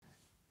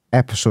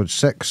Episode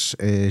 6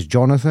 is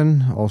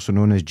Jonathan, also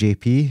known as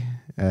JP.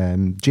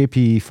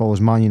 JP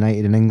follows Man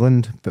United in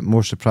England, but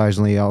more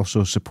surprisingly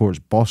also supports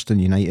Boston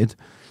United.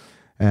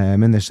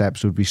 In this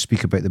episode we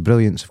speak about the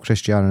brilliance of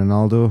Cristiano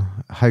Ronaldo,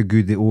 how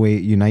good the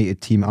 08 United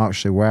team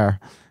actually were,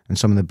 and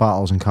some of the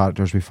battles and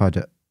characters we've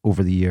had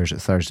over the years at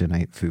Thursday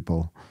Night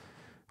Football.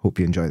 Hope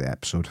you enjoy the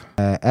episode.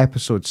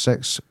 Episode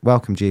 6,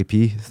 welcome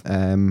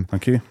JP.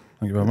 Thank you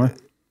very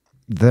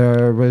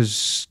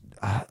much.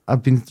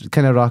 I've been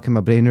kind of racking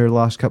my brain over the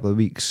last couple of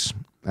weeks,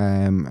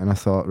 and I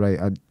thought, right,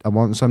 I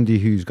want somebody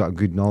who's got a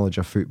good knowledge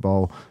of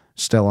football,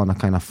 still on a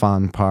kind of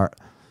fan part.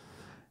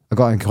 I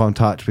got in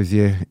contact with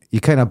you.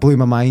 You kind of blew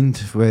my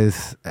mind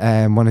with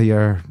one of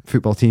your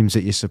football teams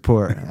that you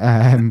support.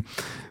 My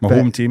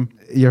home team.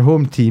 Your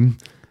home team.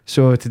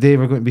 So today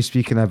we're going to be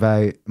speaking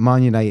about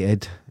Man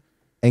United,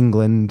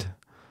 England,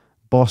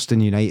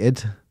 Boston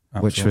United,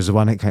 Absolutely. Which was the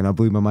one that kind of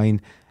blew my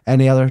mind.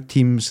 Any other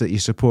teams that you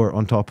support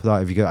on top of that?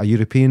 Have you got a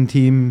European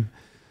team?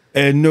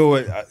 No,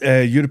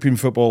 European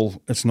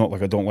football, it's not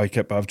like I don't like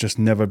it, but I've just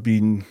never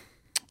been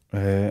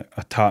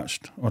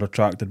attached or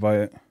attracted by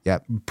it. Yeah.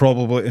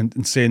 Probably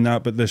in saying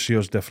that, but this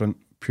year's different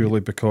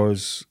purely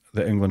because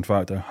the England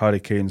factor.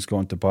 Harry Kane's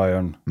gone to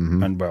Bayern,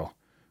 and well,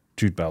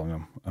 Jude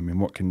Bellingham. I mean,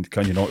 what can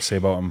you not say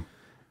about him?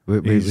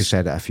 We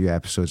said it a few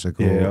episodes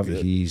ago. Yeah,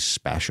 he's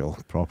special,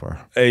 proper.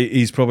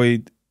 He's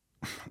probably...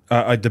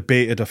 I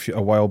debated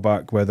a while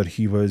back whether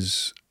he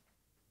was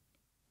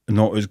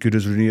not as good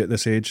as Rooney at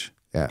this age,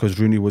 because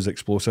Rooney was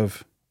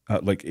explosive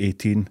at like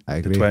 18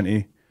 to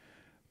 20,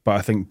 but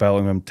I think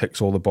Bellingham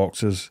ticks all the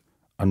boxes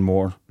and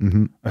more,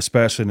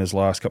 especially in his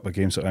last couple of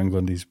games at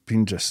England. He's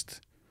been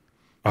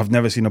I've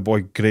never seen a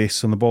boy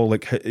grace on the ball,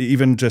 like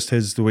even just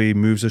the way he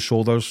moves his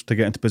shoulders to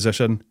get into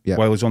position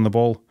while he's on the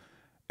ball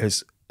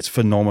it's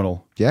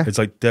phenomenal. It's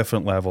like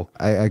different level.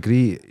 I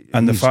agree.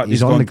 And the fact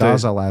he's on the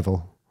Gaza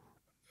level,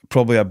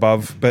 probably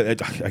above, but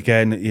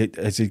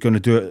is he going to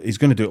do it? He's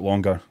going to do it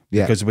longer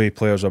because the way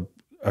players are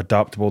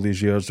adaptable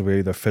these years, the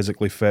way they're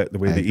physically fit, the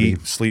way they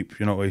eat, sleep.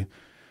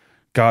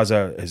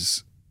 Gaza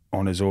is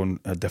on his own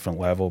a different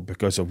level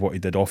because of what he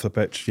did off the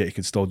pitch. Yet he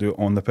could still do it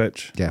on the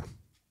pitch. Yeah,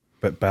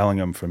 but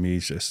Bellingham for me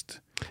is just.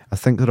 I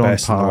think they're on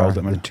par,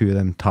 the two of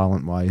them,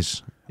 talent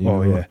wise.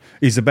 Yeah,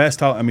 he's the best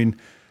talent. I mean,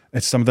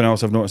 it's something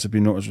else I've noticed. I've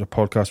been noticed in a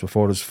podcast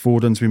before. Is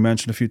Foden's been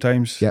mentioned a few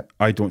times. Yep.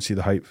 I don't see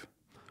the hype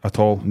at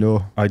all.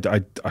 No, I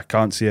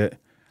can't see it.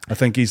 I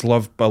think he's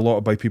loved a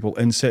lot by people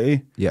in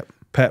City. Yep.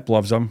 Pep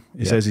loves him.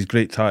 He says he's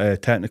great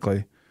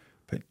technically,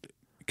 but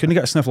couldn't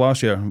get a sniff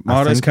last year.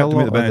 Mahrez kept him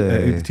at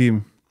the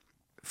team.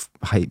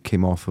 Hype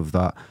came off of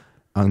that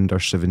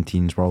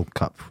under-17s World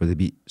Cup where they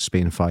beat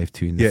Spain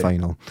 5-2 in the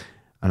final,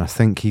 and I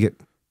think he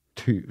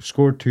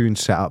scored 2 and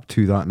set up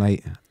 2 that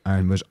night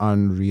and was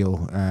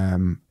unreal.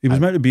 He was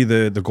meant to be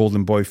the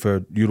golden boy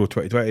for Euro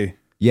 2020.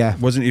 Yeah,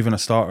 wasn't even a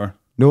starter.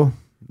 No.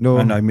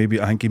 And I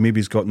think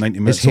he's got 90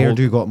 minutes. His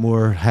hairdo got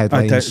more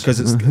headlines because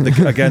it's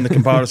again the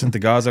comparison to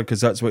Gaza, because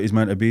that's what he's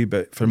meant to be.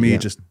 But for me, he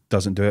just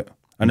doesn't do it,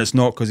 and it's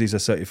not because he's a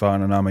City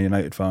fan and I'm a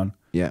United fan.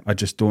 Yeah, I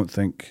just don't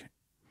think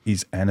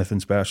he's anything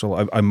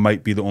special. I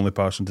might be the only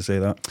person to say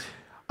that.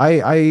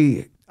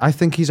 I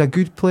think he's a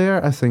good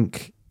player. I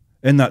think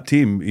in that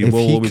team he will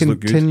always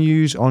look good. If he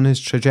continues on his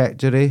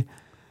trajectory,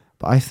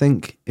 but I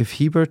think if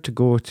he were to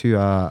go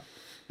to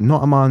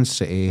not a Man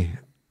City,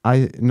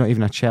 not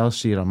even a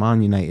Chelsea or a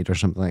Man United or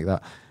something like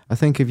that, I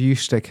think if you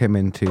stick him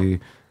into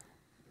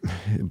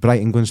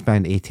Brighton, go and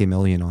spend 80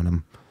 million on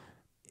him,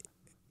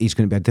 he's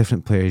going to be a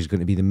different player. He's going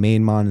to be the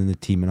main man in the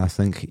team, and I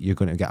think you're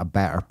going to get a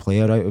better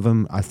player out of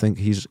him. I think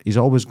he's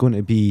always going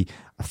to be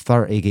a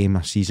 30 game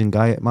a season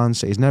guy at Man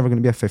City. He's never going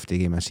to be a 50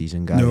 game a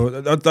season guy. No,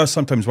 that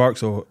sometimes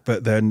works though.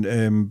 But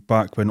then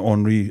back when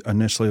Henry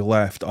initially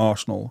left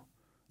Arsenal,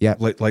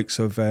 likes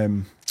of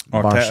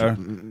Arteta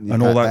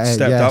and all that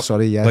stepped up.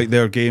 Like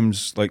their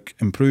games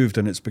improved,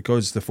 and it's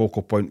because the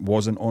focal point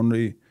wasn't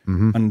Henry.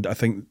 And I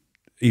think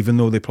even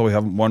though they probably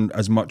haven't won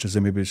as much as they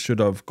maybe should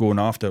have going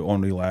after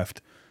Henry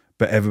left,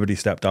 but everybody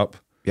stepped up.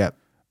 Yeah.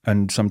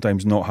 And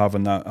sometimes not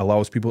having that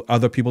allows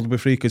other people to be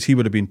free, because he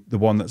would have been the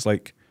one that's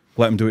like,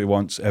 let him do what he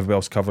wants, everybody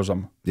else covers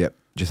him. Yep.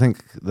 Do you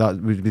think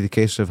that would be the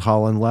case if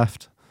Haaland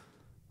left?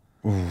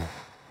 Ooh.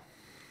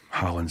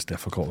 Haaland's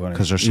difficult, isn't he?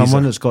 Because there's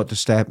someone that's got to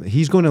step.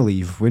 He's going to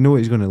leave. We know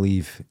he's going to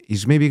leave.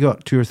 He's maybe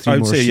got 2 or 3 more. I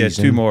would say seasons.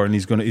 2 more, and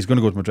he's going to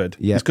go to Madrid.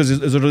 Yeah, it's because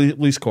there's a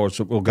release clause,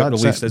 so we'll get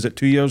released. Is it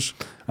 2 years?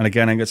 And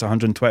again, I think it's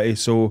 120.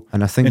 So,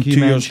 and I think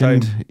you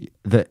mentioned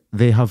that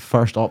they have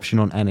first option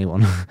on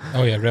anyone.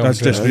 Oh yeah, Real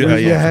that's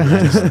Madrid.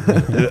 just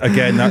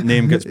again, that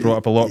name gets brought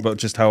up a lot, but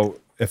just how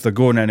if they're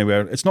going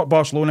anywhere, it's not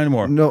Barcelona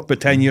anymore. No,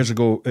 but 10 years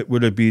ago it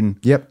would have been.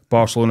 Yep,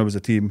 Barcelona was a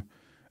team.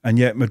 And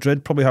yet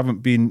Madrid probably haven't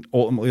been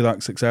ultimately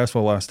that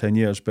successful the last 10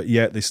 years, but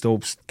yet they still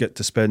get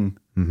to spin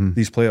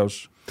these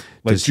players.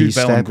 Like does he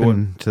step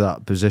into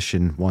that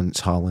position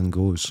once Haaland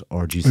goes,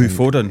 or do you think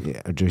Foden?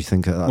 Yeah, or do you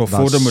think that? Well,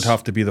 Foden would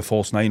have to be the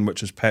false 9,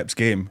 which is Pep's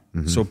game.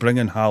 So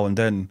bringing Haaland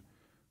in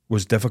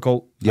was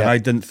difficult. Yeah.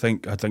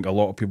 And I think a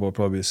lot of people would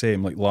probably be the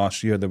same. Like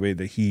last year, the way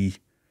that he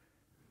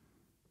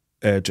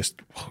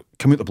just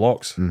come out the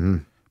blocks. Mm-hmm.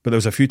 But there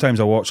was a few times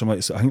I watched him,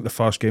 like I think the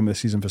first game of the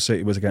season for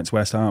City was against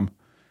West Ham,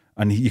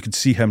 and you could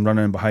see him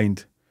running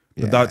behind.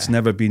 But that's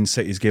never been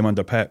City's game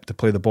under Pep, to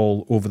play the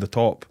ball over the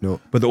top.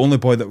 No. But the only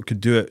boy that could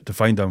do it to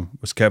find him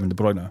was Kevin De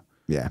Bruyne.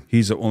 Yeah.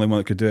 He's the only one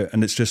that could do it.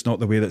 And it's just not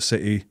the way that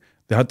City,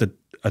 they had to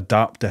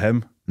adapt to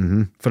him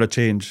for a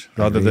change,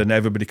 rather than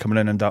everybody coming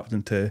in and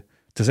adapting to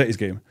City's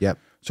game. Yep.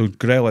 So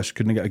Grealish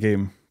couldn't get a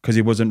game because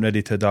he wasn't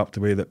ready to adapt the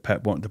way that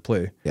Pep wanted to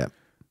play. Yep.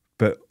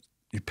 But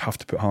you have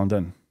to put Haaland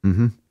in.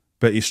 Mm-hmm.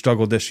 But he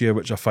struggled this year,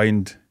 which I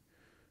find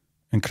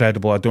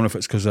incredible. I don't know if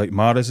it's because like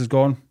Mahrez is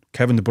gone,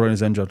 Kevin De Bruyne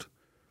is injured.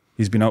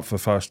 He's been out for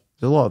first.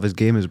 A lot of his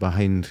game is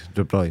behind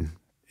De Bruyne.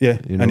 Yeah,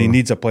 and he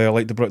needs a player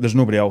like De Bruyne. There's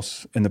nobody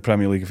else in the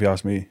Premier League, if you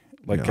ask me,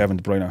 like Kevin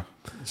De Bruyne.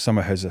 Some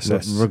of his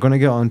assists. We're going to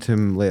get on to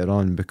him later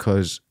on,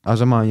 because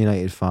as a Man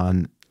United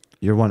fan,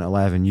 you're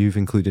 1-11, you've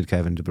included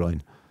Kevin De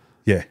Bruyne.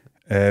 Yeah.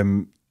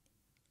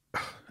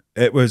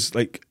 It was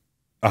like,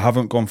 I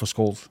haven't gone for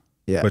Scholes,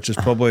 which is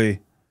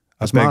probably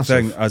a big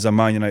thing as a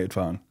Man United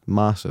fan.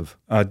 Massive.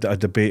 I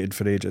debated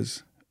for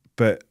ages.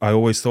 But I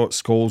always thought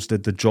Scholes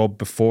did the job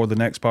before the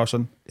next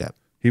person. Yeah.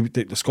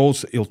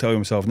 Scholes, he'll tell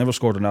himself, never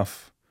scored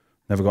enough,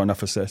 never got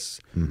enough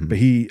assists. Mm-hmm. But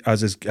he,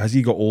 as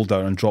he got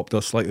older and dropped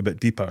us slightly bit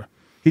deeper,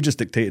 he just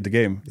dictated the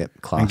game.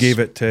 Yep, class. And gave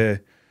it to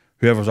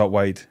whoever's out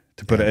wide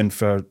to put it in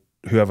for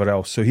whoever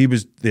else. So he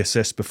was the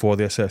assist before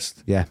the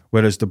assist. Yeah.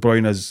 Whereas De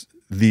Bruyne is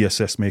the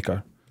assist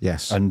maker.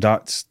 Yes. And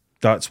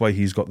that's why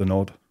he's got the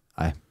nod.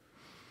 Aye.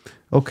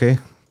 Okay.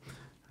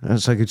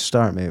 That's a good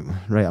start, mate.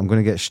 Right, I'm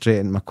going to get straight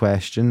into my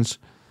questions.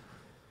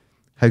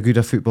 How good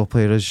a football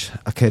player is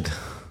a kid?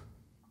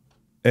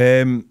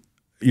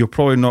 You'll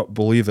probably not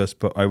believe this,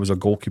 but I was a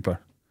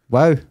goalkeeper.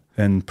 Wow.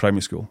 In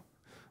primary school.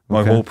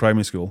 My whole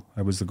primary school,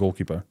 I was the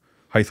goalkeeper.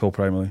 Hythe Hall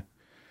Primary.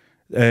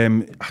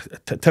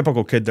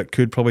 Typical kid that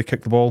could probably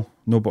kick the ball.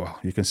 No, but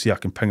you can see I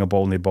can ping a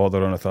ball and they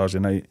bother on a Thursday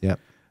night. Yep.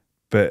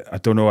 But I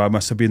don't know, I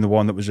must have been the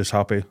one that was just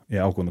happy.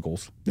 Yeah, I'll go in the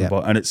goals. Yep.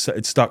 And it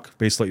stuck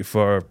basically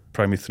for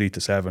primary 3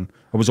 to 7.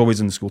 I was always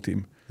in the school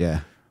team. Yeah.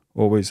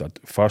 Always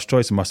first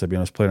choice. It must have been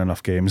I was playing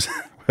enough games.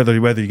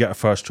 whether you get a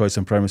first choice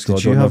in primary school.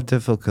 Did you have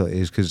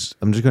difficulties? Because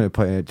I'm just going to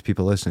point out to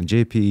people listening,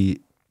 JP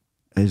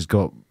has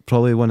got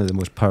probably one of the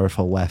most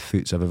powerful left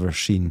foots I've ever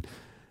seen.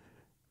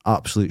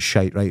 Absolute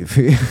shite right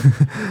foot.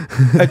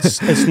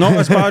 It's not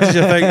as bad as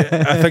you think.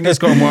 I think it's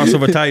gotten worse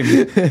over time.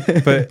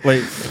 But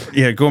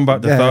going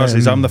back to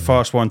Thursdays, I'm the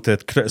first one to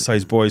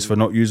criticise boys for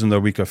not using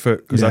their weaker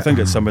foot, because I think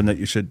it's something that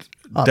you should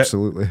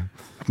absolutely.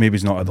 Maybe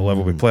it's not at the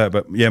level we play it,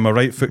 but yeah, my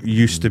right foot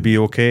used to be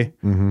okay.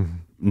 Mm-hmm.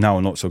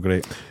 Now not so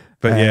great.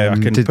 But I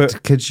can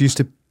kids used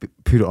to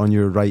put it on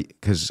your right,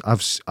 because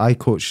I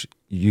coach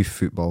youth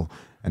football,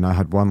 and I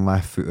had one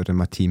left footer in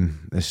my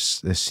team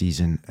this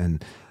season,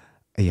 and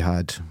he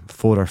had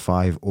 4 or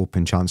 5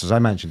 open chances. I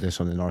mentioned this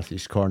on the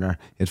northeast corner.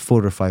 He had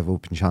 4 or 5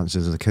 open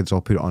chances, and the kids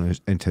all put it on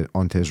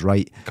onto his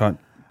right. Can't.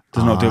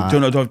 Does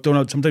not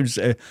do. Sometimes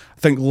I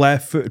think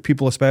left-footed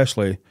people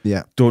especially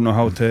don't know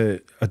how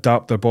to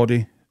adapt their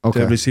body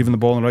to receiving the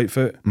ball on the right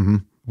foot. Mm-hmm.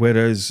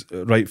 Whereas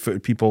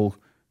right-footed people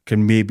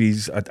can maybe,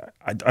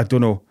 I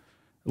don't know,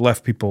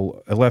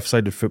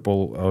 left-sided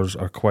footballers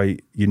are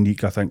quite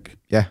unique, I think.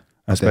 Yeah.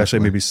 Especially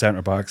maybe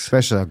centre-backs.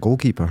 Especially a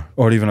goalkeeper.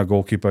 Or even a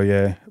goalkeeper,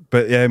 yeah.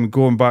 But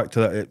going back to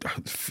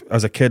that,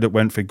 as a kid it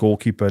went for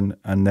goalkeeping,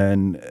 and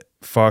then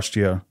first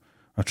year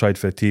I tried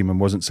for a team and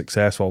wasn't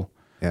successful.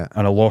 Yeah.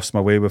 And I lost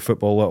my way with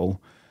football a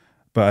little.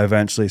 But I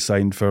eventually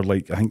signed for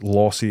I think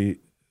Lossy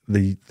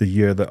the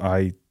year that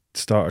I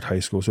started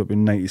high school. So it'd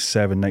been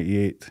 97,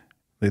 98.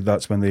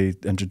 That's when they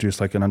introduced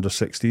an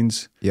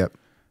under-16s. Yep.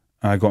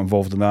 And I got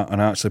involved in that,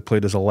 and I actually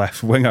played as a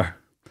left winger.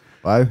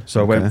 Wow. So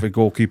I went from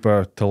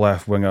goalkeeper to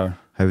left winger.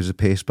 How was the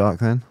pace back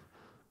then?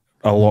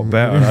 A lot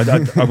better.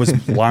 I was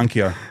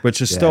lankier,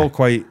 which is still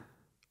quite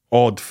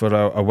odd for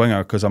a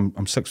winger, because I'm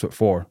 6'4".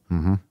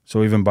 Mm-hmm.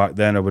 So even back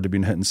then I would have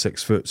been hitting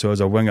 6 foot. So as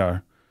a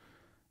winger,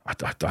 I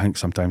think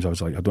sometimes I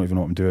was like, I don't even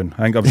know what I'm doing.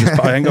 I think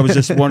I was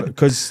just one,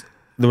 because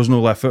there was no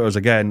left footers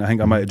again. I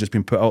think I might have just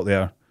been put out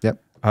there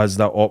as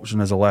that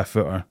option as a left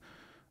footer.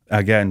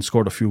 Again,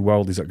 scored a few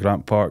worldies at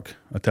Grant Park,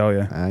 I tell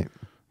you. Right.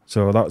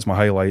 So that was my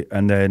highlight.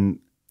 And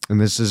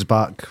this is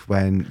back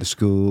when the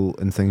school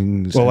and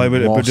things. Well, it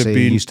would have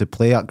been used to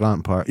play at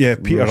Grant Park. Yeah,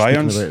 Peter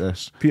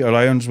Irons. Peter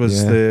Irons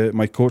was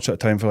my coach at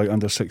the time for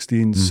under 16s.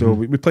 Mm-hmm. So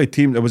we played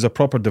team. It was a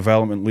proper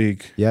development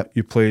league. Yep.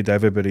 You played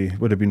everybody.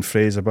 Would have been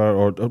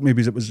Fraserburgh, or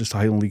maybe it was just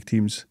Highland League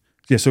teams.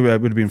 Yeah, so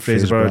it would have been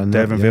Fraserburgh,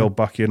 Devonvale,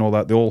 Bucky, and all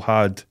that. They all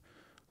had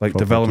proper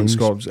development teams.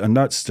 Squads, and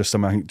that's just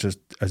something I think just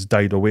has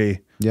died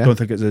away. Yeah. I don't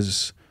think it's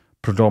as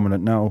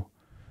predominant now.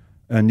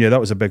 And yeah, that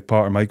was a big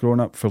part of my growing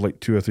up for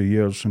 2 or 3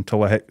 years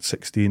until I hit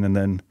 16, and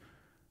then,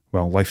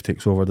 well, life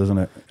takes over, doesn't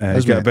it?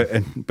 You get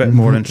a bit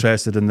more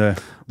interested in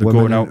the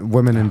going out.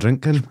 Women and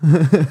drinking.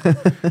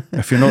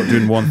 If you're not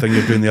doing one thing,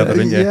 you're doing the other,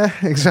 aren't you? Yeah,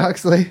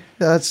 exactly.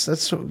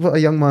 That's what a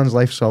young man's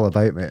life's all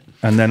about, mate.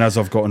 And then as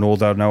I've gotten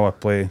older now, I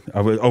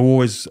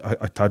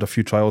had a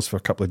few trials for a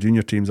couple of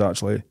junior teams,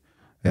 actually.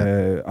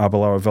 Yeah.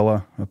 Abelard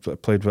Villa, I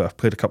played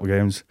a couple of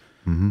games.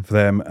 for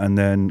them. And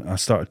then I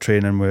started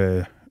training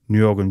with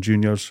New England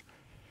juniors,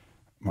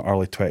 my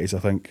early 20s, I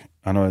think.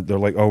 I know they're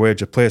like, oh, where'd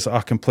you play? So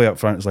I can play up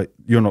front. It's like,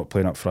 you're not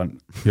playing up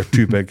front. You're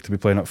too big to be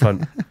playing up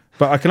front.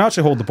 But I can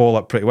actually hold the ball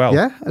up pretty well.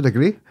 Yeah, I'd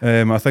agree.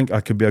 I think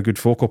I could be a good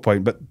focal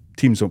point, but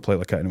teams don't play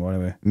like that anymore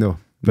anyway. No.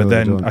 But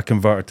then I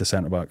converted to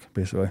centre back,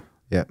 basically.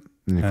 Yeah,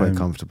 and you're quite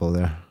comfortable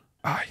there.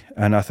 Aye,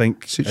 and I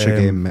think suits your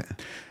game, mate.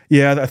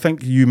 Yeah, I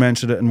think you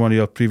mentioned it in one of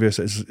your previous.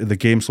 The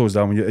game slows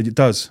down when it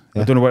does.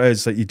 Yeah. I don't know what it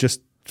is. Like you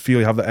just feel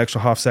you have the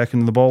extra half second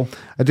in the ball.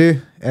 I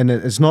do, and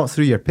it's not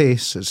through your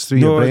pace; it's through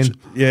your brain.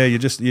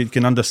 You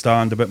can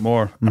understand a bit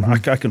more, and I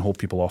can hold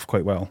people off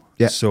quite well.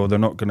 Yeah, so they're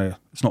not gonna.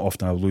 It's not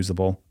often I'll lose the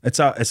ball. It's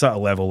at a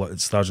level that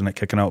it starts and it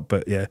kicking out,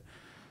 but yeah.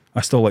 I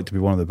still like to be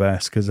one of the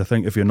best because I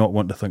think if you're not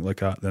wanting to think like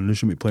that, then you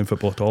shouldn't be playing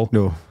football at all.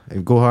 No,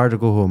 go hard or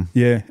go home.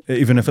 Yeah,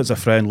 even if it's a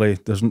friendly,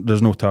 there's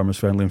no term as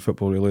friendly in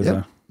football, really, is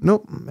there?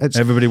 No,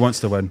 everybody wants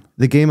to win.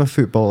 The game of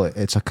football,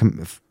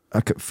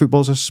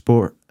 football's a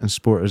sport, and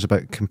sport is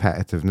about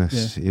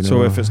competitiveness. Yeah. You know?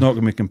 So if it's not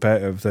going to be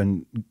competitive,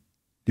 then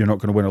you're not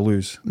going to win or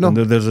lose. No, and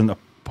there isn't a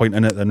point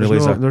in it. Then really,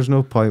 there's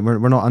no point. We're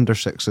not under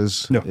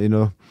sixes. No, you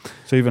know.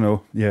 So even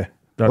though,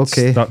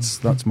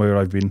 that's where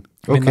I've been.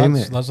 I mean,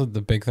 that's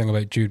the big thing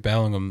about Jude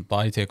Bellingham that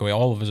I take away,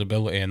 all of his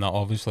ability and that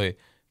obviously,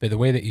 but the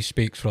way that he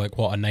speaks for like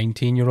what a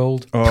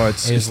 19-year-old. Oh,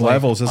 it's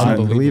levels, isn't it?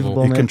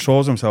 Unbelievable. He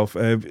controls himself.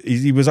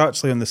 He was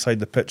actually on the side of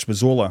the pitch with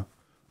Zola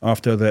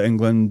after the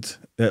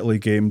England-Italy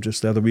game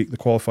just the other week, the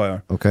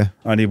qualifier. Okay,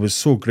 and he was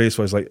so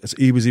graceful.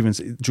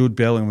 Jude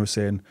Bellingham was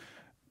saying,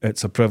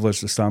 "It's a privilege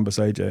to stand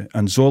beside you,"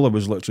 and Zola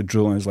was literally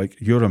drooling. He's like,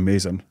 "You're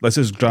amazing." This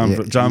is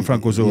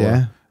Gianfranco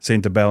Zola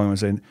saying to Bellingham,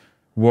 saying,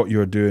 what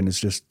you're doing is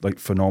just like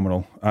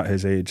phenomenal at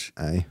his age.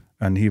 Aye.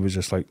 And he was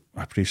just like,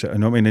 I appreciate it. I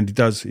know what I mean, and he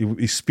does.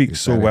 He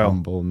speaks so well.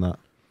 Humble in that.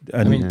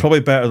 And probably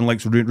better than like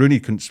Rooney.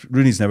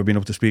 Rooney's never been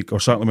able to speak, or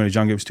certainly when he was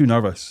younger, he was too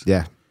nervous.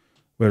 Yeah.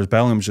 Whereas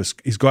Bellingham's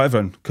he's got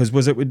everything. Because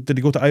did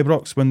he go to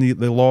Ibrox when they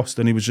lost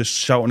and he was just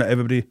shouting at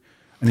everybody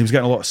and he was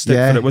getting a lot of stick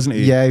for it, wasn't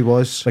he? Yeah, he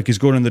was. Like he's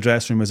going in the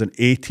dressing room as an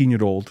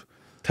 18-year-old,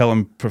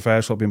 telling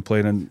professionals I've been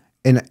playing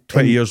in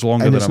 20 years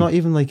longer than him. And it's not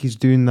even like he's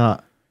doing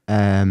that.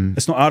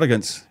 It's not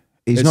arrogance.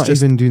 He's not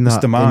even doing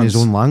that in his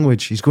own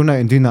language. He's going out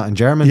and doing that in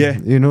German. Yeah.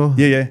 You know?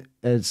 Yeah.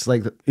 It's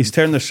like... He's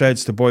turning the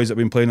sheds to boys that have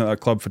been playing at that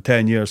club for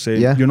 10 years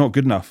saying, you're not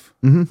good enough.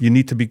 You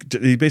need to be...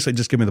 He basically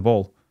just give me the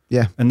ball.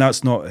 Yeah. And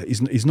that's not...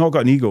 He's not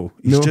got an ego.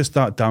 He's just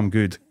that damn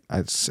good.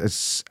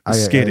 It's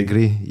scary. I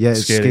agree. Yeah,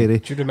 it's scary.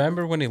 Do you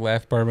remember when he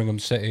left Birmingham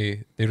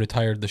City, they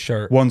retired the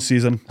shirt? One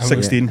season,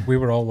 16. We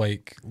were all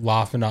like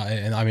laughing at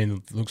it, and I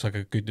mean, it looks like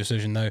a good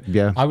decision now.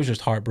 Yeah. I was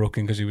just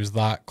heartbroken because he was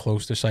that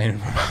close to signing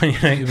for Man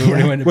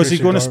United. Was he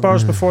going to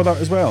Spurs before that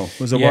as well?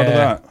 Was there word of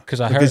that?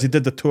 Because he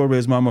did the tour with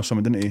his mum or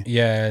something, didn't he?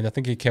 Yeah, and I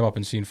think he came up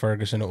and seen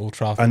Ferguson at Old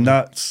Trafford. And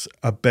that's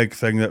a big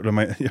thing that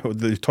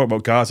they talk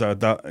about Gaza,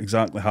 that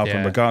exactly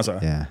happened with Gaza.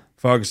 Yeah.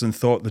 Ferguson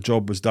thought the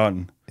job was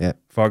done. Yeah.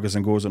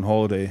 Ferguson goes on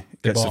holiday,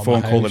 gets the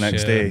phone call the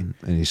next day.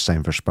 And he's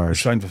signed for Spurs.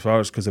 He signed for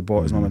Spurs because they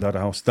bought his mum and dad a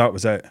house. That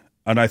was it.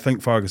 And I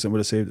think Ferguson would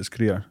have saved his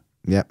career.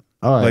 Yeah.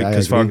 Oh,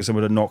 because Ferguson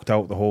would have knocked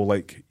out the whole,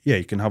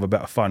 you can have a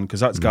bit of fun, because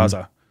that's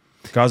Gaza.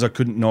 Gaza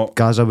couldn't knock.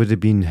 Gaza would have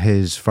been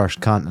his first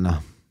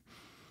Cantona.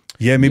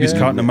 Yeah, maybe it's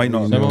Cantona might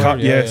not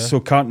have.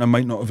 So Cantona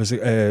might not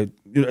have.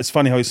 It's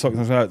funny how he's talking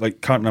about that. Like,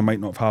 Cantona might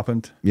not have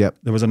happened. Yep.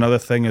 There was another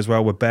thing as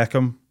well with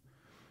Beckham.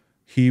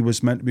 He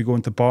was meant to be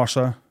going to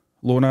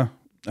Barcelona,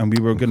 and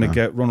we were going to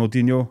get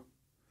Ronaldinho.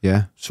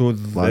 Yeah. So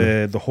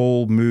the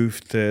whole move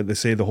to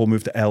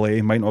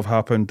LA might not have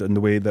happened in the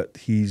way that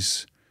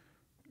he's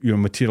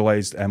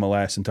materialised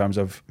MLS in terms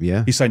of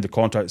he signed a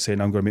contract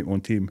saying I'm going to make my own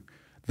team.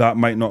 That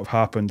might not have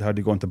happened had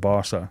he gone to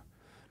Barca.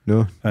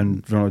 No.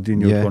 And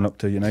Ronaldinho gone up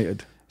to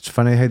United. It's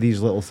funny how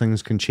these little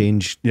things can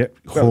change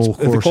whole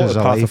courses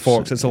of life.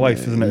 Forks, it's a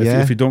life, isn't it?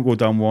 If you don't go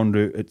down one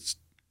route,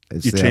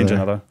 you change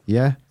another.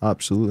 Yeah,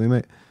 absolutely,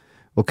 mate.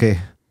 Okay,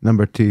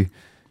 number 2.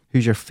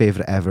 Who's your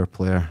favourite ever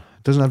player?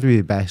 It doesn't have to be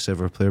the best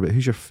ever player, but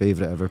who's your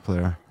favourite ever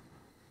player?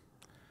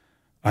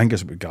 I think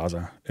it's about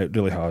Gaza. It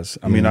really has.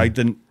 I mean, I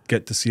didn't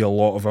get to see a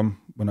lot of him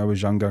when I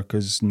was younger,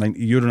 because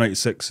Euro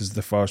 96 is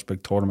the first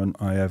big tournament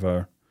I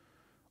ever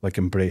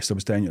embraced. I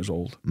was 10 years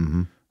old.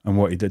 Mm-hmm. And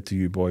what he did to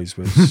you boys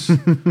was,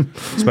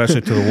 especially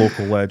to the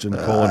local legend,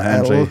 Colin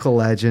Hendry. Local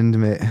legend,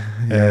 mate.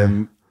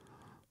 Yeah.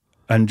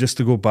 And just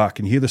to go back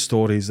and hear the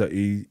stories that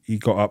he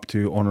got up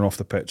to on and off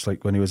the pitch,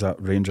 like when he was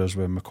at Rangers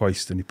with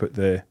McCoist and he put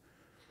the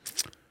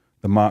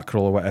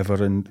mackerel or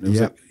whatever, and it was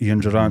like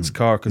Ian Durant's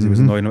car because he was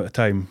annoying him at the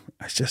time.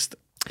 It's just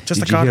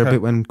Did you hear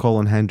about when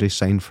Colin Hendry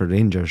signed for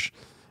Rangers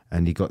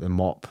and he got the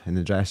mop in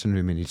the dressing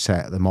room and he'd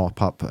set the mop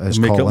up as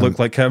make it look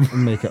like him.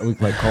 Make it look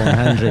like Colin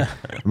Hendry.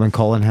 And when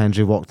Colin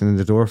Hendry walked in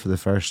the door for the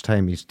first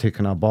time, he's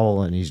taken a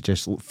ball and he's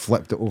just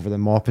flipped it over the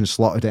mop and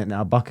slotted it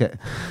into a bucket.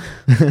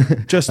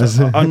 Just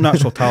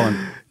unnatural talent.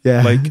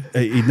 Yeah. Like,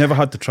 he never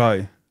had to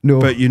try.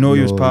 No. But he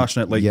was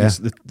passionate. Like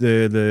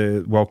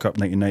the World Cup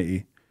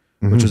 1990,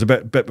 which was a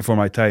bit before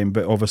my time,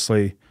 but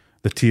obviously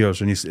the tears,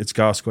 and it's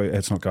Gascoigne.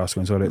 It's not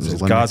Gascoigne, sorry.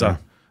 It's Gaza.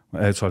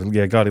 Sorry,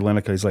 Gary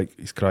Lineker.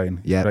 He's crying.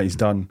 Yeah. Right, he's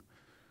done.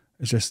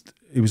 It's just,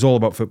 he was all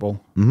about football,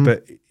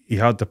 but he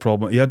had the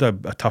problem. He had a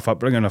tough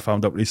upbringing. I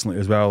found out recently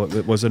as well.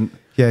 It wasn't.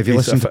 Yeah, if you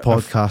listen to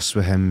podcasts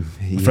with him,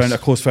 a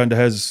close friend of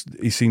his,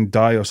 he seen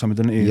die or something,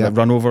 didn't he? Yeah. Like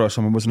run over or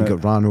something, wasn't he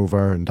it? Got ran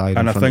over and died.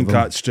 And I think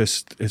that's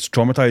just, it's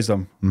traumatized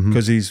him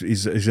because he's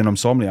an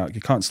insomniac. He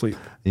can't sleep.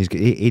 He's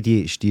got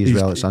ADHD as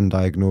well. It's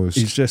undiagnosed.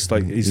 He's just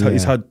like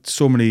he's had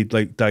so many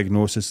like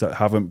diagnoses that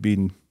haven't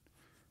been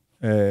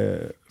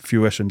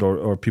fruitioned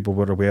or people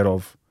were aware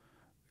of.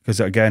 Because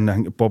again, I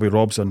think Bobby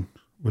Robson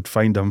would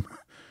find him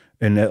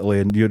in Italy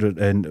in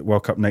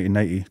World Cup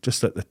 1990,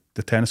 just at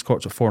the tennis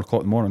courts at 4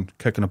 o'clock in the morning,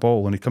 kicking a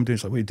ball. And he'd come to him,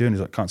 he's like, "What are you doing?"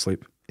 He's like, "Can't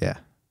sleep." Yeah.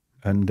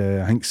 And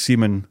I think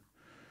Seaman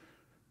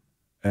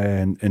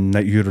in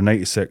Euro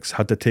 96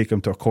 had to take him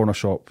to a corner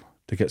shop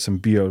to get some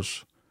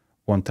beers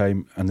one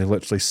time, and they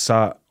literally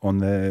sat on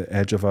the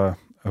edge of a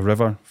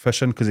river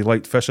fishing because he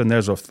liked fishing.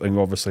 There's a thing,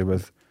 obviously,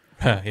 with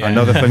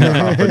another thing that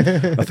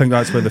happened. I think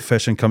that's where the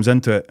fishing comes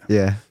into it.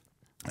 Yeah.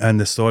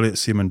 And the story that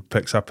Seaman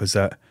picks up is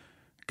that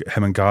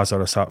him and Gaza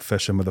are sat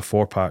fishing with a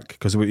 4-pack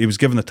because he was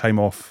given the time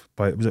off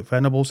by, was it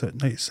Venables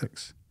at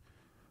 96?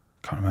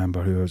 Can't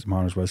remember who his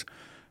manners was.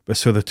 But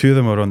so the two of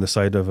them are on the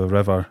side of a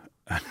river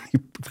and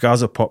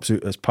Gaza pops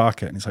out his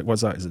packet and he's like,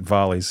 "What's that?" Is it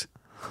Valleys?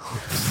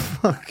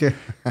 Okay.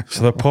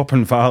 So they're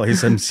popping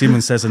Valleys and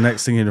Seaman says the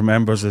next thing he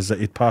remembers is that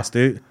he'd passed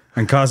out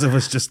and Gaza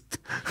was just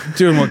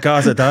doing what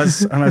Gaza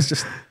does. And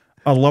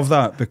I love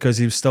that because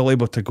he was still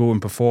able to go and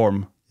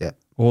perform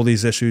all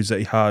these issues that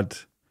he had,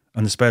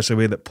 and especially the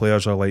way that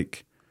players are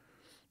like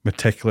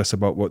meticulous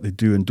about what they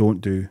do and don't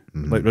do.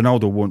 Like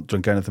Ronaldo won't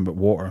drink anything but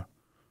water.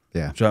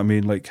 Yeah. Do you know what I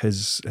mean? Like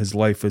his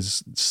life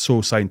is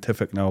so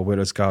scientific now,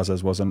 whereas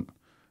Gaza's wasn't.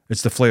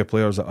 It's the flair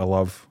players that I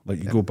love.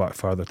 Like you go back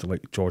further to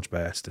like George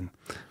Best, and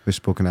we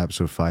spoke in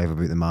episode 5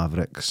 about the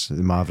Mavericks.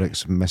 The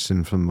Mavericks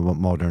missing from the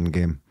modern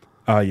game.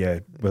 Yeah,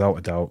 without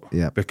a doubt.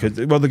 Yeah. Because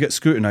they get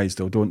scrutinised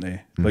though, don't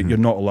they? Like you're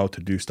not allowed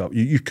to do stuff.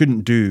 You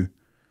couldn't do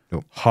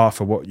half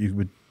of what you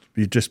would.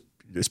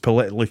 It's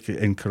politically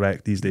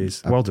incorrect these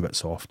days. The world's a bit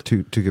soft.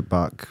 To get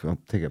back, I'll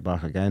take it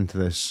back again to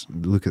this.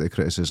 Look at the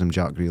criticism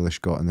Jack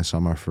Grealish got in the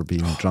summer for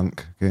being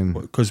drunk again.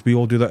 Because we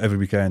all do that every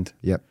weekend.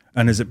 Yep.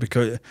 And is it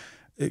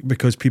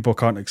because people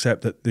can't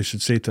accept that they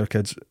should say to their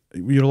kids,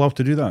 "You're allowed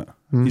to do that"?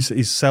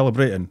 He's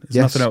celebrating. It's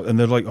nothing else. And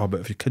they're like, "Oh,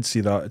 but if your kids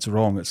see that, it's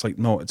wrong." It's like,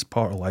 no, it's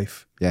part of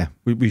life. Yeah.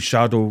 We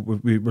shadow.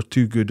 We're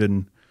too good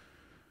in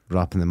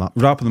wrapping them up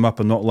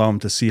and not allow them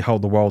to see how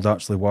the world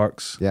actually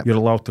works. Yep. You're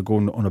allowed to go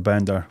on a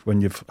bender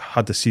when you've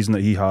had the season that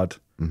he had,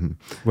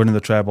 winning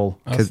the treble.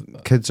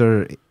 Kids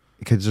are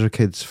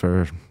kids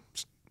for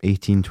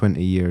 18,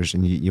 20 years,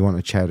 and you want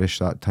to cherish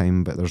that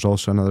time, but there's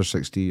also another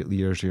 60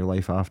 years of your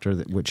life after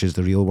that, which is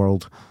the real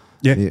world.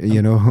 Yeah.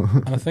 You know.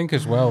 And I think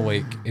as well,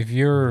 like if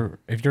your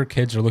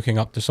kids are looking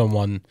up to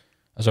someone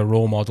as a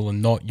role model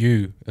and not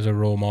you as a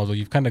role model,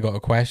 you've kind of got to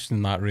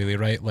question that, really,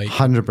 right? Like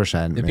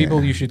 100%. The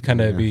people you should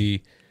kind of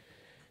be,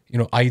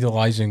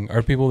 idolizing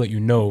are people that you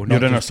know.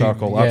 Your inner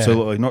circle,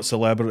 absolutely. Not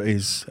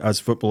celebrities as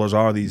footballers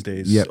are these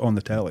days on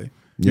the telly.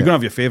 You're going to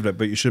have your favourite,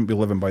 but you shouldn't be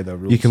living by their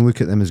rules. You can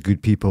look at them as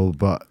good people,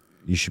 but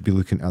you should be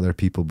looking at other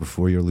people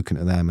before you're looking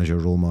at them as your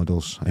role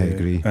models. I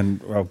agree. And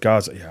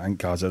Gaza, I think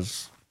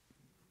Gaza's,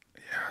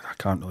 I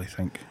can't really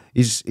think.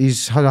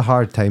 He's had a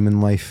hard time in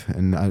life,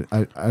 and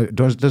it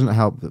doesn't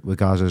help with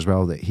Gaza as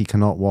well that he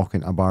cannot walk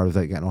into a bar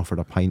without getting offered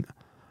a pint.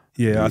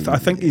 Yeah, I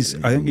think he's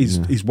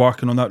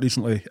working on that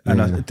recently.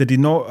 And did he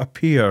not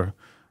appear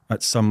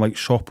at some like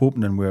shop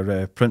opening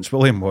where Prince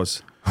William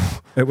was?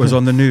 It was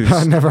on the news.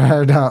 I never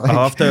heard that. I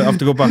have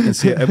to go back and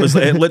see it.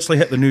 It literally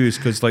hit the news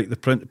because like the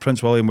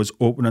Prince William was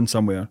opening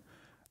somewhere,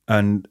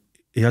 and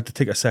he had to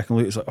take a second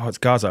look. It's like, oh, it's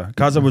Gaza.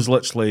 Gaza was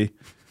literally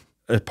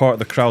a part of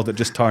the crowd that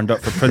just turned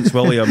up for Prince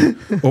William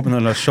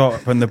opening a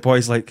shop, and the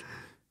boys like,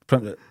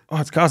 "Oh,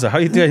 it's Gaza. How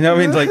you doing?" You know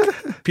what I mean?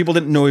 Like people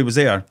didn't know he was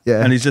there,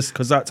 and he's just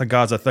because that's a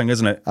Gaza thing,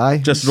 isn't it?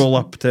 Just roll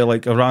up to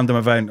like a random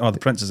event. Oh, the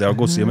Prince is there. I'll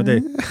go see him a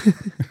day.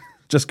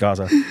 Just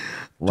Gaza.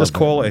 Just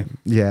quality.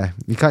 Yeah,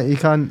 you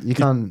can't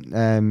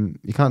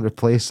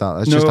replace that.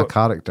 That's just a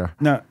character.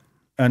 No,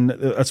 and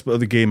that's what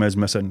the game is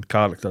missing: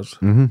 characters.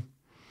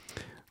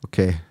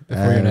 Okay.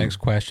 Before your next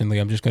question, Lee,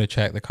 I'm just going to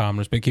check the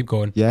cameras, but keep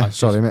going. Yeah,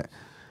 sorry, mate.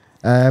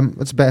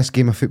 What's the best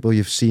game of football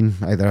you've seen,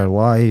 either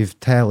live,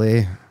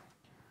 telly?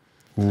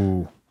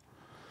 Ooh,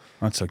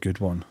 that's a good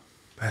one.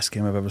 Best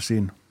game I've ever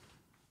seen.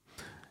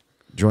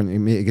 Do you want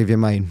me to give you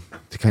mine?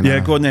 To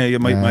go on there. You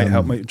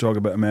might jog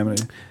a bit of memory.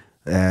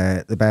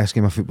 The best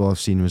game of football I've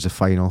seen was the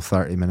final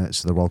 30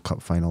 minutes of the World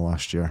Cup final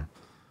last year.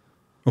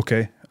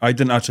 Okay, I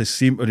didn't actually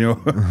see.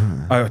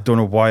 I don't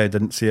know why I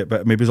didn't see it,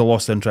 but maybe it was a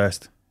lost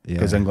interest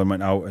because England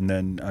went out, and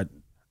then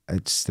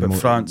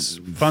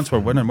France were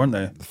winning, weren't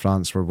they?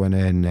 France were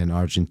winning, and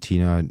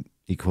Argentina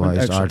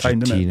equalised.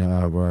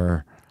 Argentina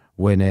were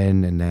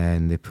winning, and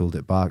then they pulled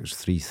it back. It was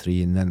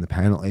 3-3, and then the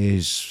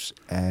penalties,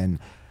 and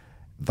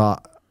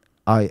that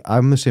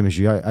I'm the same as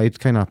you. I'd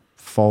kind of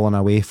fallen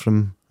away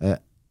from it.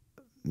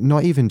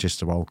 Not even just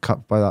the World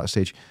Cup by that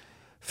stage.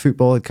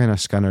 Football had kind of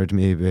scunnered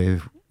me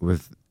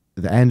with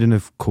the ending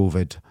of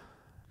COVID.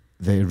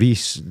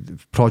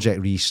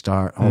 Project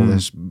Restart, all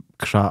this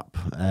crap,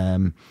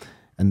 and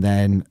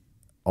then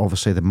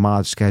obviously the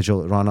mad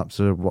schedule that ran up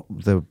to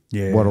the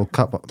World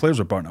Cup. Players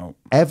were burnt out.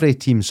 Every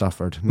team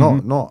suffered.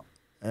 Not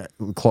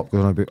Klopp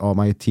going about, oh,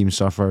 my team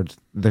suffered,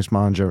 this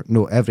manager.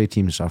 No, every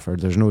team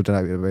suffered. There's no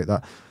doubt about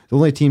that. The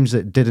only teams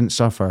that didn't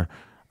suffer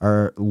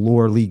are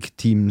lower league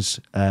teams,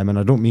 and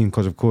I don't mean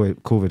because of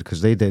COVID,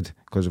 because they did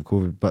because of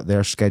COVID, but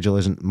their schedule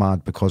isn't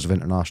mad because of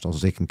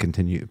internationals. They can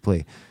continue to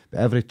play.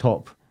 But every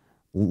top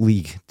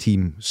league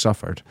team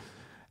suffered,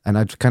 and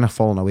I'd kind of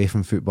fallen away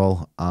from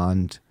football,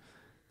 and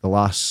the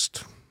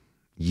last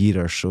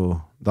year or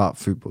so, that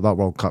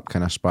World Cup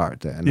kind of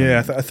sparked it. And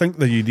I think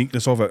the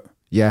uniqueness of it.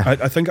 Yeah,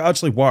 I think it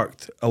actually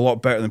worked a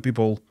lot better than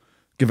people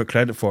give it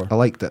credit for. I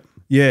liked it.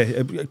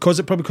 Yeah, because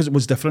it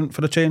was different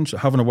for a change,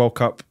 having a World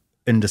Cup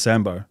in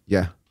December.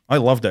 Yeah, I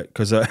loved it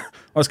because I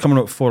was coming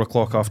up at 4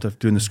 o'clock after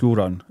doing the school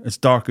run. It's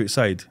dark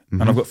outside,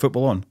 and I've got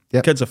football on.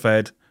 Yep. Kids are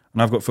fed,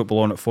 and I've got football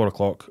on at 4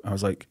 o'clock. I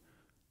was like,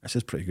 this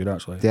is pretty good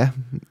actually. Yeah,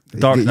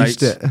 Dark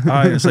nights.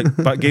 It's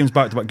like games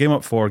back to back. Game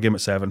at 4, game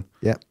at 7.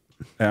 Yeah,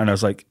 and I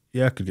was like,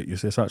 yeah, I could get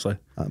used to this actually.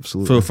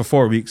 Absolutely. So for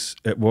 4 weeks,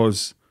 it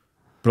was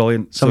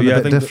brilliant. Something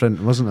a bit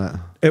different, wasn't it?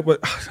 It was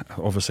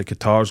obviously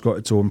Qatar's got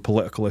its own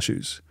political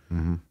issues,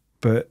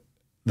 but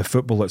the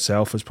football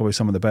itself is probably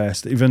some of the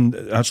best.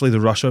 Even actually the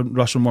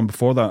Russian one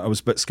before that, I was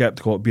a bit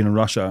sceptical of being in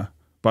Russia,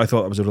 but I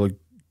thought it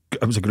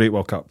was a great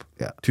World Cup.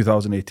 Yeah,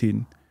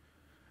 2018.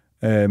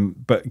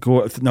 But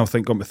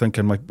got me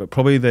thinking like, but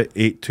probably the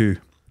 8-2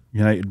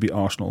 United beat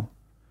Arsenal.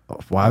 Oh,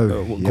 wow,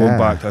 going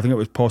back, I think it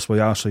was possibly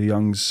Ashley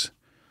Young's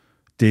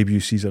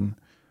debut season.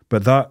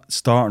 But that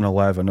starting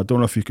 11, I don't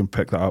know if you can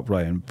pick that up,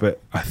 Ryan,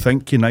 but I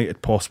think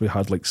United possibly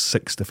had like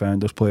 6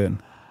 defenders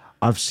playing.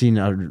 I've seen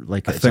I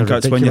think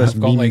that's when you have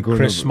got like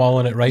Chris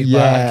Smalling at right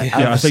back.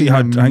 Yeah, I think you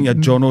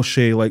had John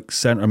O'Shea like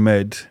centre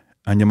mid,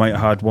 and you might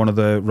have had one of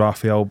the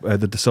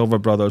the De Silva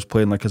brothers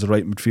playing like as a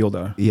right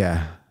midfielder.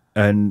 Yeah,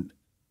 and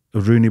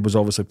Rooney was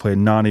obviously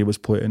playing. Nani was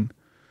playing,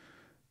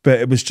 but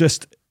it was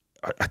just.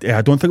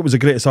 I don't think it was the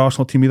greatest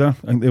Arsenal team either.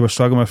 I think they were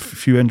struggling with a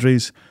few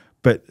injuries,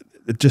 but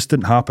it just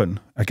didn't happen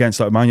against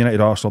that Man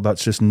United Arsenal.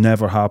 That's just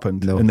never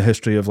happened in the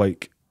history of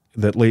like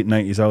the late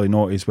 90s, early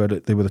 90s, where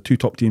they were the 2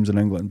 top teams in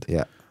England.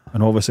 Yeah,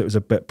 and obviously it was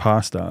a bit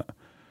past that,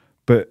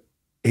 but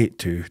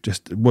 8-2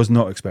 just was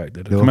not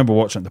expected. I remember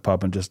watching at the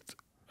pub and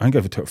I think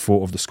I took a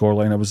photo of the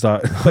scoreline. I was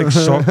that like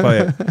shocked by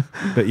it.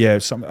 But yeah,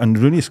 and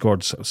Rooney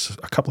scored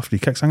a couple of free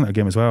kicks in that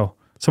game as well.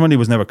 Someone he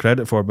was never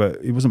credited for,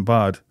 but he wasn't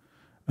bad.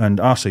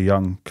 And Ashley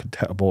Young could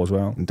hit a ball as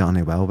well.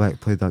 Danny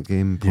Welbeck played that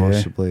game,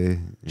 possibly. Yeah.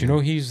 Do you know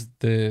he's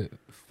the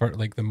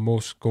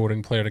most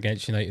scoring player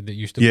against United that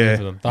used to play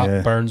for them?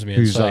 That burns me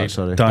inside. Who's that,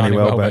 sorry? Danny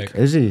Welbeck.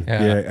 Is he?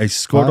 Yeah. He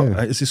scored.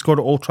 Has he scored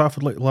at Old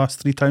Trafford like the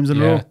last 3 times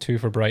in a row? 2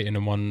 for Brighton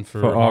and 1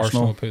 for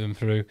Arsenal. Put them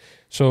through.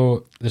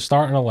 So the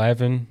starting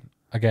 11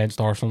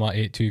 against Arsenal that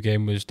 8-2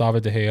 game was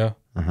David De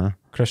Gea,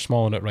 Chris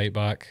Smalling at right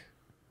back,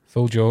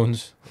 Phil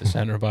Jones the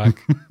centre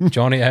back,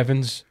 Johnny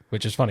Evans,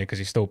 which is funny because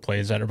he's still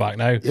playing centre back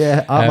now.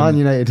 Yeah, at Man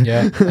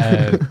United.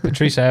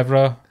 Patrice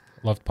Evra,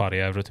 loved Paddy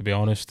Evra to be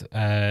honest.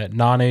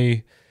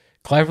 Nani,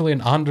 Cleverley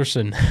and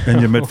Anderson in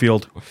your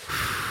midfield.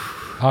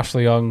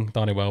 Ashley Young,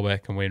 Danny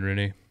Welbeck, and Wayne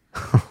Rooney.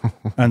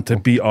 And to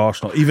beat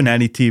Arsenal, even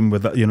any team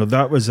with that,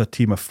 that was a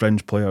team of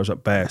fringe players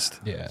at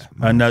best. Yeah,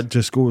 and that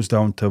just goes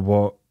down to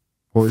what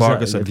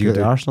Ferguson did.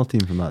 The Arsenal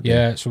team from that.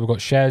 Yeah, so we've got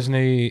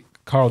Chesney,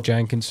 Carl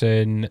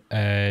Jenkinson,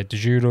 De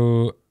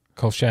Juro,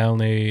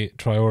 Koscielny,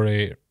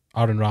 Traore,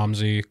 Aaron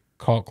Ramsey,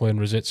 Coughlin,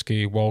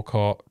 Rosicky,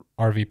 Walcott,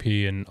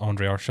 RVP, and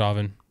Andre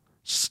Arshavin.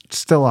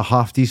 Still a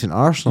half decent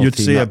Arsenal You'd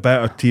team. say a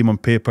better team on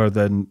paper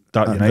than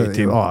that United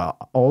team.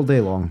 All day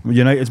long.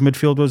 United's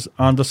midfield was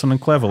Anderson and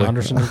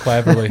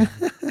Cleverley.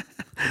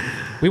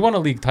 We won a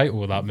league title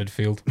with that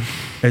midfield.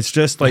 It's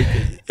just like...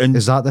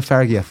 Is that the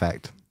Fergie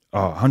effect?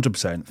 Oh,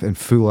 100%. In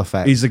full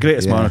effect. He's the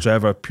greatest manager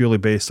ever, purely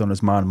based on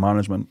his man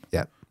management.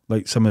 Yeah.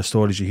 Like some of the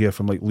stories you hear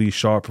from like Lee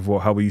Sharp of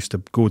how we used to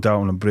go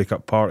down and break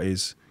up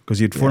parties because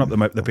he'd phone up the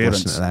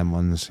parents. Listen to them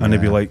ones, and they'd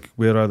be like,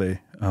 where are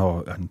they?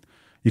 Oh, and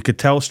you could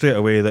tell straight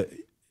away that,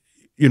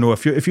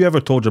 if you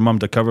ever told your mum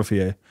to cover for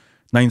you,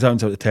 9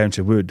 times out of 10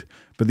 she would.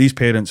 But these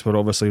parents were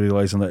obviously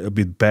realising that it would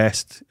be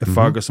best if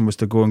Ferguson was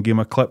to go and give him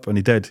a clip, and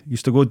he did. He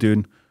used to go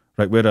down,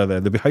 right, where are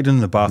they? They'd be hiding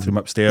in the bathroom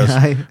upstairs,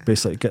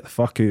 basically get the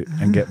fuck out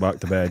and get back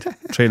to bed.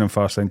 Training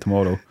first thing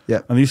tomorrow.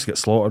 Yep. And they used to get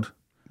slaughtered.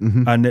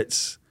 And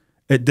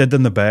it did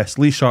them the best.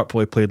 Lee Sharp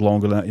probably played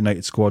longer in that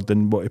United squad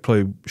than what he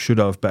probably should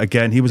have. But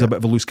again, he was a bit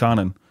of a loose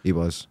cannon. He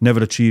was.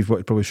 Never achieved what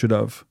he probably should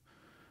have.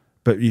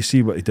 But you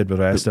see what he did with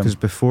the rest of them. Because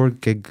before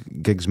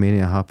Giggs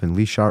Mania happened,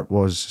 Lee Sharp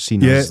was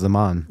seen as the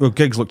man. Well,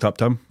 Giggs looked up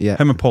to him. Yeah.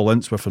 Him and Paul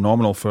Ince were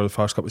phenomenal for the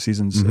first couple of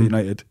seasons at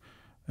United.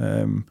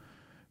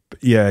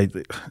 But yeah,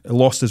 he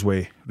lost his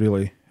way,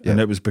 really. Yeah.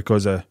 And it was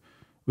because it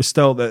was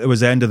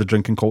the end of the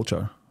drinking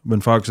culture.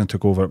 When Ferguson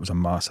took over, it was a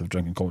massive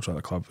drinking culture at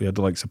the club. We had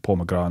the likes of Paul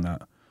McGrath and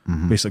that.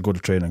 Basically go to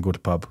training and go to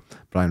pub.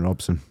 Brian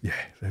Robson. Yeah,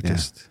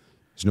 he's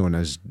known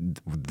as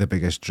the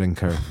biggest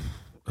drinker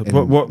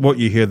What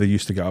you hear they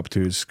used to get up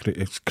to is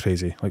it's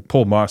crazy. Like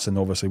Paul Marston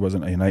obviously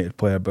wasn't a United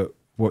player, but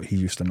what he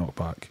used to knock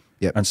back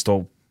and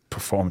still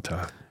perform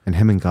to. And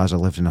him and Gaza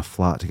lived in a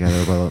flat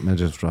together while at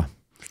Middlesbrough.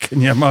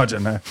 Can you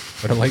imagine that?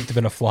 Would have liked to have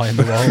been a fly in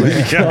the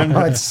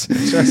wall. It's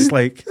just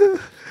like,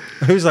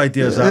 whose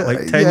idea is that?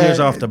 Like 10 years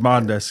after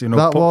Madness,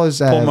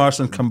 Paul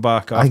Marston come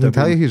back. I can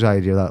tell you whose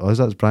idea that was.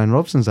 That's Brian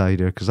Robson's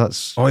idea, because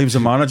that's. Oh, he was a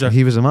manager.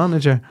 He was a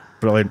manager.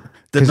 Brilliant.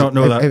 Did not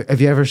know that. Have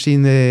you ever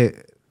seen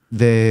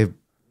the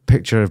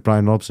picture of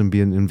Brian Robson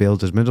being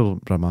unveiled as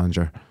Middlesbrough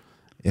manager?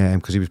 Yeah,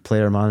 because he was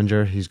player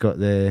manager. He's got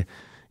this.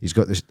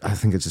 I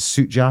think it's a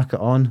suit jacket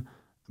on.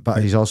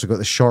 But he's also got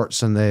the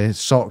shorts and the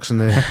socks and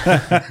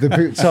the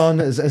boots on.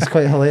 It's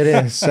quite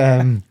hilarious.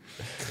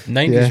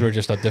 90s were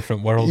just a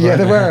different world. Yeah,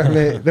 they were,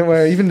 mate. They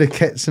were, even the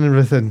kits and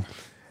everything.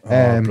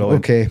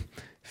 Okay,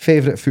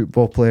 favourite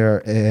football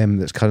player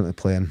that's currently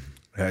playing?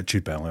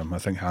 Jude Bellingham, I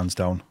think, hands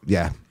down.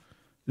 Yeah.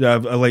 Yeah,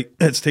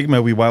 it's taken me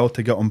a wee while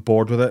to get on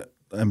board with it.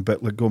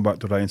 But like going back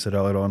to what Ryan said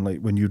earlier on,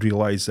 like when you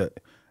realise that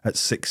at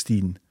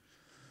 16,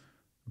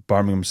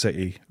 Birmingham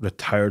City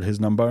retired his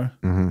number.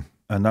 Mm-hmm.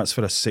 And that's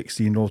for a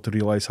 16-year-old to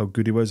realise how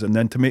good he was. And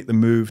then to make the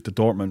move to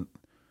Dortmund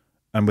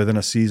and within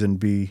a season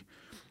be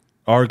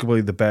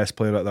arguably the best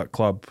player at that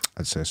club.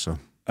 I'd say so.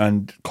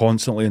 And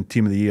constantly in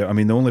Team of the Year. I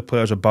mean, the only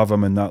players above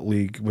him in that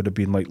league would have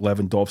been like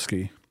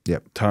Lewandowski.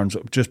 Yep.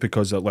 Just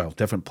because of,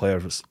 different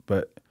players.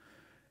 But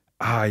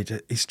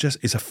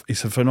he's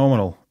a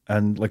phenomenal.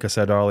 And like I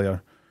said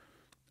earlier,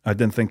 I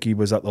didn't think he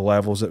was at the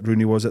levels that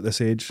Rooney was at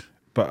this age.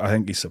 But I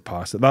think he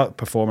surpassed it. That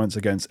performance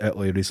against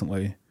Italy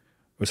recently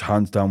was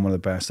hands down one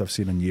of the best I've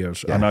seen in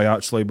years. Yeah. And I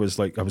actually was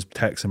I was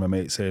texting my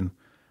mate saying,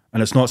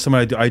 and it's not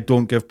something I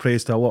don't give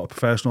praise to a lot of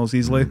professionals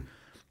easily.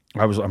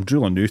 I'm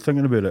drooling new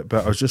thinking about it,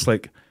 but I was just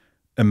like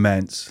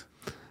immense.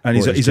 And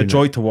he's a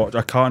joy to watch.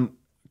 I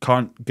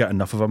can't get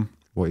enough of him.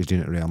 What he's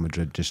doing at Real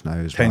Madrid just now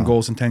is 10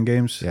 goals in 10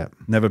 games. Yeah.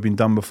 Never been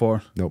done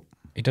before. Nope.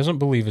 He doesn't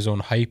believe his own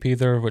hype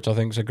either, which I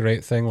think is a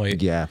great thing.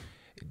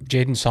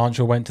 Jadon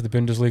Sancho went to the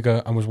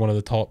Bundesliga and was one of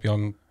the top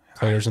young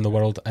players in the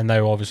world, and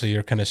now obviously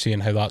you're kind of seeing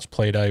how that's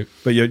played out.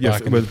 But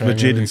with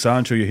Jadon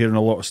Sancho, you're hearing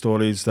a lot of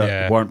stories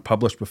that weren't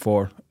published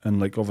before,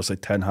 and obviously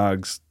Ten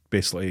Hag's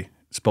basically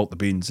spilt the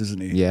beans,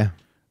 isn't he? Yeah.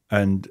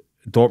 And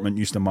Dortmund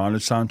used to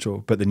manage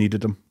Sancho, but they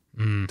needed him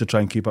to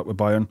try and keep up with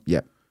Bayern.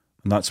 Yeah.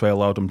 And that's why I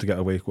allowed him to get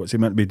away. What's he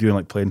meant to be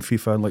doing, playing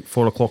FIFA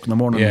 4 o'clock in the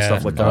morning and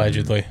stuff like that?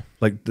 Allegedly.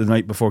 Like the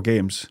night before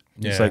games.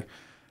 Yeah. It's like,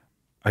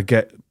 I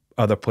get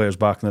other players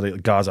back in the day,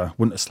 like Gaza,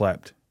 wouldn't have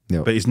slept.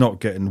 No. But he's not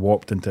getting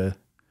warped into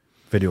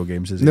video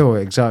games, is he? No,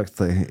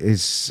 exactly.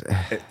 It's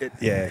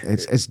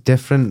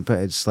different, but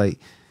it's like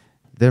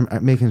they're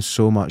making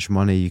so much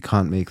money, you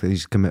can't make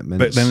these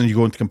commitments. But then you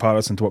go into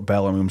comparison to what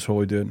Bellingham's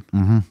probably doing.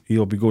 Mm-hmm.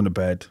 He'll be going to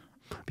bed,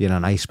 be in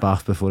an ice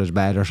bath before his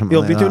bed or something.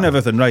 He'll be doing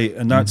everything right,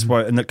 and that's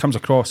why. And it comes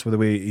across with the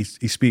way he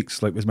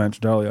speaks, like was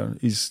mentioned earlier.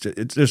 It's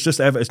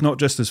not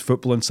just his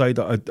footballing side.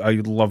 I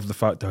love the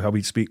fact of how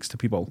he speaks to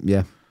people.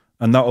 Yeah,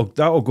 and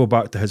that'll go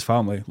back to his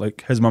family.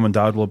 Like his mum and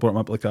dad will have brought him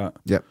up like that.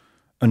 Yep.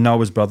 And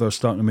now his brother's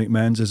starting to make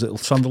amends. Is it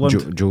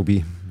Sunderland?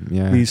 Joby,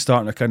 yeah. He's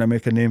starting to kind of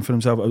make a name for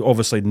himself.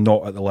 Obviously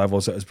not at the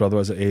levels that his brother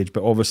was at age,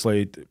 but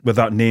obviously with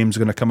that name's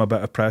going to come a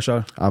bit of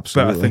pressure.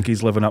 Absolutely. But I think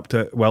he's living up to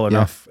it well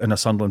enough in a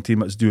Sunderland team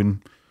that's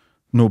doing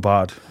no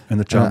bad in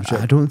the Championship.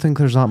 I don't think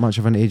there's that much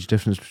of an age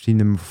difference between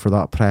them for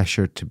that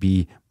pressure to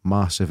be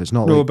massive. It's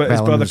not but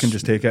his brother can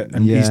just take it,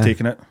 and he's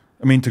taking it.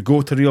 I mean, to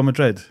go to Real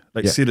Madrid,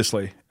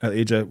 seriously, at the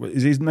age of,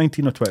 is he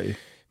 19 or 20?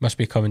 Must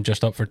be coming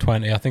just up for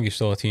 20. I think he's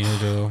still a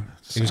teenager.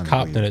 He was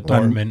captain at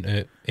Dortmund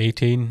at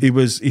 18.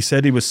 He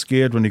said he was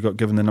scared when he got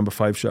given the number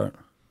 5 shirt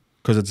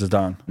because it's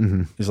Zidane.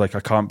 Mm-hmm. He's like, I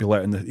can't be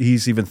letting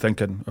he's even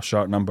thinking of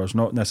shirt numbers,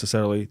 not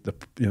necessarily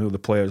the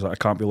players. Like, I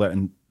can't be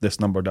letting this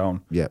number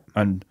down. Yeah,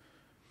 and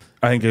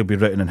I think he'll be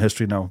written in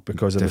history now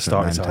because of the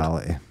start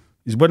mentality.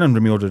 He's winning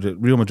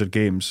Real Madrid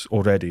games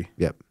already.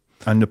 Yep,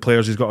 and the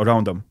players he's got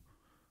around him,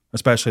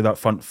 especially that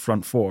front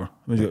four.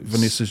 He's got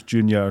Vinicius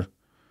Junior.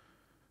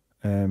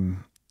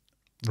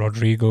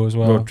 Rodrigo as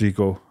well.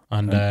 Rodrigo.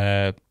 And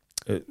no,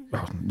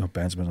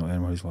 Benzema not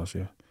anymore. He's last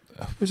year.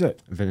 Who's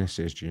it?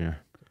 Vinicius Junior.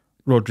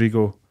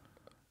 Rodrigo.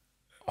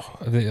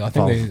 I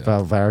think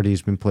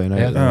Valverde's been playing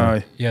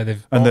out.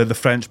 The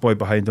French boy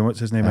behind him. What's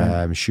his name?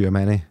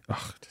 Tchouaméni.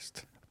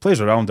 Just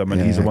plays around him,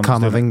 and he's the one.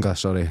 Camavinga,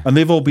 sorry. And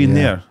they've all been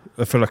there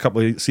for a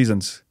couple of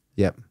seasons.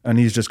 Yep. And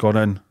he's just gone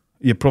in.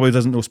 He probably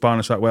doesn't know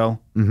Spanish that well.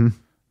 Mm-hmm.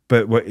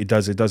 But what he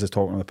does is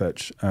talking on the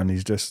pitch, and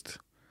he's just,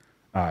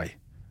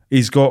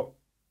 he's got.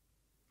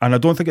 And I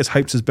don't think it's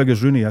hyped as big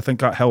as Rooney. I think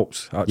that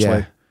helps, actually.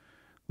 Yeah.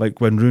 Like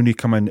when Rooney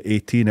came in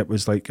 18, it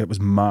was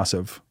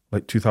massive.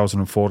 Like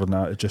 2004 and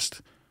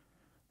that,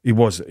 he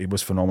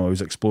was phenomenal. He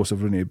was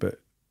explosive, Rooney. But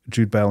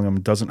Jude Bellingham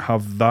doesn't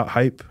have that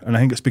hype. And I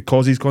think it's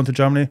because he's gone to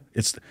Germany.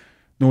 It's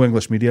no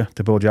English media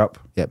to build you up.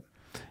 Yep.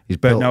 He's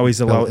built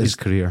his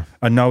career.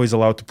 And now he's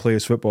allowed to play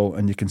his football,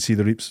 and you can see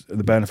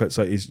the benefits.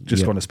 Like he's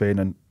just gone to Spain,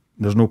 and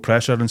there's no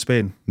pressure in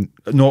Spain.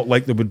 Not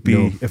like there would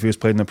be if he was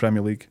playing in the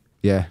Premier League.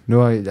 Yeah,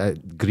 no, I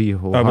agree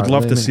wholeheartedly. I would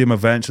love to see him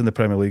eventually in the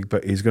Premier League,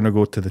 but he's going to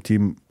go to the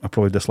team I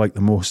probably dislike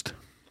the most.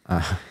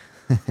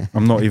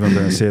 I'm not even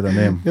going to say the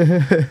name.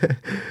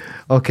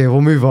 Okay,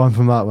 we'll move on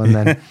from that one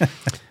then.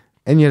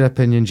 In your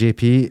opinion,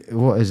 JP,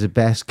 what is the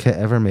best kit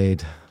ever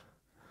made?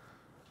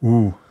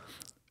 Ooh.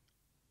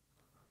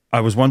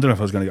 I was wondering if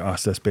I was going to get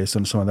asked this based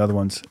on some of the other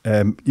ones.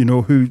 You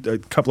know who? A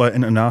couple of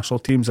international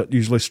teams that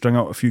usually string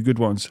out a few good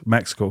ones.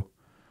 Mexico.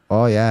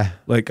 Oh yeah.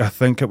 Like I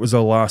think it was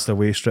the last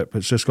away strip.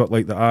 It's just got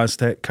like the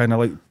Aztec kind of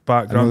like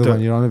background.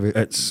 One you're on about.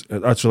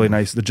 That's really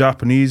nice. The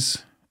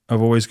Japanese,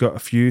 I've always got a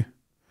few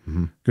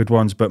good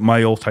ones, but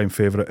my all-time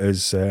favourite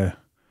is the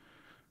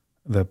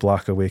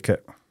black away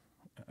kit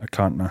at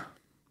Cantona.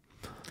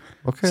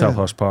 Okay.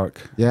 Selhurst Park.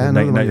 Yeah,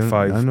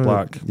 1995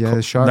 black. Yeah,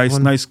 the sharp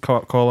one. Nice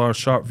collar,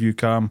 sharp view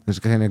cam. There's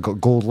kind of got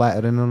gold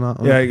lettering on that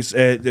one. Yeah, it's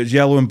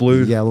yellow and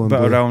blue.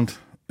 Around.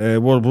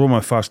 One of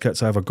my first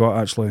kits I ever got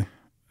actually.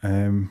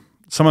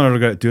 Something I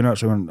regret doing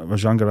actually when I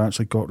was younger. I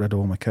actually got rid of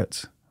all my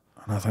kits,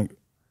 and I think,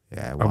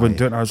 yeah, I wouldn't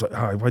do it. And I was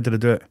like, why did I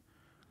do it?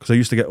 Because I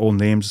used to get old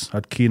names. I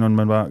had Keane on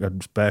my back. I had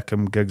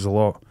Beckham, Giggs a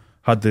lot.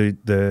 Had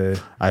the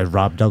I had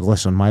Rob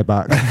Douglas on my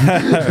back.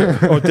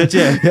 Oh, did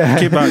you? Yeah.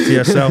 Keep back to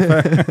yourself.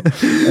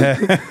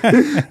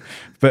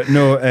 But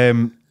no,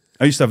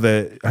 I used to have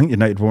I think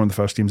United were one of the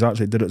first teams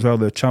actually did it as well.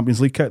 The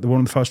Champions League kit. They were one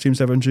of the first teams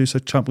to ever introduce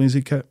a Champions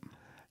League kit.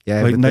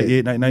 Yeah, like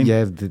 98, 99.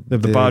 Yeah, the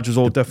badge was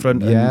all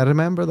different. Yeah, I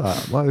remember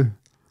that. Wow.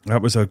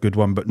 That was a good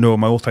one. But no,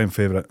 my all-time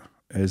favourite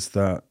is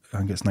that, I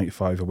think it's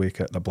 95 away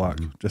kit, the black.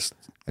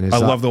 I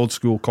love the old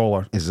school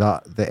collar. Is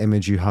that the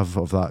image you have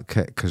of that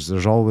kit? Because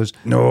there's always...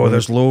 No,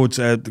 there's loads.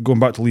 Going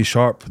back to Lee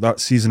Sharp, that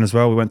season as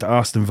well, we went to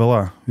Aston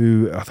Villa,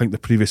 who I think the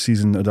previous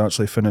season had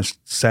actually finished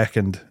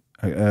second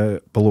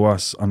below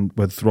us, and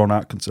with Ron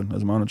Atkinson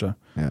as manager.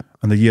 Yeah.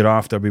 And the year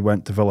after, we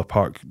went to Villa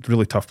Park,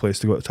 really tough place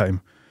to go at the time.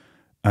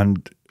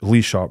 And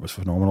Lee Sharp was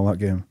phenomenal that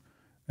game.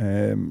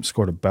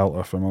 Scored a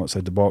belter from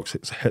outside the box.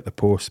 It's hit the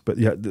post. But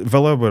yeah,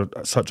 Villa were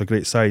such a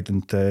great side,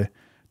 and to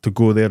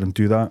go there and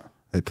do that,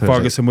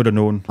 Ferguson would have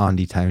known.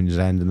 Andy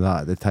Townsend and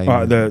that at the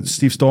time. The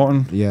Steve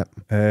Staunton. Yeah.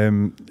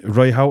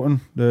 Roy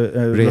Houghton,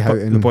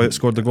 the boy that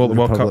scored the goal at the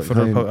World Cup for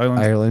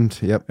Ireland.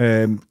 Yep.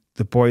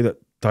 The boy that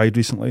died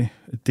recently,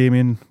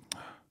 Damien.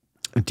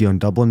 Dion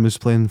Dublin was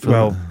playing for.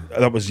 Well,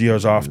 that was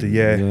years after.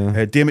 Yeah.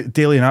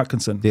 Dalian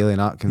Atkinson.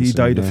 He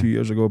died a few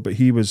years ago, but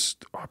he was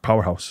a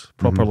powerhouse,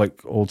 proper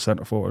like old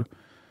centre forward.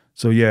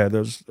 So yeah,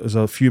 there's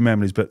a few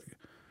memories, but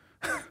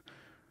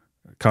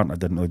I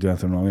didn't really do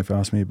anything wrong if you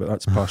ask me, but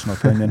that's personal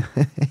opinion.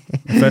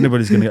 If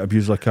anybody's going to get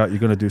abused like that, you're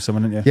going to do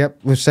something, aren't you?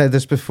 Yep, we've said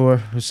this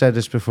before.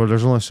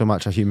 There's only so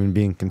much a human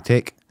being can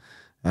take,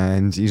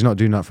 and he's not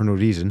doing that for no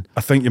reason.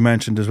 I think you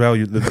mentioned as well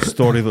the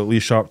story that Lee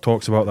Sharp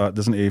talks about that,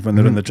 doesn't he? When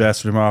they're in the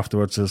dressing room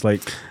afterwards, it's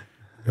like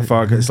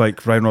it's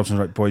like Ryan Robson's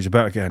like, boys, you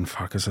better get in.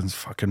 Ferguson's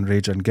fucking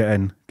raging, get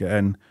in,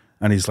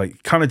 and he's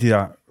like, can't do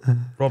that.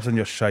 Robson,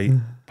 you're shite.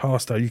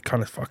 Pallister, you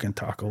can't fucking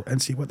tackle.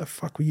 And see, what the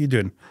fuck were you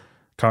doing?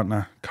 Can't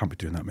be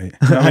doing that, mate.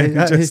 You know I mean?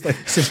 Just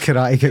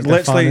karate kick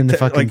the fan in the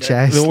fucking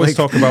chest. They always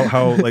talk about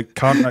how like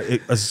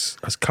Cantona, as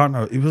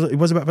Cantona, he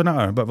was a bit of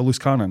a bit of a loose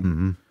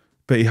cannon,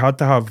 but he had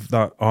to have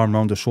that arm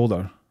around his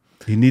shoulder.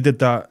 He needed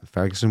that.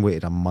 Ferguson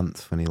waited a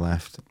month when he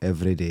left,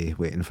 every day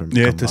waiting for him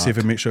to come to see if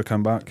he'd make sure he'd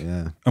come back.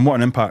 Yeah, and what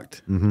an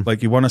impact! Like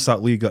he won us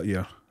that league that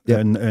year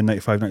in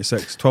 95,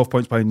 96, 12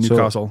 points behind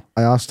Newcastle. So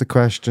I asked a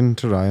question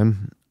to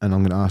Ryan, and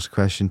I'm going to ask a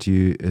question to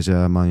you as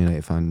a Man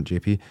United fan,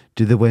 JP.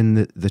 Do they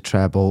win the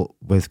treble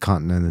with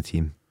Cantona in the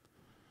team?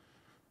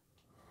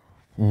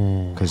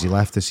 Because he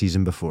left the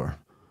season before.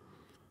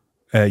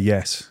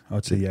 Yes,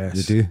 I'd say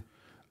yes. They do?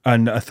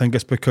 And I think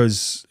it's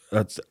because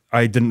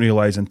I didn't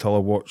realise until I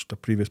watched the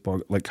previous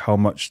blog like how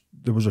much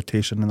there was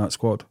rotation in that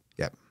squad.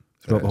 Yep.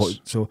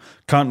 So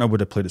Cantona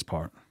would have played his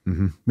part.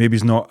 Maybe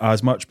he's not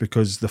as much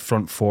because the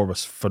front four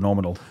was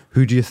phenomenal.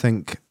 Who do you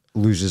think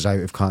loses out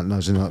if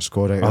Cantona's in that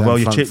squad?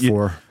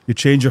 You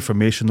change your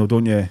formation though,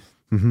 don't you?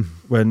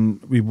 When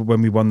we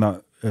won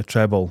that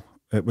treble,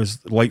 it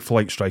was like for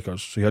like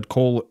strikers. So you had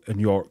Cole and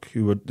York,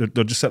 who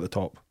they're just at the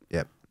top.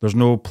 Yep. There's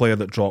no player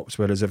that drops.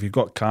 Whereas if you've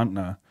got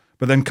Cantona,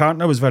 but then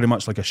Cantona was very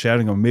much like a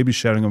Sheringham. Maybe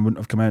Sheringham wouldn't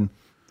have come in.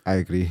 I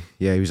agree.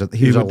 Yeah, he was a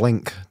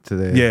link to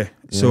the. Yeah.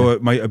 So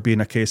it might have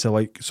been a case of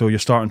like, so your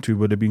starting two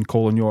would have been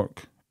Cole and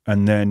York,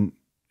 and then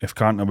if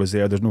Cantona was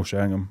there, there's no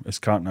Sheringham. It's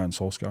Cantona and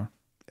Solskjaer.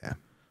 Yeah.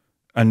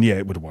 And yeah,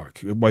 it would work.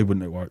 Why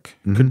wouldn't it work?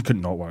 Could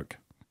not work.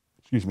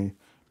 Excuse me.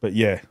 But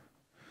yeah.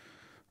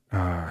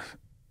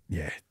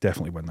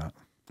 Definitely win that.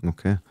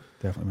 Okay.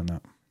 Definitely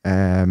win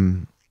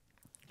that.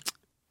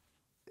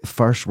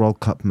 First World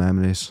Cup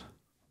memories.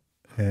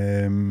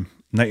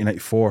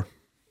 1994.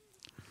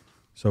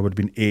 So I would have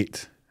been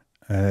 8.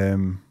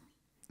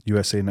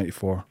 USA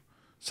 94.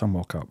 Some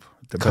World Cup.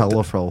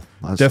 Colourful.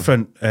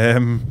 Different.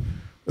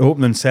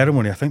 Opening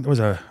ceremony, I think there was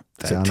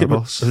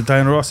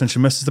Diana Ross, and she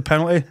misses the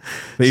penalty.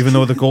 But even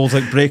though the goals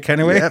like break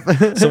anyway,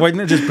 so why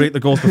didn't it just break the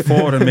goals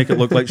before and make it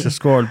look like she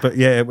scored? But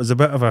yeah, it was a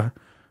bit of it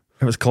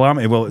was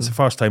calamity. Well, it's the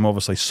first time,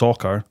 obviously,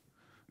 soccer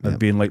had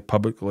been like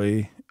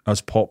publicly as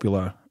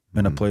popular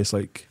in a place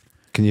like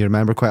Can you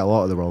remember quite a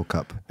lot of the World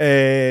Cup?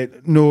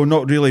 No,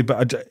 not really,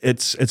 but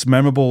it's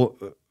memorable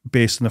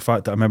based on the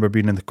fact that I remember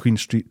being in the Queen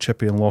Street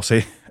Chippy and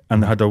Lossy,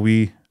 and they had a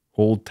wee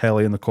old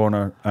telly in the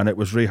corner, and it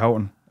was Ray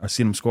Houghton. I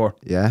seen him score.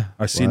 Yeah,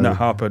 I seen that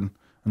happen,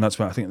 and that's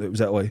when I think it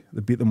was Italy.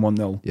 They beat them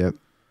 1-0.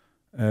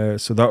 Yep.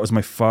 So that was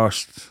my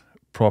first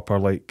proper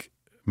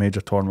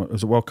major tournament.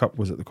 Was it World Cup?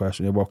 Was it the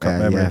question? Yeah, World Cup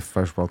memory. Yeah,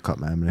 first World Cup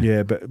memory.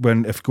 Yeah, but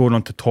if going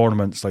on to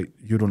tournaments like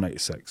Euro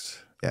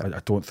 96,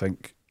 I don't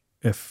think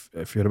if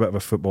you're a bit of a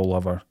football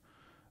lover,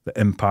 the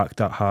impact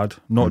that had,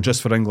 not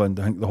just for England,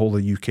 I think the whole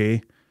of the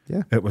UK,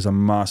 it was a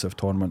massive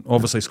tournament.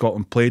 Obviously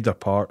Scotland played their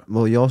part.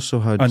 Well, you also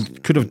had... And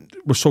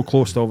were so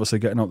close to obviously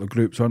getting out the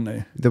groups, weren't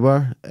they? They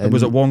were.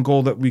 Was it one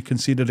goal that we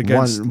conceded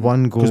against?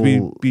 One goal. Because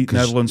we beat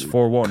Netherlands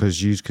 4-1.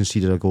 Because you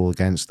conceded a goal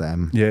against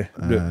them. Yeah,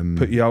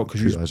 put you out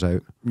because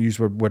you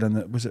were winning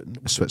it. Was it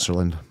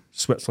Switzerland?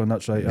 Switzerland,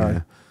 that's right,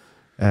 yeah.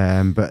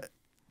 But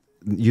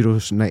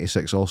Euro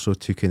 96 also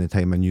took in the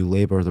time of New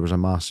Labour. There was a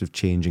massive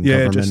change in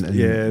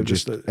government.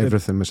 Just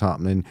everything was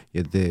happening. You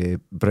had the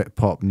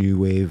Britpop new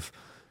wave.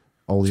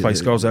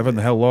 Spice Girls, everything,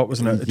 the hell lot,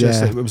 wasn't it?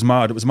 It was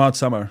mad. It was mad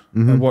summer.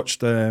 I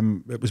watched,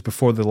 it was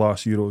before the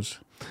last Euros.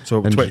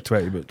 So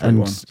 2020, but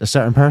 21. And a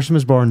certain person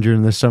was born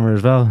during this summer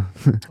as well.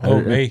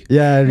 Oh, me?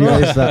 Yeah, I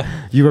realised that.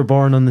 You were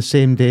born on the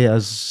same day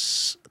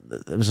as...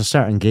 There was a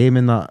certain game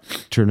in that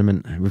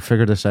tournament. We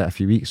figured this out a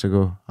few weeks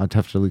ago. I'd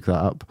have to look that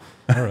up.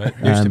 All right,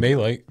 news to me,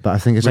 But I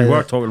think it's we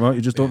were talking about it,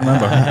 you just don't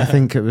remember. I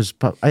think it was...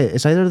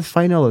 It's either the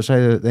final or it's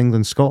either the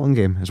England-Scotland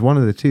game. It's one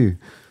of the two.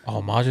 Oh,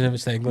 imagine if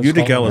it's the England.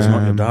 Uri Geller is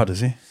not your dad,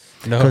 is he?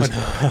 No.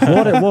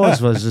 What it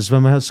was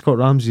when we had Scott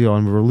Ramsey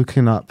on, we were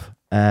looking up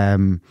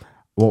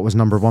what was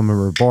number one when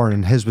we were born,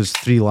 and his was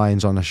 3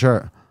 lions on a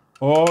shirt.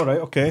 Oh, right,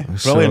 okay.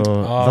 Brilliant.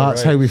 So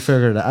that's how we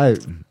figured it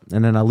out.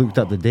 And then I looked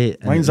up the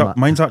date.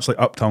 Mine's actually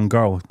Uptown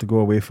Girl, to go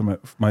away from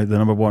it. The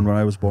number one when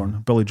I was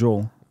born. Billy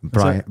Joel.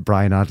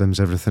 Brian Adams,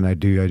 everything I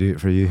do it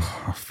for you.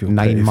 I feel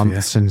 9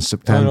 months in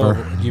September.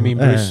 No, you mean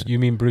Bruce? You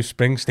mean Bruce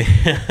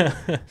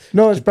Springsteen?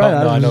 No, it's Brian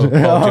Adams.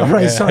 No,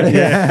 right, sorry.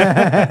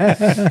 Yeah.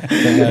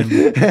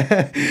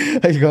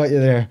 I got you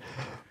there.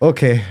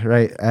 Okay,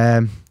 right.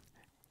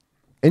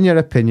 In your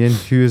opinion,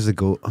 who is the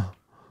GOAT? Oh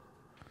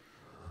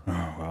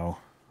wow.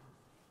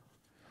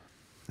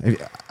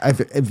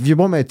 If you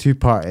want me to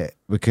two-part it,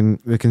 we can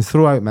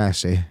throw out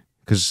Messi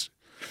because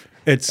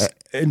it's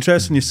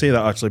interesting you say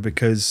that actually,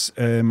 because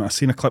I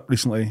seen a clip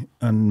recently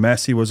and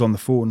Messi was on the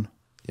phone,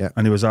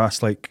 and he was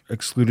asked,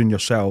 excluding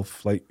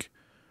yourself,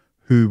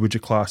 who would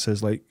you class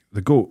as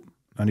the GOAT,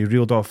 and he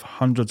reeled off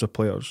hundreds of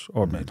players,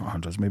 or maybe not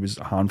hundreds, maybe it's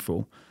a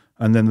handful,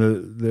 and then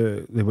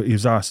he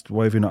was asked,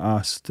 why have you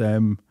not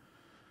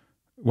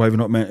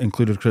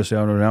included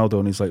Cristiano Ronaldo,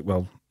 and he's like,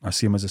 well, I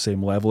see him as the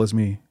same level as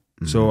me.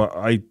 So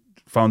I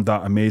found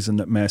that amazing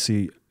that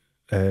Messi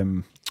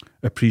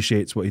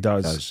appreciates what he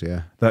does.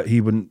 That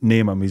he wouldn't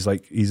name him.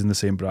 He's in the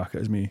same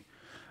bracket as me.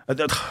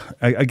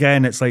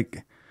 Again, it's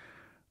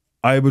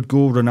I would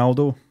go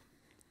Ronaldo,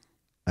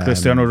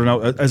 Cristiano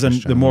Ronaldo, as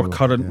in the more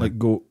current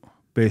GOAT,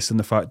 based on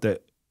the fact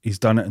that he's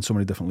done it in so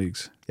many different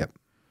leagues. Yep.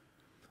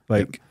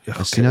 I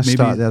seen a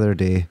stat the other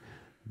day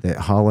that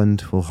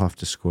Haaland will have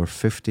to score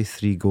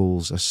 53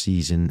 goals a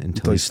season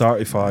until he's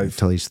 35.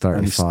 Until he's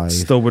 35. And he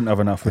still wouldn't have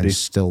enough, would he?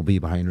 Still be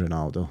behind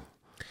Ronaldo.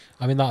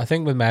 I mean, I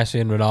think with Messi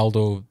and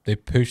Ronaldo, they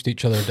pushed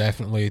each other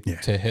definitely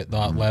to hit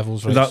that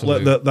levels. Right?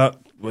 That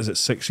was it.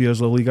 6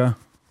 years La Liga,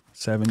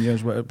 7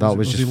 years. That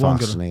was just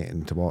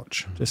fascinating to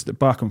watch. Just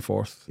back and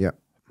forth. Yeah.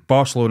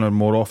 Barcelona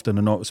more often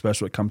than not,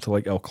 especially when it come to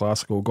El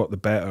Clasico, got the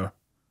better.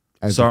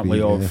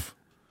 Certainly of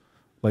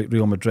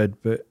Real Madrid,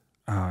 but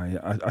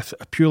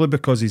purely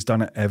because he's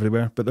done it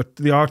everywhere. But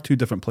they are two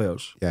different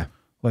players. Yeah.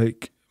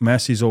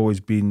 Messi's always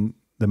been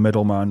the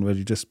middleman where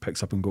he just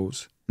picks up and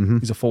goes.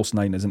 He's a false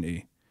 9, isn't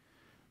he?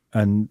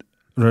 And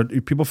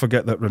people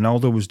forget that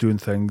Ronaldo was doing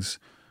things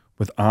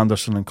with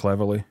Anderson and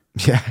Cleverley.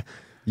 Yeah,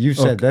 you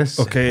said this.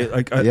 Okay,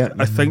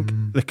 I think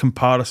the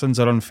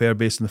comparisons are unfair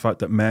based on the fact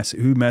that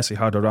who Messi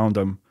had around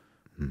him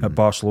at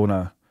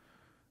Barcelona.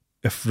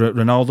 If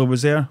Ronaldo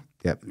was there,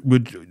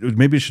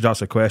 maybe you should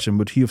ask a question: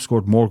 would he have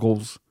scored more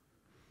goals?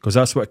 Because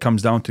that's what it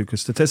comes down to.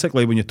 Because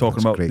statistically, when you're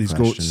talking about these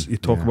GOATs, you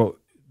talk about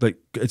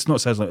it's not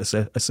says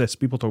assists.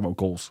 People talk about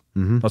goals.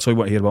 That's what we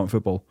want to hear about in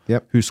football.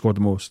 Yep. Who scored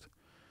the most?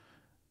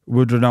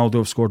 Would Ronaldo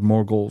have scored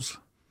more goals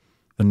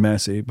than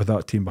Messi with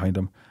that team behind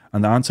him?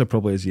 And the answer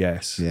probably is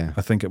yes. Yeah.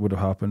 I think it would have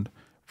happened.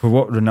 For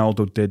what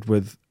Ronaldo did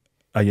with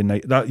a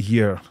United, that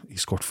year he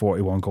scored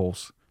 41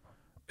 goals.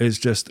 It's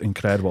just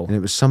incredible. And it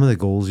was some of the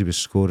goals he was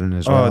scoring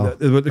as well.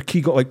 The key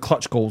got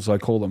clutch goals, I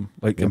call them,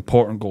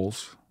 important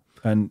goals.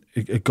 And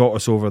it got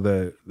us over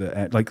the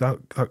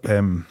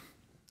that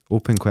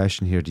open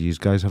question here. Do you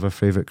guys have a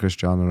favourite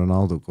Cristiano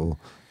Ronaldo goal?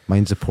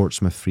 Mine's a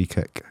Portsmouth free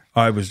kick.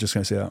 I was just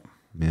going to say that.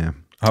 Yeah.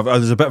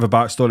 There's a bit of a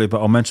backstory, but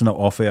I'll mention it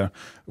off air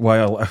why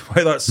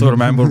that's so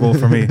memorable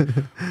for me.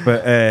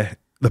 But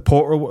the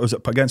Porto, was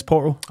it against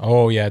Porto?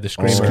 Oh yeah, the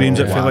screamer. Screams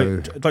it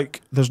for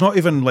there's not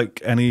even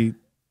any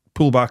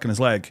pull back in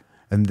his leg.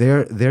 And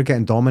they're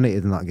getting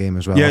dominated in that game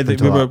as well. Yeah, we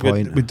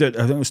did.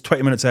 I think it was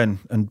 20 minutes in,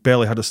 and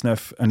Belly had a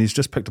sniff, and he's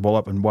just picked the ball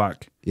up and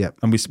whack. Yep.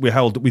 And we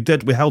held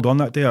on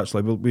that day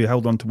actually. We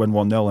held on to win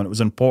 1-0, and it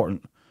was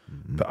important.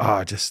 Mm-hmm.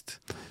 But just.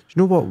 Do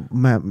you know what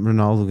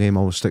Ronaldo game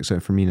always sticks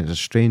out for me? And it's a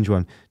strange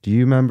one. Do you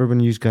remember when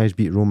you guys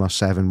beat Roma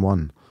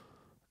 7-1?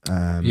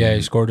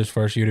 He scored his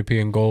first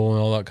European goal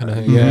and all that kind of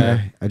thing.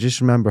 Yeah, I just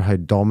remember how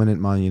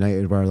dominant Man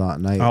United were that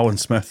night. Alan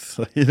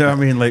Smith, you know what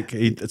I mean? Like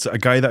it's a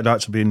guy that had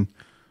actually been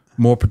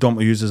more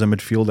predominantly used as a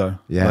midfielder.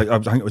 Yeah, like, I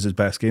think it was his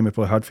best game he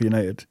probably had for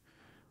United.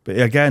 But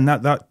again,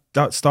 that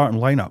starting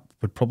lineup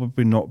would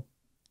probably not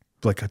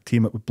like a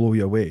team that would blow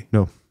you away.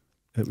 No,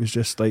 it was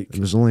just like it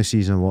was the only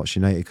season I watched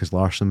United because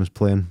Larsson was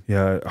playing.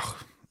 Yeah,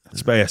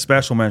 a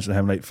special mention to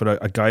him. Like for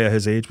a guy of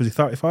his age, was he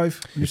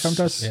 35 when he came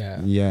to us?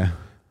 Yeah.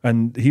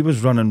 And he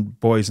was running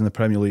boys in the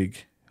Premier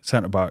League,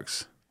 centre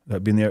backs that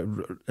had been there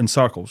in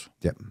circles.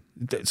 Yep.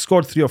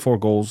 Scored 3 or 4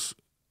 goals,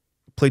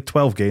 played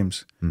 12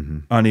 games,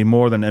 and he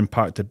more than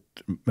impacted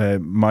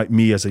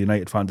me as a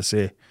United fan to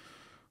say,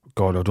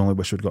 God, I'd only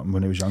wish we'd got him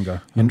when he was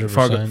younger. And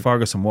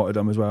Ferguson wanted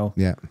him as well.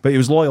 Yeah. But he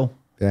was loyal.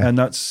 Yeah. And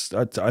that's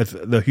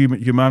the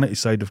humanity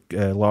side of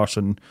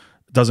Larsson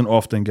doesn't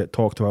often get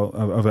talked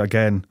about.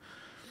 Again,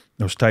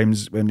 there's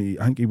times when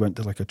I think he went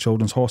to like a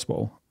children's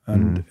hospital,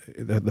 and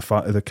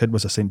the kid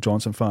was a St.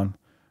 Johnstone fan,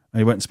 and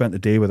he went and spent the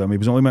day with him. He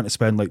was only meant to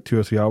spend like 2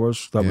 or 3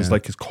 hours. That was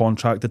like his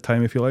contracted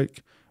time, if you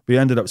like. But he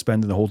ended up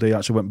spending the whole day.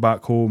 Actually went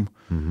back home,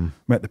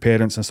 met the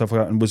parents and stuff like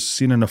that, and was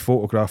seen in a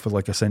photograph with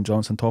like a St.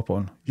 Johnstone top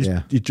on.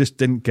 You just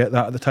didn't get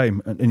that at the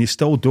time, and you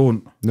still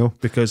don't. No,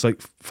 because like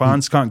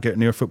fans can't get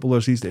near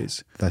footballers these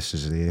days. This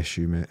is the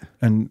issue, mate.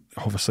 And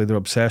obviously they're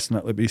obsessed in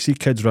it. Like, but you see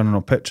kids running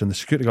on pitch, and the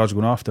security guards are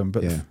going after him.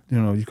 But you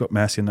know, you've got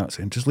Messi and that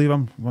saying, "Just leave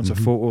him. Wants a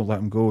photo, let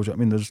him go." Do you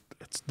know what I mean?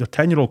 They're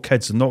 10-year-old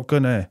kids. They're not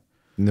gonna.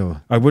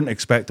 No, I wouldn't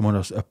expect them on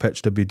a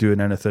pitch to be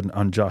doing anything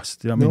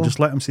unjust. You know what I mean? Just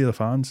let them see the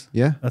fans.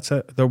 Yeah, that's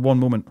it. They're one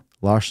moment.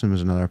 Larsson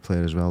was another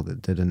player as well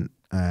that didn't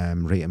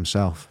rate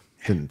himself.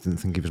 Didn't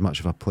think he was much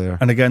of a player.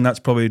 And again, that's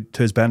probably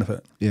to his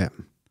benefit. Yeah,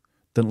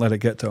 didn't let it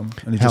get to him,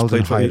 and he held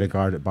just played in high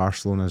regard at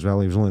Barcelona as well.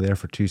 He was only there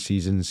for 2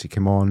 seasons. He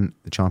came on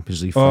the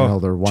Champions League final.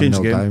 They're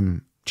 1-0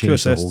 down,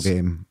 changed the whole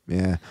game.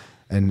 Yeah.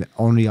 And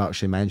Henry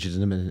actually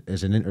mentioned him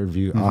as an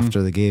interview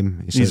after the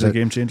game. He says, a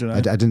game changer now.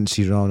 I didn't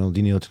see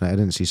Ronaldinho tonight. I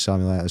didn't see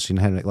Samuel. I've seen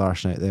Henrik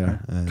Larsson out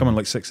there. Coming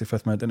like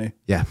 65th minute, didn't he?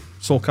 Yeah.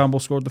 Sol Campbell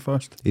scored the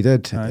first. He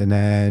did. Aye. And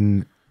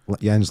then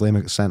Jens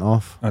Lehmann got sent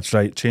off. That's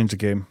right. Changed the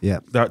game.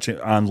 Yeah.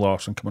 And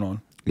Larsson coming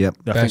on. Yep.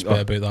 Best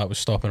bit about that was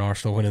stopping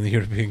Arsenal winning the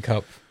European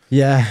Cup.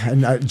 Yeah.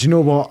 And do you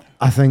know what?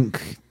 I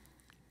think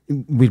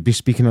we'd be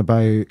speaking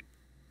about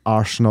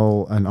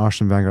Arsenal and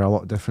Arsene Wenger a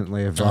lot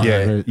differently if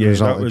that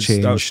result had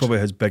changed. That was probably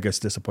his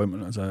biggest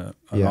disappointment as an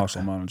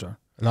Arsenal manager.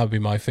 And that would be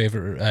my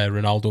favourite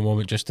Ronaldo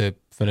moment, just to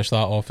finish that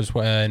off, is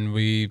when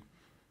we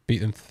beat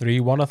them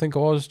 3-1, I think it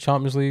was,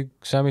 Champions League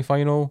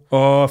semi-final.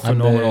 Oh,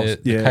 phenomenal.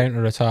 And the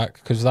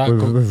counter-attack. Because that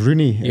with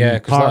Rooney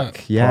in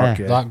Park.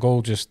 That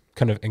goal just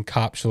kind of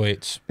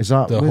encapsulates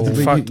the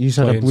whole you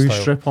said a blue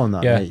style. strip on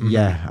that night.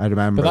 Yeah, I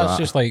remember But that's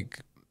just like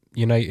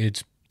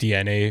United's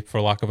DNA,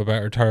 for lack of a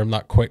better term,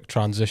 that quick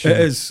transition.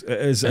 It is,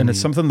 and it's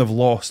something they've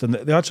lost. And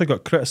they actually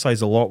got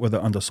criticised a lot with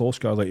it under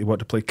Solskjaer, like you want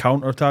to play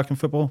counter-attacking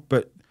football,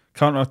 but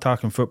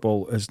counter-attacking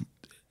football is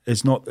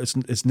not.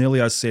 It's nearly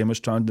as same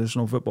as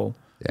traditional football.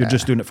 Yeah. You're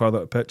just doing it further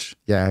up the pitch.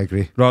 Yeah, I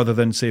agree. Rather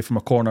than say from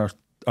a corner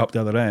up the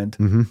other end,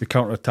 your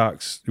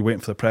counter-attacks, you're waiting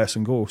for the press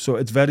and go. So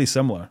it's very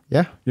similar.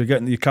 Yeah,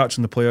 you're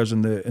catching the players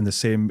in the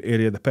same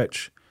area of the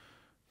pitch.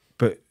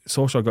 But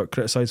Solskjaer got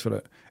criticised for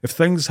it. If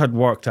things had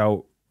worked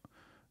out,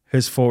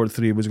 his forward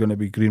 3 was going to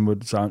be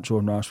Greenwood, Sancho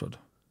and Rashford.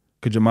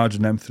 Could you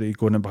imagine them 3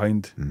 going in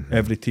behind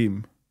every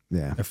team?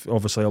 Yeah. If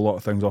obviously a lot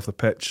of things off the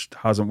pitch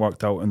hasn't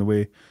worked out in the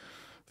way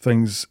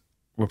things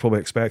were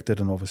probably expected,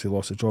 and obviously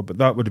lost his job, but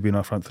that would have been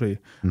our front 3.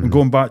 And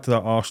going back to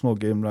that Arsenal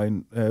game,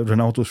 Ryan,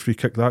 Ronaldo's free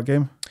kick that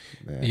game.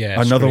 Yeah.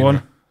 Another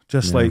one.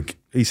 Just like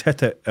he's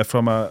hit it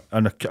from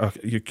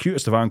your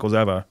cutest of angles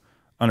ever,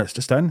 and it's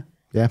just in.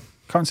 Yeah.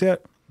 Can't see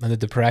it. And the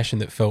depression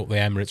that felt the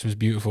Emirates was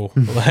beautiful.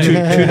 And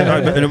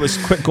it was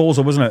quick goals,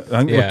 wasn't it? I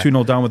think we were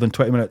 2-0 down within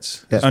 20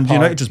 minutes. Yeah. And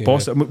United just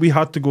bossed it. We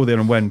had to go there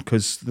and win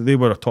because they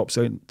were a top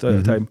side at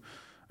the time.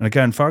 And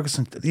again,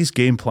 Ferguson, these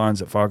game plans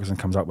that Ferguson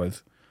comes up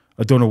with,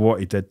 I don't know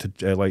what he did to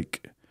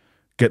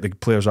get the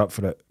players up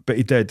for it, but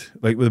he did.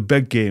 Like with the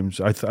big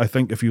games, I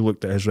think if you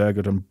looked at his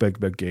record in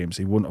big games,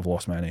 he wouldn't have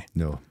lost many.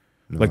 No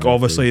like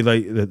obviously,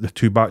 like the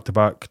 2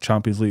 back-to-back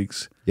Champions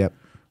Leagues. Yep.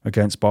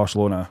 Against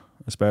Barcelona.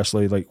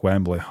 Especially like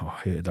Wembley. Oh,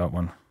 I hated that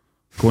one.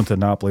 Going to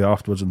Napoli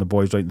afterwards and the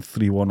boys writing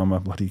 3-1 on my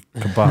bloody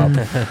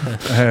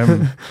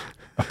kebab.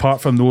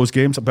 Apart from those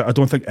games, but I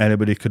don't think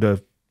anybody could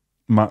have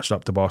matched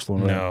up to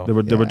Barcelona.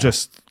 No. They were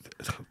just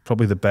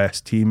probably the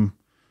best team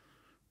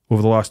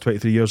over the last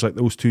 23 years, like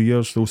those 2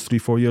 years, those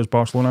 3-4 years,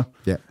 Barcelona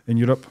in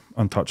Europe,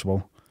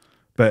 untouchable.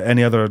 But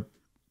any other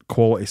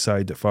quality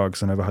side that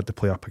Ferguson ever had to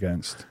play up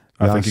against,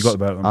 I think he got the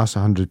better of them. Ask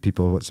 100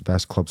 people what's the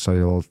best club side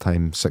of all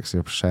time,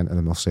 60% of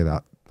them will say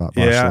that that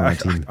Barcelona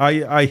team.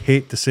 I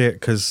hate to say it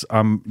because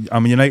I'm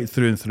United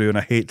through and through, and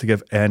I hate to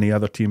give any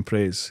other team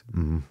praise.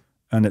 Mm-hmm.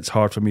 And it's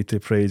hard for me to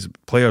praise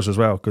players as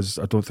well because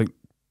I don't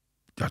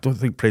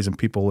think praising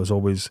people is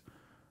always.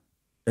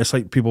 It's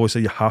like people always say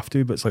you have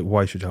to, but it's like,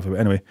 why should you have to? But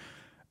anyway,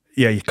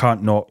 yeah, you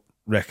can't not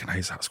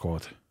recognise that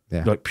squad.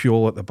 Yeah. Like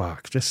Puyol at the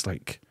back, just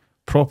like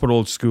proper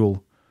old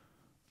school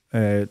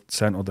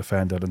central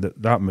defender, and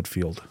that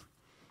midfield.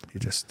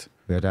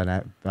 We had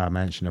a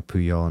mention of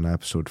Puyol in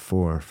episode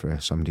 4 for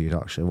somebody who'd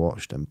actually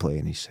watched him play,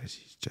 and he says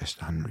he's just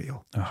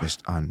unreal.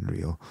 Just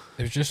unreal.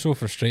 It was just so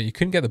frustrating. You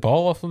couldn't get the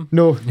ball off him.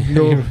 No.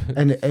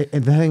 and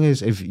the thing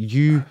is, if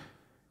you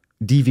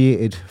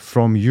deviated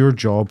from your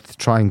job to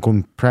try and go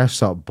and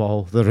press that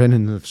ball, they're in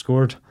and they've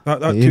scored. That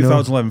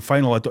 2011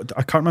 final, I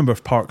can't remember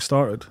if Park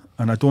started,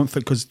 and I don't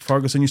think because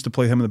Ferguson used to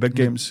play him in the big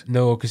games.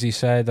 No, because he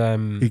said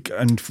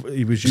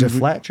he was it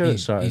Fletcher that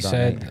started. He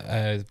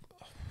said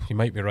you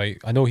might be right.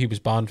 I know he was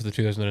banned for the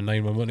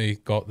 2009 one when he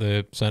got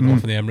the sent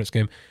off in the Emirates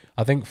game.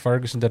 I think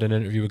Ferguson did an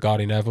interview with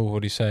Gary Neville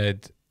where he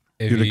said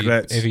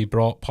if he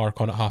brought Park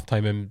on at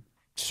halftime and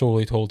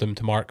solely told him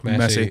to mark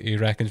Messi. He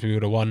reckons we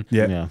would have won.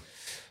 Yeah.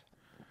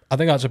 I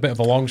think that's a bit of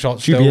a long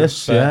shot still.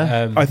 Dubious,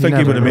 yeah. I think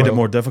he would have made it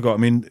more difficult. I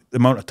mean, the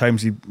amount of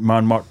times he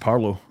man-marked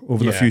Parlow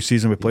over the few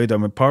seasons we played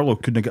him, and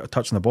Parlow couldn't get a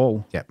touch on the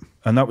ball. Yep.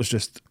 And that was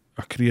just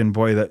a Korean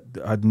boy that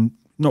had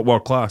not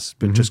world class,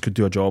 but just could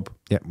do a job.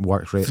 Yep,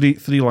 worked right.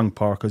 Three Lung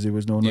Park, as he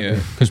was known. Yeah,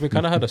 because we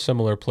kind of had a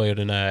similar player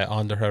in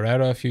Ander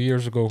Herrera a few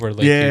years ago where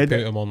he put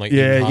him on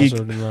Eden Hazard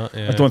and that.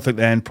 Yeah. I don't think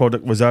the end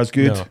product was as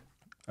good.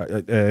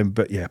 No.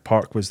 But yeah,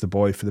 Park was the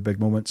boy for the big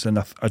moments, and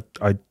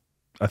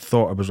I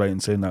thought I was right in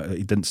saying that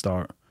he didn't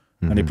start.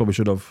 And he probably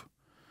should have.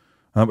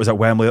 And that was at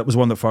Wembley. That was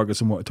one that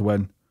Ferguson wanted to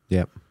win.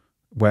 Yep.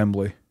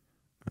 Wembley.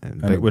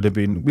 And it would have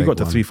been. We got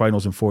to 3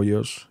 finals in 4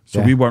 years.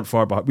 So we weren't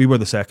far behind. We were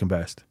the second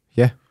best.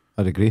 Yeah,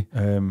 I'd agree.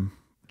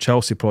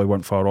 Chelsea probably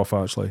weren't far off,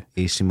 actually.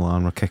 AC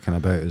Milan were kicking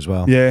about as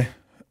well. Yeah.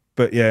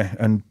 But yeah,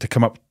 and to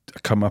come up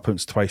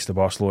twice to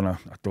Barcelona,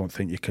 I don't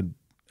think you could.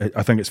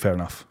 I think it's fair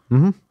enough.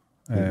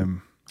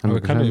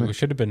 We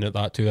should have been at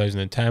that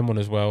 2010 one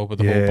as well, with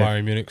the whole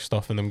Bayern Munich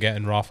stuff and them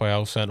getting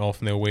Rafael sent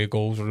off in the away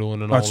goals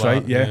ruling and That's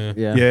all that. That's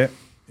right,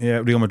 yeah.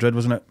 Real Madrid,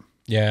 wasn't it?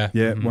 Yeah.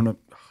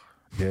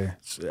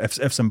 It's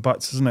ifs and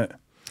buts, isn't it?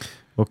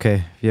 Okay,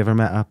 have you ever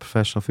met a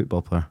professional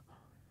football player?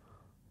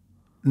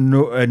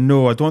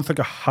 No, I don't think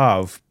I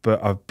have,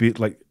 but I've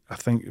I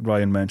think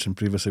Ryan mentioned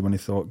previously when he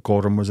thought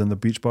Gorham was in the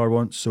beach bar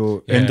once,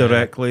 so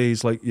indirectly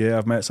he's like,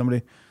 I've met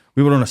somebody.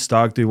 We were on a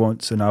stag do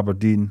once in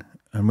Aberdeen.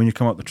 And when you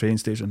come up the train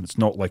station, it's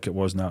not like it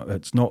was now.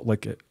 It's not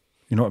like it.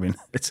 You know what I mean?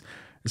 It's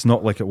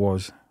not like it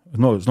was.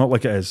 No, it's not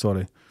like it is.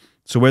 Sorry.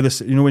 So where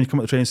this, when you come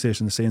up the train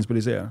station, the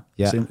Sainsbury's there.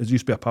 Yeah. It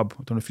used to be a pub.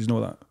 I don't know if you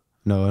know that.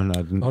 No, I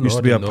didn't. It used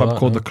to be a pub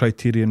called the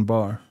Criterion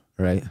Bar.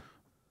 Right.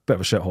 Bit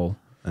of a shithole.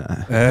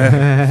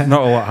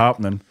 Not a lot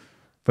happening.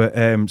 But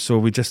so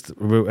we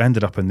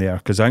ended up in there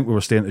because I think we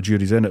were staying at the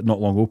Jury's Inn. It not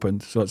long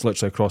opened, so it's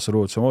literally across the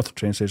road. So I'm off the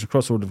train station,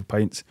 across the road with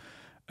pints,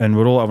 and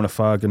we're all having a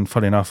fag. And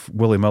funny enough,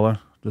 Willie Miller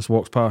just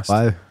walks past.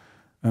 Wow.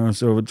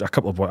 So a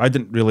couple of boys. I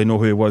didn't really know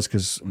who he was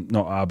because I'm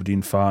not an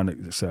Aberdeen fan,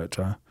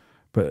 etc.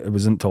 But it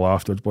wasn't until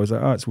afterwards, boys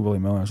like, it's Willie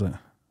Miller. I was like,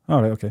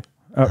 all right, okay.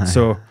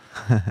 So,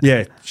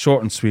 yeah,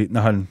 short and sweet,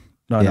 nothing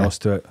else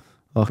to it.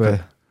 Okay.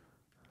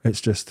 But it's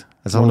just...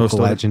 It's a local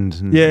legend.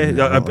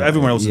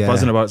 Everyone else is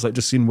buzzing about it. It's like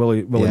just seeing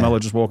Willie Miller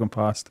just walking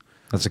past.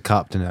 That's a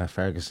captain of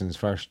Ferguson's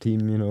first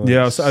team,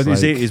 Yeah, his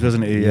 80s,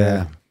 wasn't he?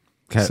 Yeah.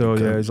 So,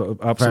 he's an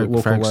absolute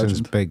local Ferguson's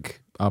legend. big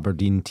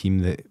Aberdeen team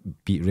that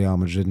beat Real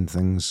Madrid and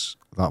things,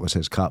 that was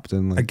his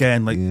captain.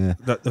 Again,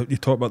 that you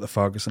talk about the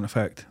Ferguson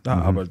effect. That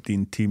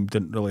Aberdeen team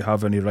didn't really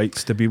have any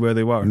rights to be where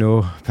they were.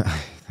 No, but the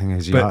thing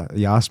is,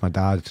 you ask my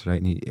dad,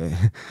 right?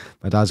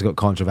 My dad's got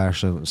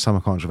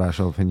some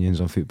controversial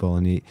opinions on football,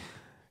 and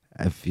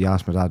if you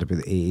ask my dad about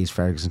the 80s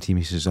Ferguson team,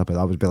 he says, that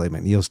was Billy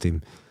McNeil's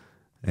team.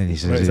 And he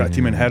says, is that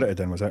team inherited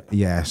then, was it?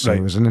 Yeah, so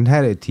it was an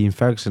inherited team.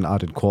 Ferguson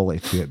added quality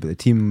to it, but the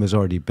team was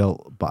already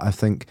built. But I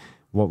think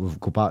what we'll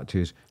go back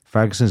to is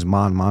Ferguson's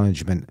man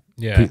management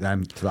put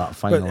them to that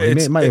final.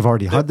 He might have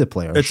already had the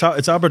players.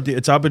 It's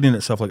Aberdeen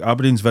itself. Like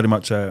Aberdeen's very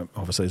much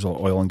obviously it's all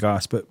oil and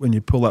gas, but when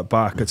you pull that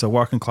back, it's a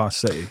working class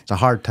city. It's a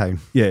hard town.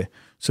 Yeah.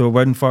 So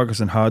when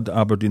Ferguson had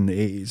Aberdeen in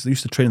the 80s, they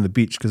used to train on the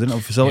beach because they didn't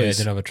have facilities. Yeah, they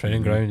didn't have a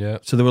training ground. Yeah.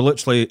 So they were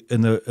literally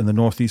in the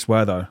northeast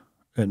weather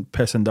and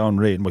pissing down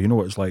rain. Well, you know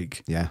what it's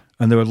like. Yeah.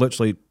 And they were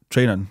literally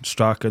training,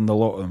 Strachan, a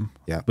lot of them.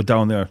 Yeah. But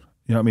down there,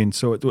 you know what I mean.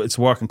 So it's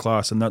working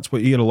class, and that's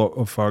what you hear a lot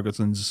of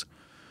Ferguson's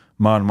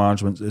man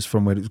management is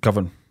from where it's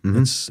governed.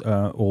 It's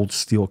old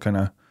steel kind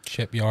of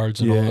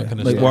shipyards and all that kind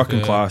of like stuff.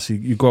 Working class.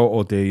 You go out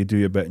all day, you do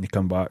your bit, and you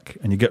come back,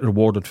 and you get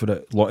rewarded for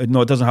it.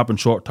 No, it doesn't happen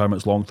short term;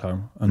 it's long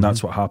term, and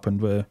that's what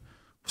happened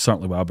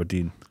certainly with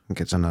Aberdeen. I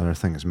think it's another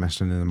thing that's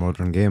missing in the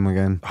modern game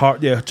again.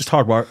 Just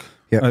hard work.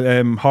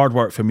 Yeah, hard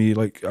work for me.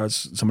 Like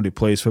as somebody who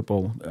plays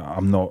football,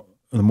 I'm not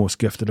the most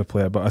gifted a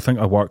player, but I think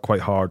I work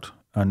quite hard,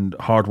 and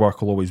hard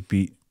work will always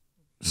beat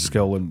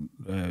skill and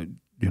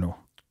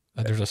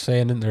There's a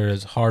saying in there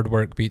is hard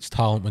work beats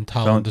talent when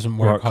talent doesn't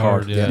work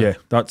hard. Yeah,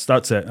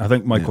 that's it. I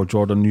think Michael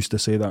Jordan used to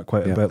say that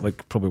quite a bit,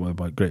 like probably one of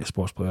the greatest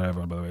sports player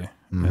ever, by the way.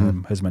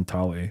 His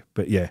mentality.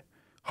 But yeah,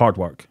 hard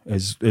work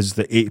is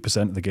the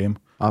 80% of the game.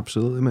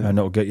 Absolutely, mate. And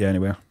it'll get you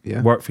anywhere.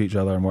 Yeah. Work for each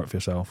other and work for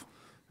yourself.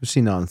 We've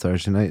seen that on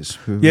Thursday nights.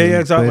 Yeah,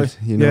 exactly.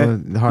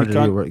 Played, the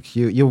harder you work,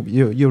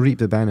 you'll reap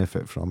the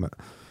benefit from it.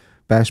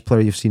 Best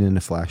player you've seen in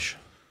the flesh?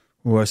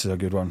 Well, this is a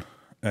good one.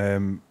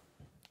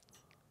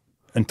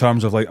 In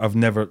terms of I've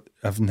never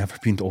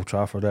been to Old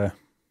Trafford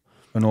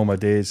in all my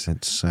days.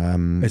 It's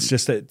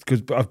just that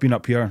because I've been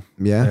up here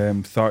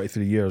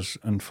 33 years,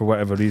 and for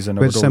whatever reason,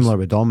 it's similar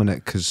with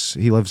Dominic because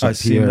he lives up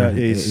here. That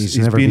he's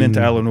never been into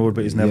Eleanor,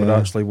 but he's never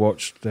actually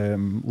watched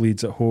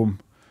Leeds at home.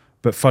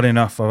 But funny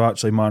enough, I've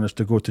actually managed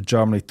to go to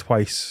Germany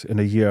twice in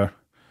a year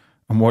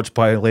and watch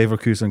Bayer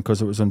Leverkusen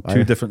because it was on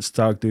two different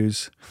stag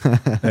do's.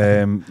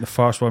 The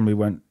first one we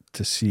went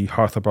to see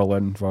Hertha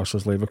Berlin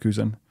versus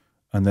Leverkusen.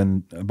 And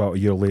then about a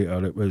year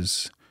later, it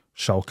was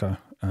Schalke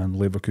and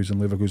Leverkusen.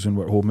 Leverkusen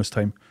were at home this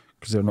time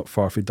because they're not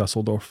far from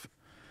Dusseldorf.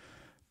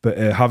 But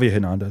Javier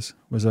Hernandez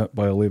was at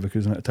Bayer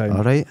Leverkusen at the time.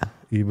 All right.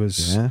 He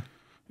was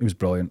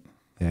brilliant.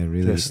 Yeah,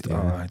 really.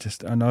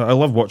 I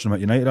love watching him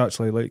at United,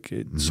 actually.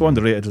 It's so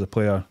underrated as a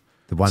player.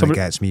 The one that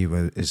gets me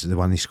is the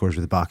one he scores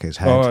with the back of his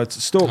head. Oh,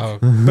 it's Stoke. Oh.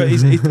 But he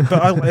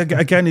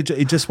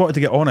just wanted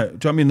to get on it.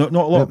 Do you know what I mean? Not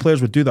a lot of players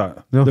would do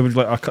that. No. They would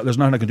there's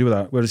nothing I can do with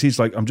that. Whereas he's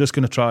like, I'm just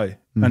going to try.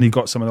 And he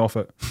got something off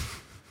it.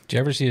 Do you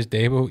ever see his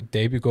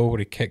debut goal where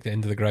he kicked it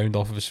into the ground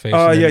off of his face?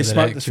 Oh, yeah, he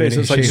smacked his face.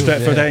 It's like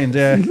Stretford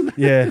End,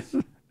 yeah.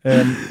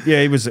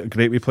 He was a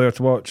great wee player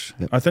to watch.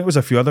 Yep. I think there was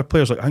a few other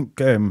players. I think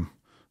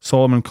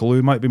Solomon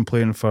Kalou might have been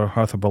playing for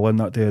Hertha Berlin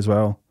that day as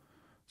well.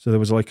 So there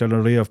was an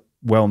array of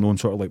well-known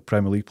sort of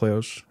Premier League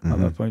players at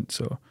that point.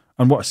 So,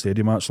 and what a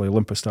stadium actually,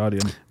 Olympus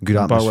Stadium, good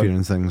atmosphere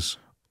and things.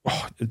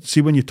 Oh,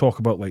 see, when you talk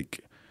about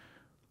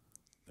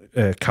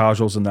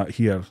casuals and that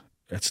here,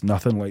 it's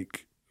nothing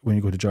like when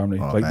you go to Germany.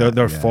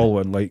 They're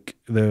following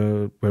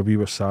where we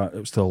were sat. It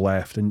was to the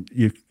left, and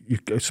you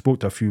spoke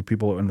to a few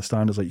people in the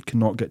stand. It's you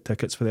cannot get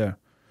tickets for there.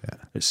 Yeah,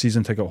 it's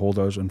season ticket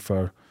holders and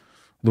for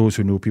those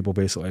who know people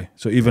basically.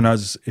 So even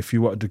as if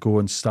you wanted to go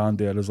and stand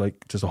there as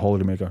just a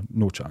holiday maker,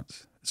 no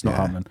chance. It's not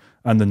happening.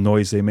 And the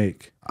noise they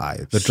make.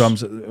 The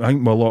drums, I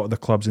think a lot of the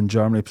clubs in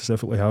Germany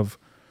specifically have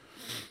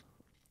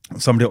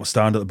somebody will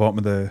stand at the bottom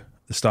of the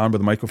stand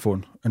with a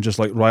microphone and just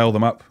rile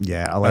them up.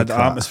 Yeah, I like the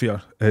that.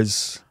 Atmosphere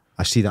is...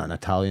 I see that in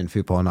Italian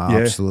football and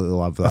I absolutely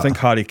love that. I think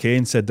Harry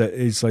Kane said that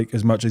he's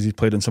as much as he's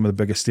played in some of the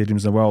biggest stadiums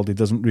in the world, he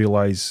doesn't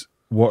realise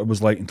what it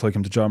was like until he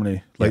came to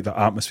Germany, the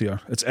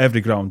atmosphere. It's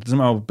every ground. It doesn't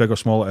matter how big or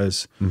small it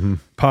is.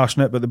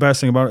 Passionate, but the best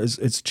thing about it is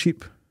it's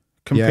cheap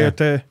compared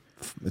to...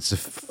 It's a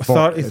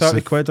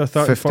 30 quid or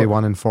 30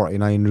 51 and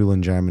 49 rule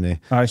in Germany.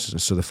 Aye.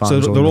 So the fans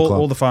own the club.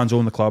 All the fans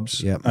own the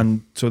clubs. Yep.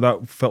 And so that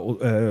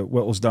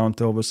whittles down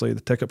to obviously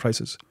the ticket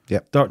prices.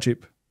 Yep. Dirt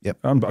cheap. Yep.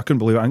 I couldn't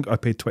believe it. I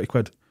paid 20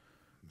 quid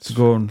to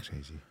go on.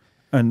 Crazy.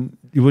 And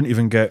you wouldn't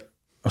even get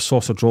a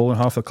sausage roll in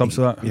half the clubs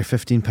of that. You're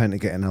 £15 to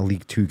get in a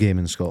League 2 game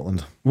in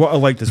Scotland. What I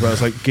liked as well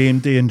is game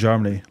day in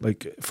Germany,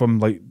 from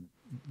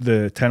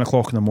the 10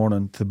 o'clock in the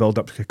morning to build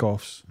up to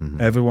kickoffs.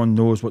 Everyone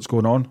knows what's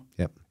going on.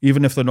 Yep.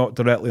 Even if they're not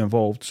directly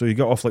involved. So you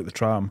get off the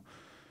tram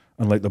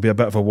and there'll be a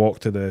bit of a walk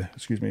to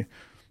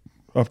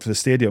up to the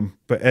stadium.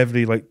 But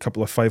every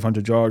couple of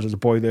 500 yards there's a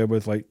boy there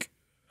with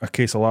a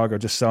case of lager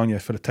just selling you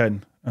for a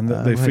tin. And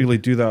they freely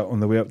do that on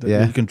the way up.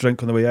 That you can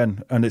drink on the way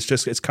in. And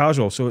it's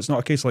casual. So it's not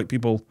a case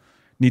people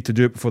need to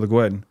do it before they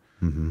go in.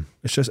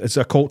 It's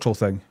a cultural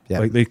thing.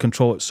 Yep. They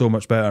control it so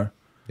much better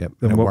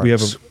than what we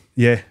ever...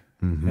 Yeah.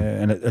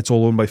 And it's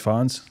all owned by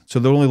fans, so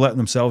they're only letting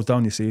themselves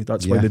down. You see,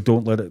 that's why they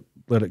don't let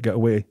it get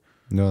away.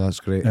 No, that's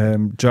great.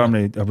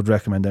 Germany, I would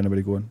recommend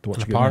anybody going to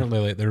watch.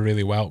 Apparently, they're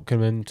really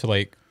welcoming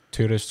to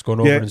tourists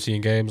going over and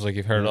seeing games.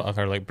 I've heard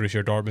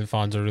Borussia Dortmund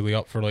fans are really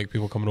up for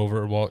people coming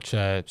over to watch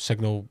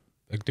Signal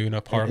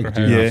Iduna Park or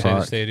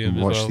Heritage Stadium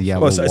as well.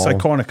 The it's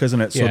iconic, isn't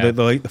it? So they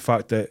like the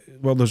fact that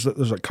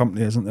there's a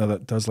company, isn't there,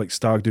 that does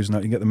stag do's and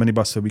that. You can get the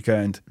minibus for the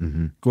weekend,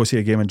 go see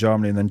a game in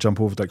Germany, and then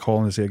jump over to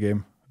Holland and see a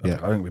game. I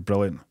think it'd be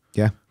brilliant.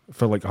 Yeah,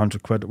 for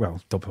 100 quid.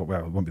 Well, it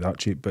won't be that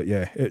cheap, but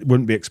it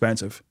wouldn't be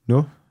expensive.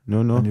 No.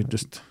 And you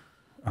just,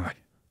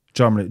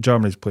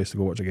 Germany's a place to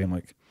go watch a game.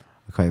 I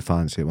quite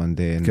fancy it one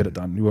day and get it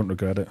done. You won't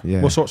regret it.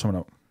 Yeah, we'll sort something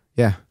out.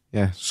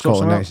 Yeah.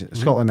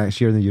 Scotland next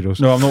year in the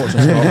Euros. No, I'm not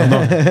watching Scotland.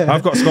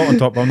 I've got Scotland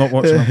top, but I'm not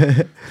watching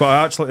them. But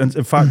I actually,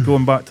 in fact,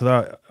 going back to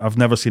that, I've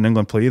never seen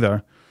England play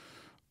either.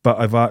 But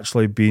I've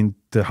actually been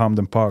to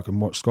Hampden Park and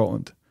watched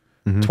Scotland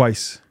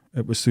twice.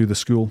 It was through the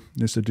school.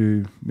 They used to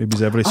do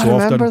maybe every so often.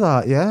 I remember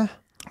that, yeah.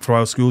 For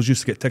our schools,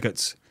 used to get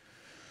tickets.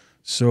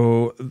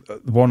 So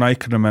the one I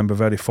can remember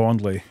very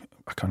fondly,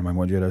 I can't remember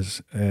what year it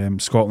is,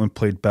 Scotland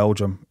played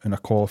Belgium in a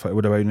qualifier. It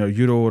would have been a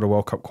Euro or a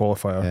World Cup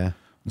qualifier. Yeah.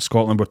 And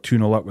Scotland were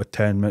 2-0 up with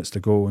 10 minutes to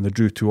go, and they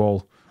drew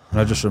 2-2. And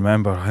I just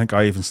remember, I think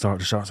I even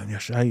started shouting, you're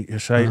shite.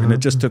 And it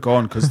just took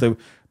on, because they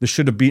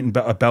should have beaten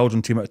a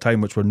Belgian team at the time,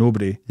 which were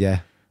nobody.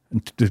 Yeah.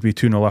 And to be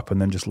 2-0 up and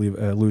then just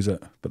lose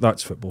it. But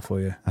that's football for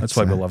you. That's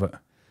why we love it.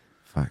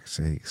 Fuck's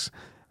sakes.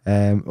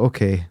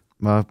 Okay,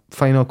 my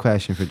final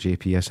question for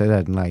JP. I said I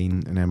had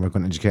 9, and then we're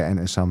going to just get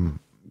into some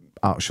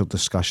actual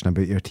discussion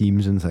about your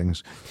teams and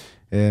things.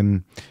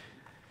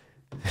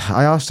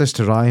 I asked this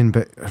to Ryan,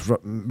 but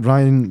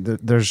Ryan,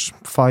 there's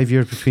 5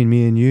 years between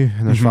me and you,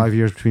 and there's 5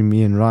 years between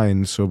me and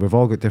Ryan, so we've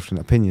all got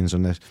different opinions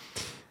on this.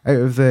 Out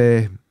of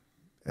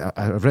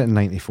I've written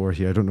 94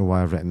 here, I don't know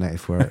why I've written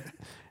 94.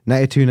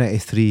 92,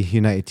 93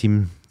 United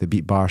team, they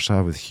beat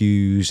Barca with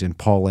Hughes and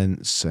Paul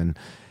Ince and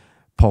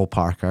Paul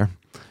Parker,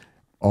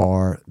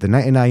 or the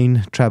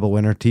 99 treble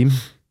winner team,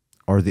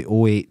 or the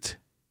 08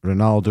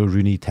 Ronaldo,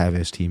 Rooney,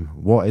 Tevez team.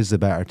 What is the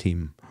better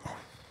team?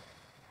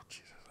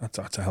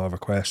 That's a hell of a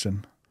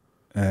question.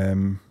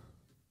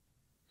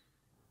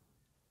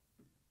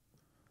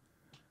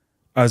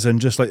 As in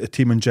just like the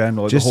team in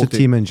general? Just the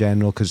team in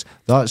general, because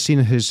that's seen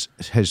his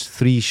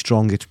 3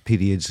 strongest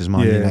periods as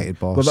Man United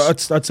boss. Well,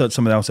 that's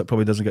something else that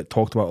probably doesn't get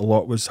talked about a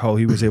lot, was how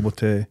he was able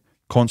to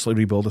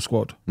constantly rebuild a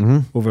squad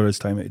over his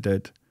time that he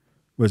did,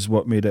 was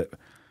what made it.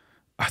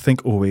 I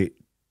think 08,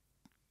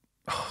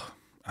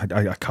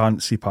 I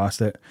can't see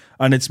past it.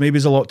 And it's maybe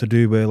a lot to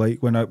do with like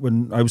when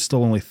I was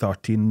still only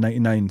 13,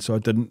 99, so I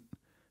didn't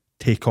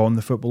take on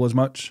the football as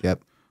much.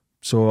 Yep.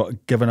 So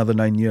give another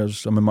 9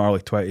 years, I'm in my early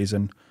 20s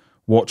and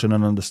watching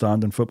and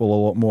understanding football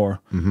a lot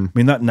more. I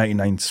mean, that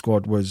 99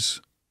 squad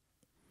was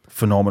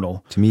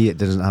phenomenal. To me, it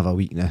doesn't have a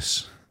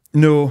weakness.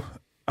 No,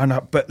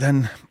 but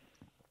then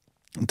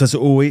does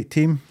the 08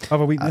 team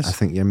have a weakness? I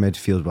think your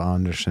midfield with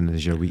Anderson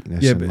is your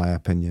weakness, in my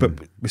opinion.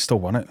 But we still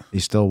won it. He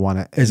still won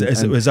it. Is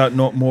that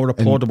not more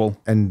applaudable?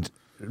 And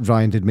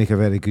Ryan did make a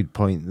very good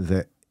point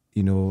that,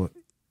 you know,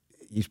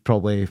 he's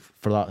probably,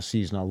 for that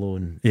season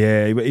alone.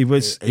 Yeah, he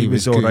was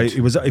all right.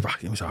 He was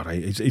all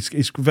right.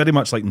 He's very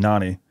much like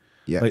Nani.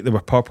 Yeah. Like they were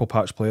purple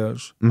patch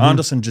players.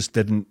 Anderson just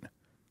couldn't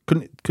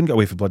get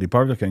away from bloody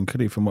Burger King,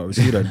 could he, from what I was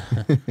hearing?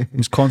 He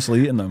was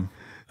constantly eating them.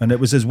 And it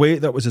was his weight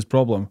that was his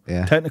problem.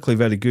 Yeah. Technically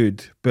very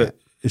good, but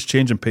his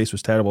change in pace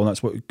was terrible, and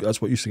that's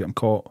what used to get him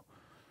caught.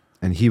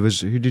 And he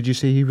was, who did you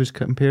say he was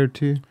compared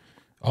to?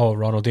 Oh,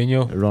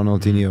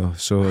 Ronaldinho.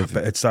 So,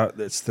 but it's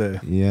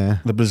the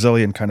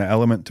Brazilian kind of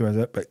element to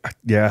it. But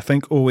yeah, I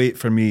think 08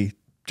 for me,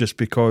 just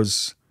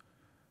because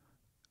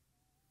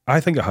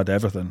I think it had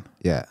everything.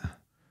 Yeah.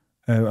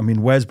 I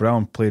mean, Wes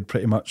Brown played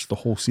pretty much the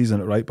whole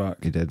season at right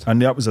back. He did, and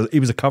he was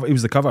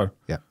the cover.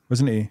 Yeah,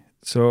 wasn't he?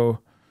 So,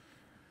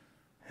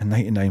 and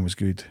 99 was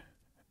good.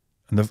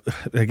 And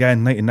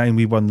again, 99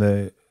 we won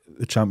the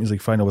Champions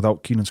League final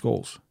without Keenan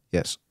Scholes.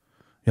 Yes,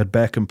 you had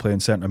Beckham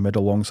playing centre mid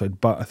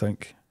alongside Butt, I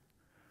think.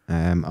 I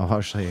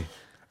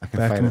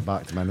can find it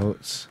back to my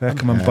notes.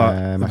 Beckham and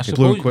Butt. I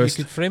suppose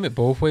you could frame it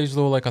both ways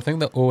though. Like I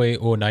think the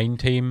 08-09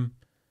 team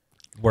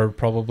were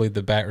probably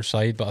the better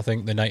side, but I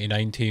think the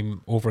 99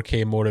 team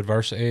overcame more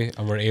adversity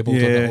and were able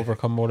to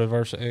overcome more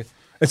adversity.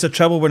 It's a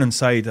treble winning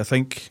side. I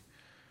think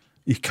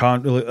you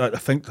can't really. I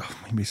think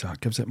maybe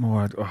that gives it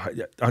more.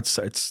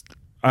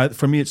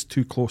 For me, it's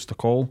too close to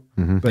call.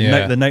 But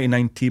the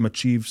 99 team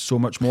achieved so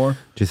much more.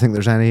 Do you think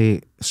there's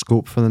any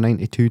scope for the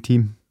 92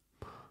 team?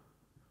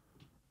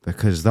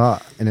 Because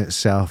that in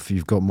itself,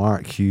 you've got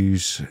Mark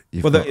Hughes.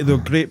 They're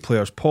great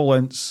players. Paul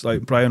Ince,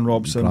 like Brian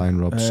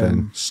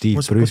Robson,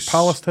 Steve Bruce. Was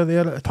Pallister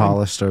there at the time?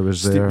 Pallister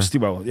was there.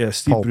 Steve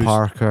Paul Bruce.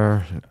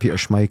 Parker, Peter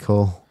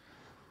Schmeichel.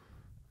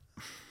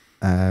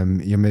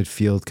 Your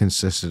midfield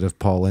consisted of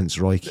Paul Ince,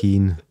 Roy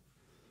Keane.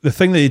 The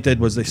thing they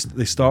did was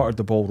they started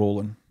the ball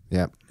rolling.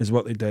 Yeah, is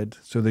what they did.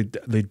 So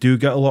they do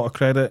get a lot of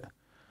credit.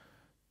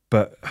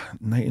 But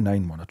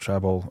 99 won a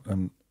treble,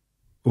 and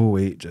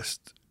 08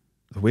 just.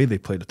 The way they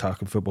played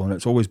attacking football, and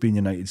it's always been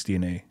United's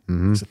DNA,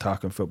 it's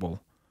attacking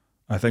football.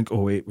 I think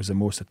 08 was the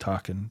most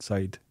attacking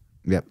side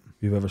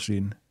we've ever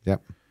seen.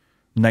 Yep.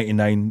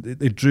 99,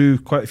 they drew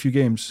quite a few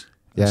games.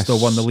 Yes. Still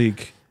won the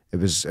league. It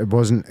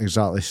wasn't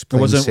exactly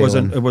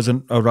it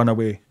wasn't a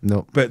runaway.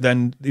 No. But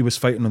then he was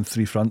fighting on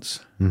 3 fronts.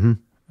 That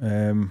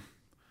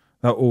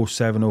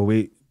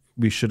 07-08,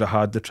 we should have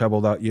had the treble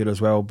that year as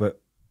well,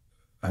 but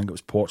I think it was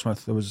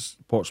Portsmouth. There was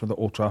Portsmouth at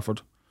Old Trafford.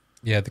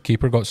 Yeah, the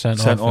keeper got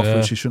sent off,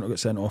 which he shouldn't have got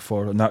sent off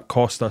for, and that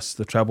cost us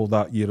the treble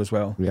that year as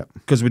well. Yeah,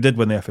 because we did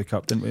win the FA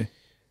Cup, didn't we?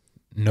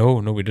 No,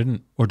 we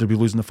didn't. Or did we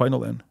lose in the final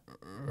then?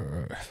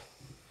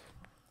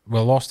 We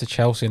lost to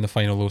Chelsea in the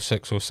final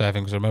 06-07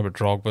 because I remember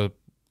Drogba.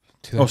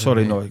 Oh,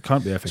 sorry, no, it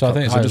can't be FA Cup.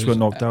 I just got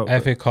knocked out.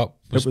 FA Cup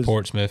was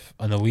Portsmouth,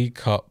 and the League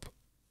Cup.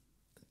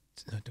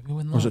 Did we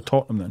win that? Was it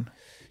Tottenham then?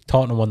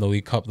 Tottenham won the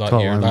League Cup that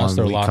year. That's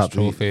their last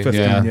trophy.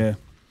 15,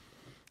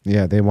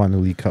 yeah, they won the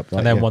League Cup that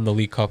and then year. Won the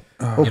League Cup.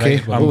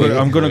 Okay,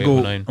 I'm gonna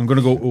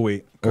go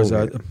 08 because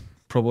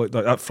probably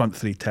that front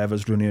 3,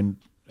 Tevez, Rooney, and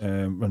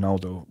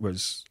Ronaldo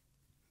was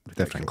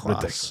different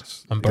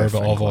class. And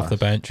Berbatov off the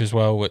bench as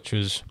well, which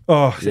was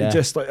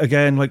just like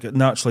again like a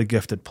naturally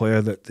gifted player.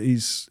 That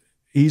he's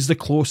the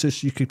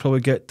closest you could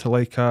probably get to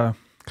like a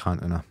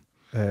Cantona.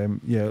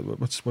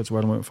 What's the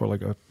word I'm looking for?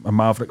 Like a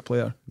Maverick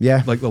player.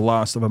 Yeah, like the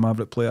last of a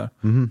Maverick player.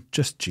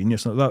 Just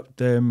genius.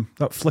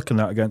 That flicking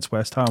that against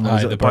West Ham.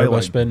 The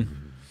Berbatov spin.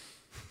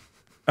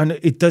 And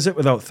he does it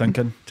without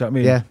thinking. Do you know what I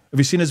mean? Yeah. Have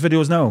you seen his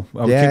videos now?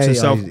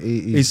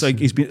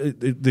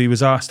 He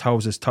was asked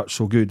how's his touch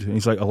so good, and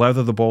he's like, I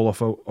leather the ball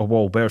off a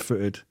wall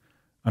barefooted,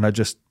 and I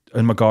just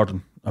in my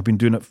garden. I've been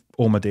doing it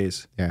all my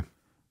days. Yeah,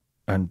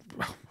 and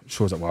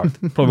shows it worked.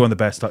 Probably one of the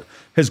best.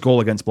 His goal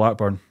against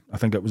Blackburn, I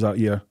think it was that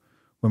year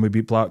when we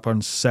beat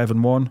Blackburn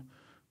 7-1.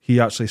 He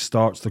actually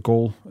starts the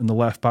goal in the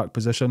left back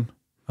position,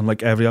 and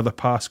like every other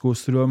pass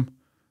goes through him,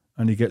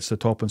 and he gets to the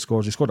top and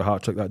scores. He scored a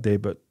hat trick that day,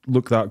 but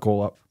look that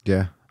goal up.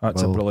 Yeah,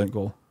 that's a brilliant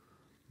goal.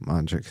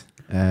 Magic.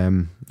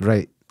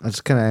 Right,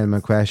 that's kind of end my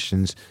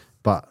questions,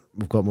 but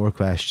we've got more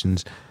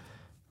questions.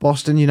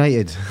 Boston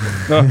United.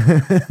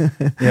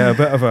 Yeah, a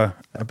bit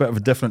of a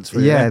difference for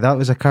you. Yeah, that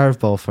was a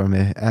curveball for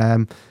me.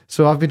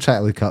 So I've been trying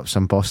to look up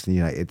some Boston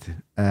United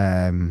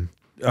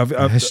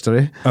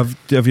history.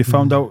 Have you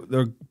found out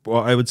they're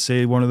what I would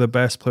say one of the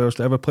best players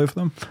to ever play for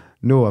them?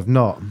 No, I've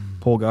not.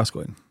 Paul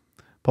Gascoigne.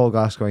 Paul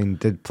Gascoigne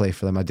did play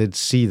for them. I did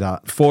see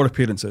that. 4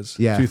 appearances.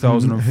 Yeah.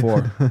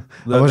 2004. I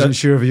wasn't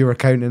sure if you were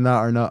counting that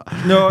or not.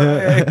 No,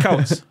 it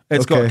counts.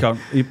 It's got to count.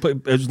 He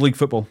played. It was league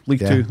football, League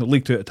Two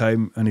at a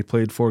time, and he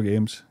played 4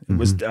 games. It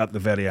was at the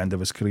very end of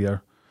his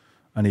career,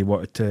 and he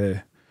wanted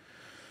to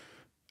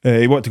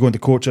go into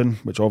coaching,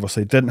 which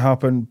obviously didn't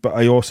happen. But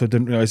I also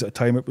didn't realise at the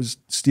time it was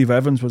Steve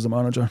Evans was the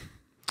manager.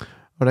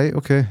 All right,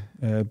 okay.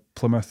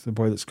 Plymouth, the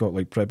boy that's got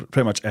like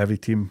pretty much every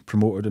team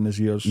promoted in his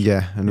years.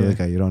 Yeah, I know the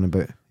guy you're on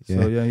about. Yeah.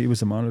 So yeah, he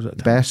was the manager at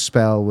the time. Best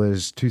spell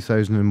was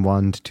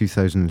 2001 to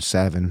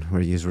 2007,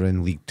 where you were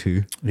in League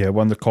Two. Yeah,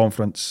 won the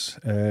conference,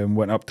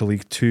 went up to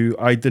League Two.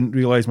 I didn't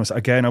realise myself.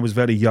 Again, I was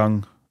very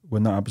young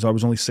when that happened. I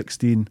was only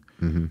 16.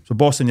 So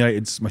Boston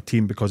United's my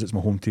team because it's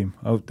my home team.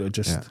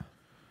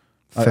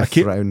 Fifth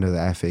round of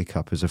the FA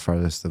Cup is the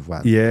furthest they've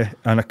went. Yeah,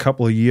 and a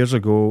couple of years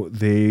ago,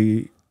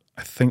 I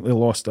think they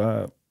lost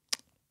a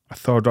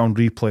third round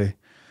replay.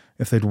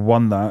 If they'd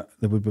won that,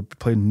 they would be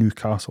playing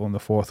Newcastle in the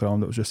 4th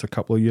round. It was just a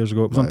couple of years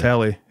ago. It was on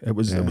telly. It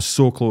was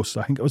so close.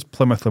 I think it was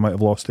Plymouth they might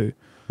have lost to.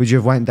 Would you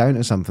have went down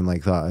to something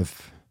like that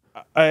if?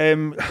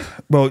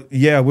 Well,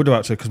 yeah, I would have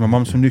actually, because my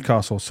mum's from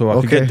Newcastle, so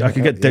I could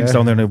get digs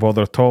down there, no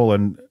bother at all.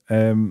 And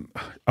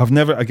I've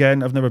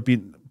never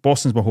been.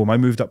 Boston's my home. I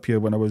moved up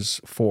here when I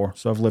was 4,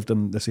 so I've lived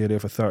in this area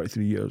for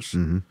 33 years.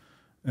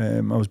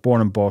 I was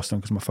born in Boston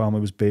because my family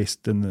was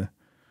based in the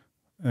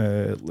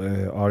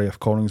RAF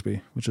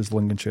Coningsby, which is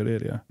Lincolnshire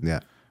area. Yeah.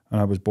 And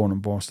I was born in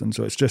Boston,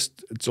 so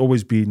it's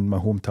always been my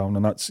hometown,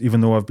 and that's even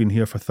though I've been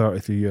here for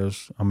 33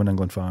 years, I'm an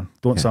England fan.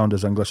 Don't sound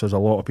as English as a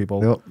lot of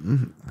people,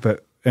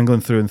 but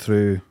England through and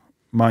through,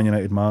 Man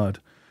United mad,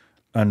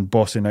 and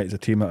Boston United's a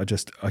team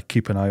that I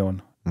keep an eye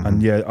on.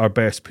 And yeah, our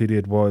best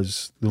period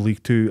was the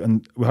League Two,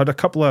 and we had a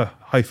couple of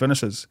high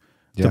finishes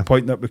to the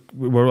point that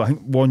we were, I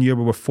think one year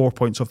we were 4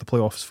 points off the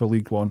playoffs for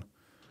League One.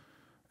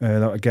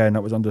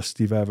 That was under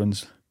Steve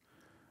Evans.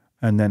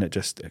 And then it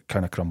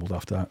kind of crumbled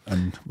after that,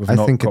 and I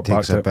think it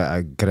takes a bit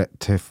of grit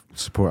to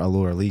support a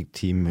lower league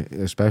team,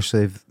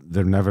 especially if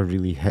they've never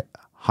really hit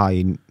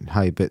high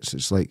bits.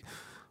 It's like,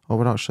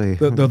 we're actually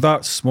they're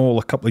that small.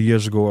 A couple of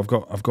years ago, I've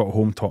got a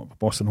home top,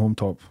 Boston home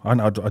top, and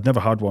I'd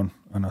never had one,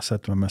 and I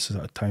said to my missus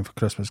at the time for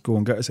Christmas, go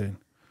and get us in.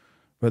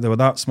 But they were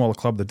that small a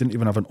club; they didn't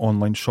even have an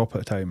online shop at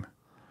the time,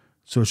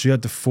 so she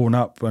had to phone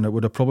up, and it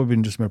would have probably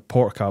been just my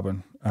port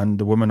cabin. And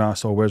the woman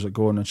asked, where's it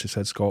going? And she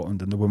said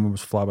Scotland, and the woman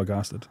was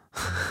flabbergasted.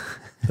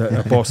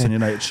 A Boston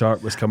United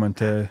shark was coming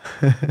to,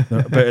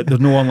 but there's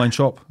no online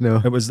shop. No,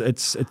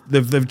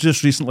 they've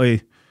just recently, I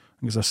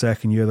think it's their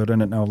 2nd year they're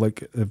in it now.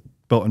 Like they've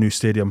built a new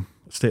stadium,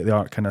 state of the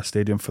art kind of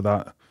stadium for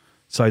that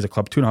size of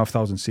club,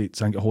 2,500 seats.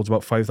 I think it holds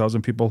about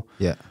 5,000 people.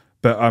 Yeah,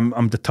 but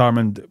I'm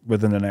determined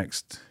within the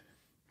next.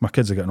 My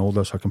kids are getting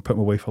older, so I can put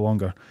them away for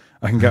longer.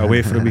 I can get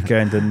away for a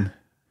weekend and.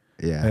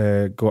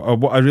 Go.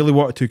 I really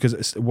wanted to because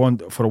it's one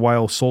for a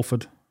while.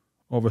 Salford,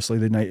 obviously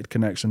the United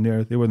connection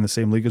there. They were in the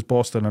same league as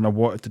Boston, and I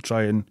wanted to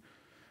try and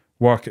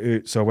work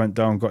it out. So I went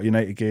down, got a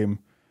United game,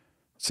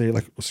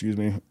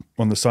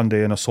 on the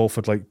Sunday, and a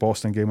Salford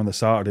Boston game on the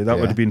Saturday. That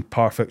would have been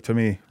perfect for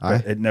me.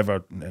 But it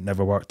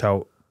never worked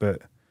out.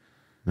 But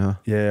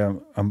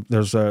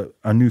there's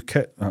a new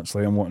kit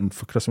actually I'm wanting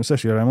for Christmas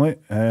this year, Emily.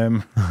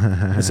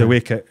 It's a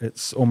away kit.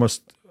 It's an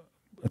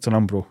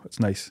Umbro.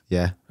 It's nice.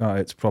 Yeah,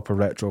 it's proper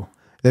retro.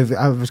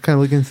 I was kind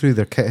of looking through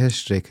their kit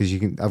history because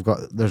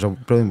there's a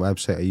brilliant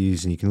website I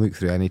use and you can look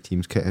through any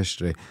team's kit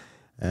history.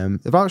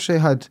 They've had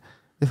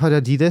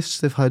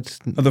Adidas, they've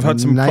had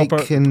some Nike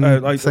proper,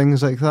 and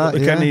things like that.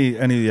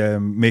 Any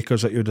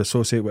makers that you'd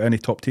associate with any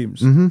top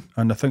teams, and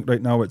I think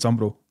right now it's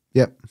Umbro.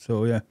 Yep.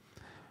 So yeah,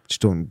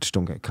 just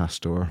don't get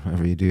Castor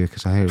whatever you do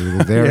because I hear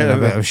they're in a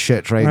bit of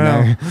shit right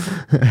now.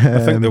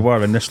 I think they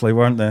were initially,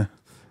 weren't they?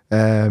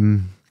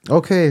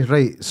 Okay,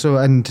 right. So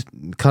and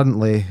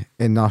currently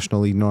in National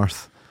League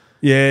North.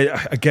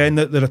 Yeah, again,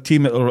 they're a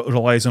team that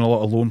relies on a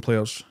lot of loan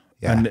players,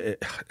 and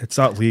it's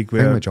that league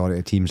where the majority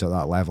of teams at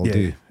that level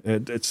do.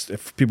 It's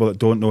if people that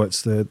don't know,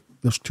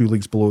 there's 2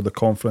 leagues below the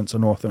conference, a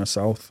North and a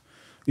South,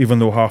 even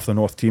though half the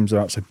North teams are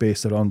actually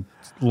based around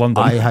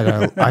London. I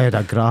had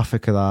a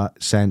graphic of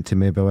that sent to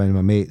me by one of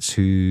my mates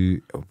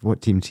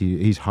what team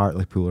he's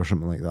Hartlepool or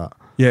something like that.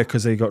 Yeah,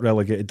 because they got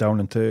relegated down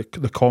into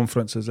the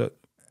conference, is it?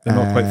 They're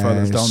not quite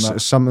further down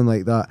that. Something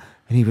like that.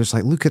 And he was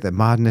like, look at the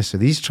madness of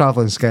these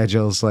travelling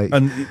schedules. Like,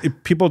 and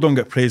people don't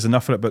get praised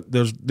enough for it, but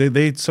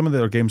some of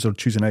their games are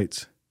Tuesday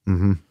nights.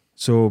 Mm-hmm.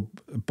 So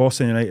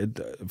Boston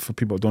United, for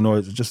people who don't know,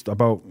 it's just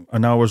about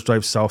an hour's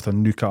drive south of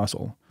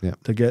Newcastle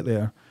to get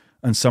there.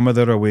 And some of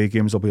their away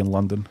games will be in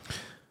London.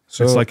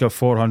 So it's like a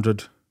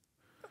 400.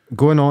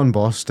 Going on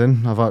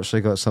Boston, I've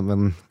actually got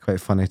something quite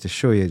funny to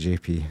show you,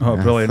 JP. Oh,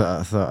 brilliant.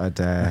 I thought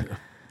I'd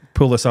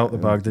pull this out the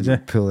bag, did you?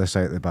 Pull this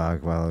out the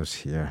bag while I was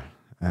here.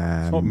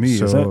 It's not me,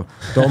 is it?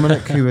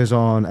 Dominic, who was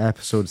on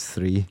episode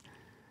 3.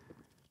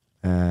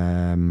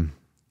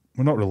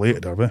 We're not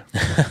related, are we?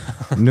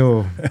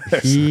 No,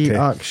 he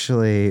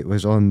actually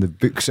was on the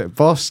books at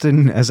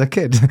Boston as a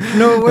kid.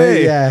 No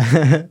way!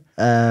 Yeah.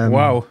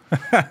 Wow.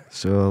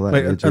 So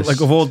like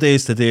of all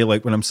days today,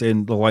 like when I'm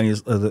saying the line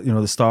is,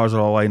 the stars are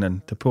all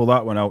aligning, to pull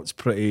that one out, it's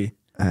pretty.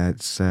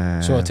 So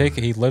I take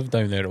it he lived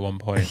down there at one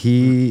point.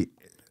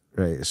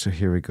 Right. So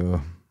here we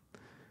go.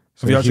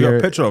 So have you actually got a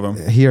picture of him?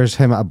 Here's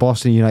him at a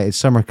Boston United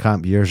summer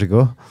camp years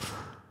ago.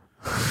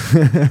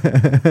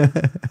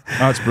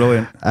 That's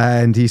brilliant.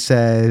 And he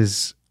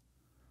says,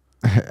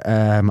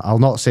 I'll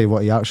not say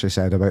what he actually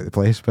said about the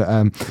place, but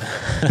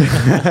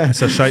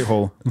it's a shite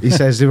hole. He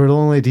says they were the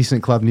only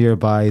decent club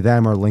nearby,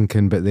 them or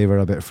Lincoln, but they were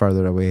a bit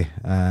further away.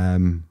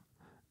 And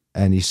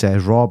he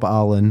says Rob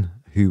Allen,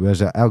 who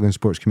was at Elgin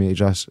Sports Community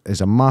Trust,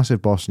 is a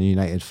massive Boston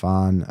United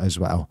fan as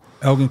well.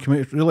 Elgin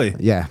Community, really?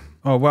 Yeah.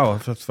 Oh wow, I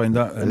have to find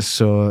that.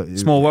 So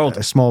small world.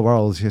 A small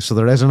world. So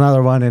there is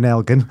another one in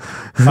Elgin.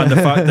 And the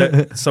fact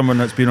that someone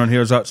that's been on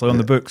here is actually on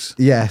the books.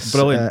 Yes.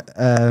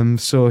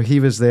 Brilliant. So he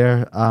was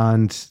there,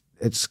 and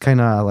it's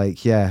kind of like,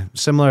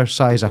 similar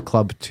size a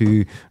club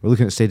to, we're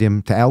looking at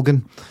stadium, to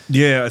Elgin.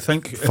 Yeah, I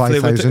think if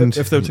they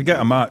were to get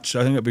a match,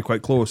 I think it'd be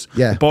quite close.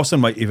 Yeah. Boston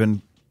might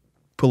even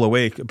pull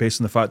away based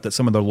on the fact that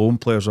some of their loan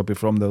players will be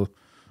from the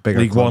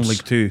bigger League clubs. 1,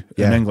 League 2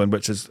 in England,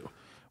 which is,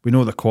 we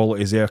know the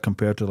quality is there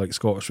compared to like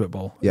Scottish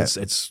football. Yeah.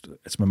 It's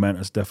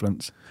momentous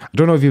difference. I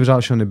don't know if he was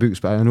actually on the books,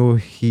 but I know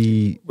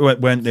he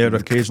went there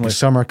occasionally.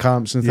 Summer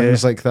camps and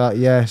things like that.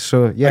 Yeah.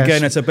 So yeah.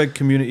 Again, it's a big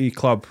community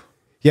club.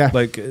 Yeah.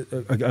 Like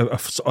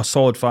a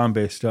solid fan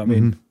base. Do you know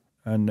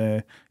what I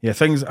mean? And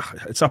things,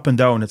 it's up and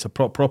down. It's a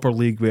proper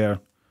league where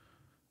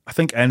I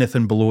think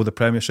anything below the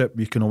Premiership,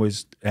 you can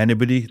always,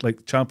 anybody,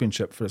 like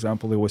Championship, for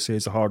example, they always say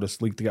it's the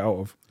hardest league to get out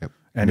of. Yep.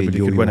 Anybody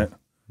could win it.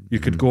 You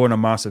could go on a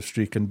massive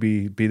streak and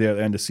be there at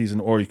the end of the season,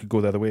 or you could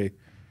go the other way.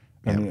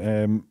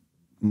 And,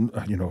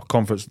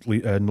 Conference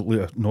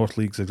North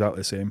League's exactly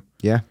the same.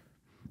 Yeah.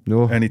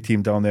 No. Any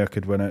team down there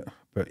could win it.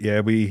 But yeah,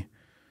 we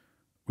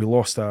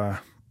lost a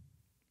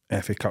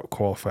FA Cup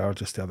qualifier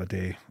just the other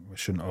day. We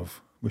shouldn't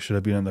have. We should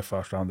have been in the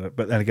first round.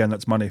 But then again,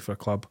 that's money for a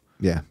club.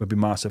 Yeah. Would be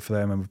massive for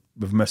them, and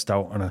we've missed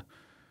out on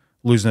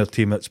losing a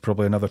team that's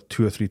probably another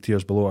 2 or 3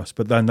 tiers below us.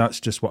 But then that's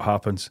just what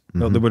happens.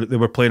 No, they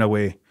were playing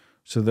away.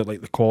 So that like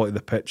the quality of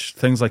the pitch,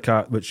 things like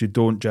that, which you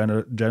don't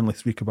generally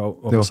speak about,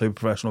 obviously, with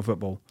professional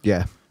football.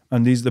 Yeah.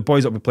 And the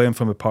boys that were playing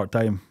from a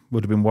part-time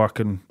would have been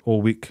working all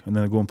week and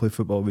then go and play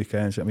football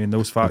weekends. I mean,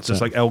 those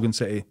factors, like Elgin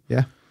City.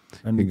 Yeah.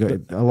 And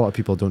a lot of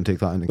people don't take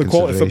that into consideration. The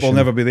quality of football will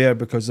never be there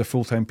because the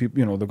full-time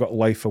people, they've got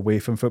life away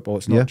from football.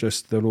 It's not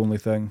just their only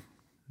thing.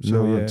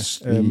 So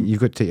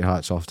you've got to take your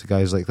hats off to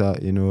guys like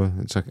that.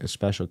 It's a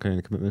special kind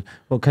of commitment.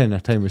 What kind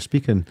of time we're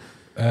speaking?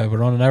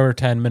 We're on an hour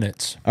 10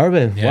 minutes. Are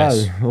we?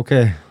 Yes. Wow.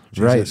 Okay.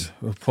 Jesus,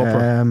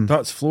 right.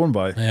 That's flown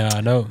by. Yeah,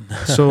 I know.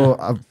 So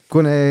I'm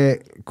going to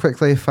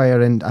quickly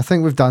fire in. I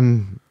think we've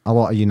done a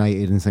lot of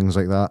United and things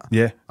like that.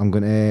 Yeah. I'm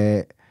going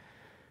to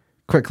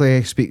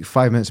quickly speak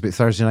 5 minutes about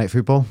Thursday night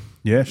football.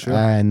 Yeah, sure.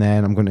 And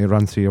then I'm going to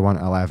run through your 1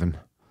 to 11.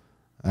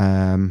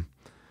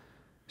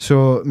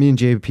 So me and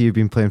JP have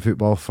been playing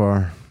football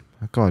for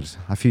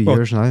a few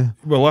years now.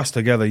 Well, us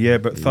together, yeah.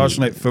 But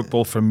Thursday night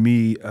football for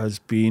me has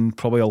been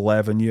probably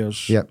 11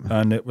 years. Yep.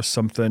 And it was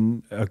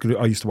something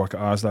I used to work at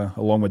ASDA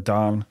along with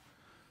Dan,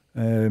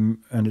 and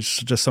it's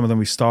just something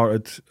we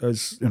started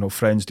as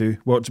friends do.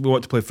 We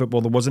want to play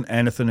football. There wasn't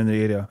anything in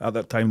the area at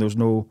that time. There was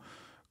no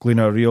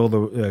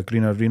Gleena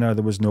Green Arena.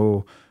 There was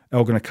no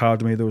Elgin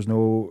Academy. There was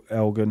no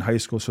Elgin High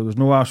School. So there's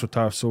no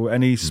AstroTurf. So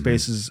any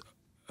spaces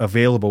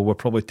available were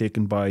probably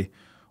taken by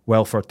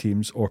welfare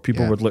teams, or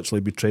people would literally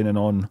be training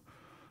on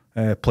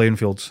playing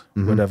fields,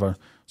 whatever.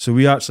 So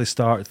we actually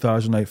started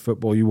Thursday night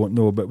football, you won't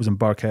know, but it was in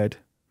Barkhead.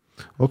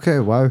 Okay,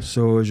 wow.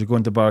 So as you go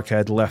into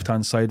Barkhead, the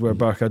left-hand side where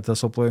Barkhead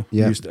Thistle play, we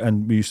used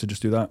to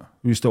just do that.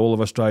 We used to, all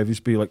of us drive,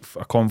 used to be like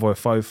a convoy of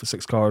 5 or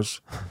 6 cars,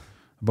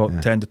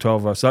 about 10 to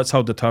 12 of us. So that's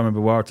how determined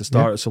we were to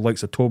start. So like,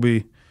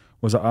 Toby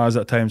was at ours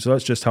at the time. So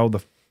that's just how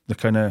the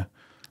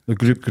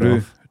group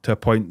grew to a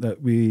point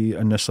that we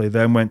initially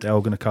then went to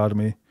Elgin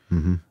Academy.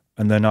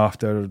 And then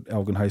after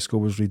Elgin High School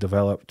was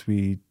redeveloped,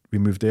 we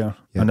moved there.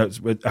 And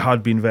it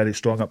had been very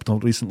strong up until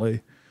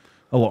recently.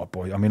 A lot of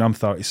boys. I mean, I'm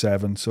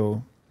 37,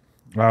 so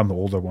I'm the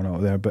older one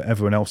out there, but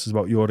everyone else is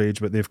about your age,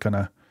 but they've kind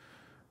of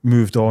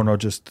moved on, or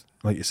just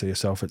like you say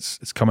yourself,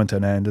 it's coming to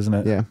an end, isn't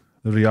it? Yeah.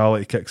 The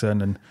reality kicks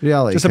in, and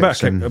reality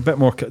just a bit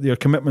more. Your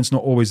commitment's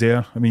not always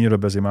there. I mean, you're a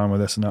busy man with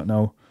this and that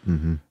now,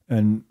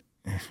 and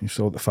you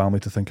still got the family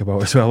to think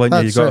about as well.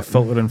 You got to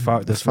filter in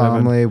factors.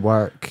 Family,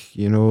 work.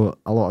 You know,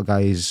 a lot of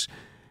guys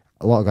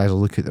will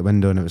look out the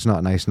window, and if it's not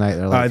a nice night,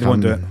 they're like, they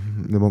won't do it.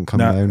 They won't come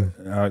down.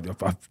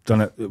 I've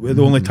done it.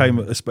 The only time,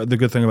 the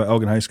good thing about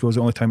Elgin High School is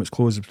the only time it's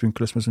closed is between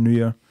Christmas and New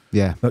Year.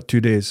 Yeah, that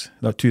 2 days,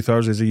 that 2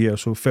 Thursdays a year,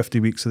 so 50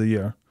 weeks of the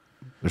year.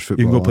 There's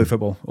football. You can go play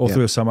football all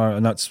through the summer,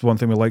 and that's one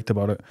thing we liked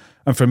about it.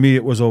 And for me,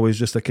 it was always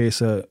just a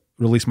case of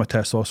release my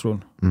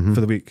testosterone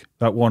for the week.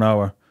 That 1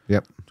 hour.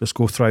 Yep. Just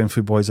go try and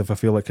through boys if I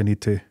feel like I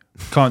need to.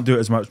 Can't do it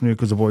as much now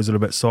because the boys are a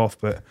bit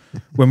soft, but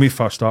when we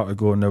first started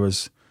going, there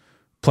was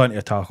plenty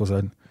of tackles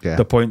in. Yeah.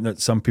 The point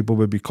that some people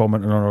would be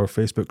commenting on our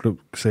Facebook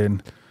group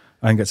saying,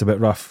 I think it's a bit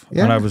rough.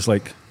 Yeah. And I was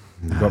like,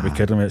 you've got to be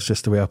kidding me, it's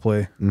just the way I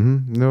play.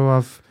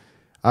 No,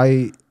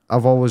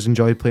 I've always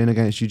enjoyed playing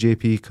against you,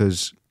 JP,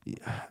 because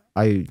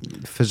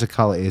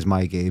physicality is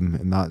my game,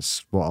 and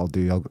that's what I'll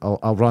do.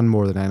 I'll run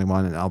more than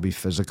anyone, and I'll be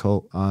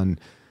physical, and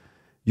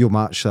you'll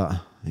match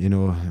that. You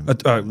know,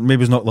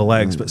 maybe it's not the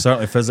legs, but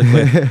certainly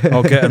physically,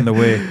 I'll get in the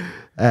way.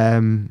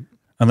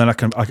 And then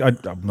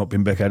I've not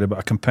been big-headed, but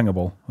I can ping a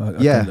ball.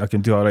 I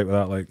can do all right with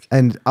that. Like,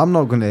 and I'm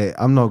not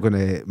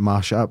gonna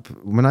mash up.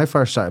 When I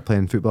first started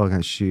playing football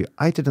against you,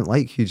 I didn't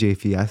like you,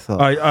 JP. I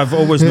thought I've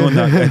always known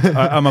that.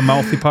 I'm a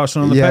mouthy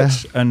person on the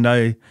pitch, and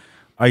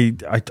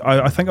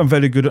I think I'm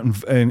very good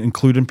at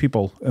including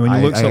people. And when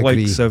you look at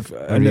likes of,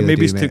 and really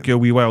maybe it took you a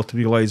wee while to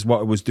realise what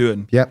I was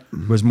doing. Yep,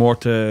 was more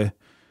to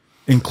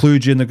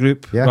include you in the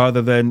group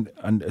rather than,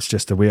 and it's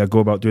just the way I go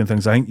about doing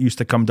things. I think you used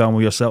to come down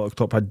with your Celtic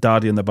top, had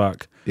Daddy in the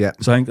back. Yeah.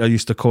 So I think I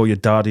used to call you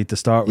Daddy to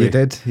start with.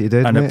 You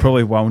did. And mate. it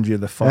probably wound you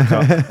the fuck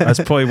up. That's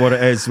probably what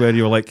it is, where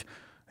you're like,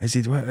 is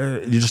he,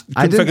 you just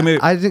couldn't figure me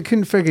out. I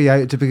couldn't figure you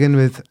out to begin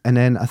with. And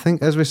then I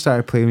think as we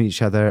started playing with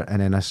each other,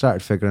 and then I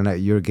started figuring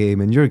out your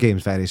game, and your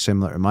game's very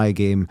similar to my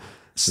game.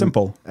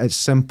 Simple. It's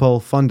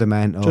simple,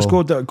 fundamental. Just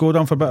go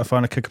down for a bit of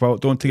fun and kick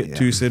about. Don't take it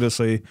too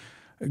seriously.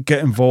 Get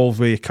involved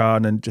where you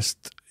can, and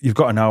just, you've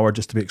got an hour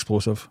just to be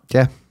explosive.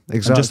 Yeah, exactly.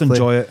 And just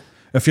enjoy it.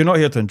 If you're not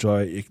here to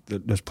enjoy it,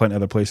 there's plenty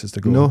of other places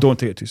to go. No. Don't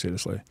take it too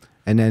seriously.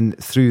 And then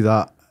through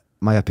that,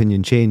 my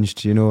opinion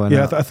changed, you know. And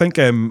I think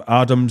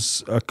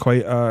Adam's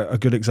quite a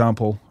good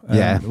example.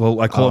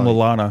 Well, I call him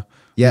Lallana.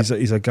 Yep.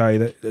 He's a guy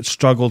that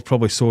struggled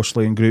probably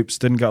socially in groups,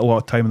 didn't get a lot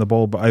of time in the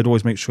ball, but I'd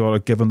always make sure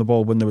I'd give him the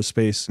ball when there was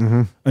space.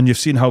 And you've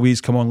seen how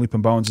he's come on leap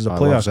and bounds as a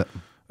player. Loves it.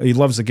 He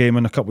loves the game,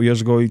 and a couple of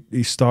years ago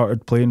he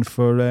started playing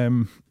for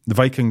the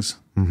Vikings.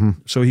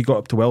 So he got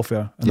up to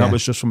welfare, and that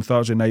was just from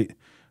Thursday night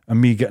and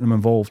me getting him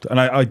involved. And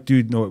I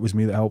do know it was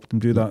me that helped him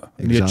do that.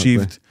 And he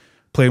achieved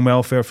playing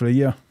welfare for a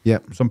year.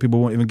 Yep. Some people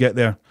won't even get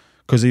there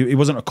because he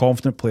wasn't a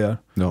confident player.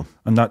 No.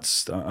 And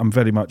I'm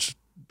very much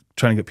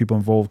trying to get people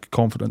involved,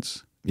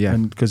 confidence. Yeah.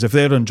 And because if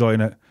they're enjoying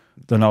it,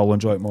 then I'll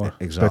enjoy it more.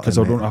 Exactly. Because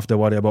I don't have to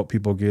worry about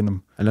people getting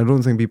them. And I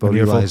don't think people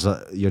realise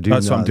that you're doing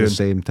that at the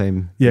same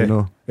time. Yeah. You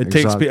know? It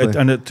takes,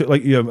 and it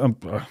like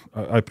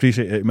I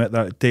appreciate it, admit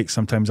that it takes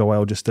sometimes a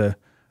while just to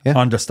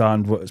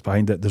understand what's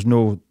behind it. There's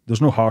no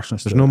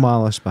harshness. There's no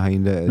malice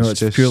behind it. It's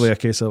just purely a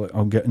case of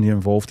I'm getting you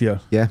involved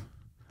here. Yeah.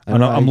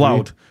 And I'm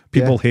loud.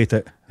 People hate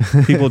it.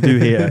 People do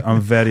hate it.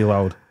 I'm very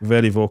loud,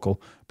 very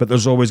vocal. But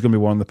there's always going to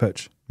be one on the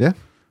pitch. Yeah.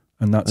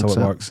 And that's how it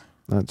works.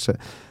 That's it.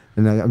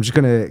 And I'm just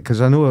going to,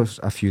 because I know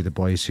a few of the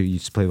boys who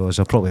used to play with us,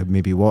 I'll probably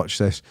maybe watch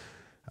this.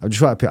 I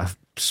just want to put a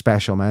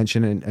special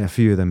mention in a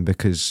few of them,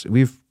 because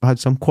we've had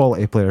some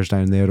quality players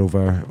down there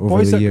over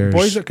the years.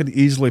 Boys that could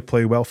easily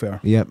play welfare.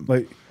 Yep.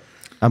 Like,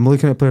 I'm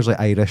looking at players like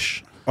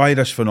Irish,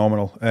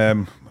 phenomenal.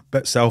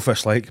 Bit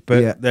selfish,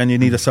 but then you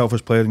need a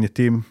selfish player in your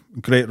team.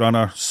 Great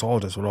runner,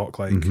 solid as a rock.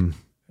 Like,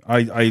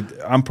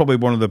 I'm probably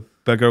one of the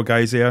bigger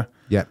guys here.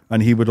 Yeah,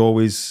 and he would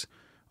always,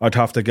 I'd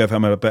have to give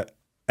him a bit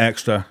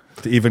extra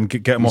to even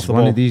get him off the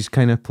ball. One of these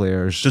kind of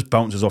players just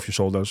bounces off your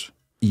shoulders.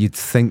 You'd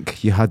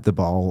think you had the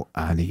ball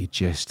and he'd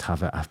just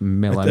have it a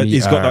millimetre.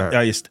 He's got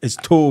that. His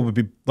toe would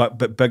be like a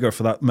bit bigger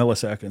for that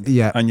millisecond.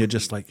 Yeah, and you're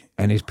just like,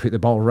 and he's put the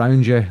ball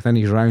round you, then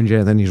he's round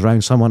you, then he's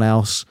round someone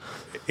else.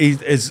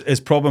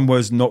 His problem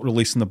was not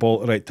releasing the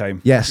ball at the right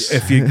time. Yes,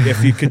 if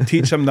you could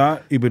teach him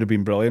that, he would have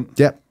been brilliant.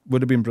 Yep,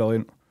 would have been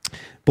brilliant.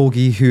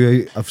 Bogey,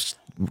 who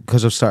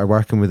because I've started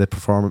working with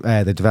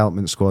the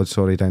development squad,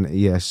 down at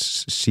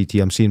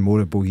ESCT, I'm seeing more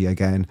of Bogey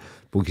again.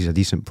 Bogey's a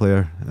decent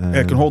player.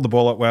 Can hold the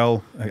ball up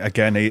well.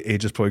 Again,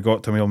 age has probably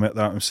got to him. He'll admit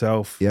that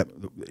himself. Yep.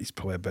 He's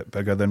probably a bit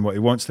bigger than what he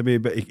wants to be,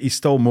 but he's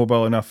still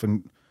mobile enough,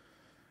 and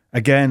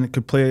again,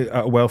 could play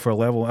at a welfare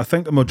level. I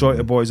think the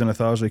majority of boys in a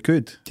Thursday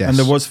could. Yes. And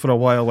there was, for a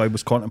while, I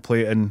was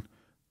contemplating,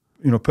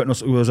 putting us,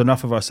 there was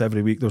enough of us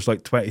every week. There was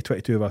like 20,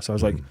 22 of us. I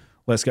was like,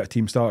 let's get a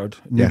team started.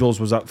 Noodles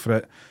was up for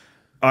it.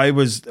 I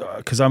was,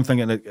 because I'm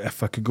thinking that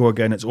if I could go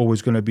again, it's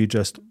always going to be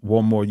just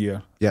one more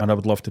year. And I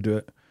would love to do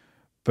it.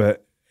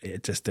 But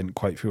it just didn't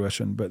quite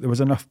fruition. But there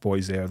was enough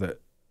boys there that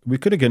we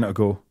could have given it a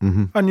go.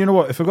 And you know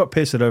what? If we got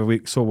pasted every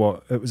week, so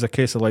what? It was a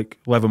case of like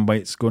 11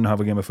 bites, go and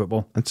have a game of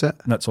football. That's it.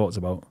 And that's all it's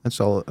about. That's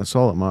all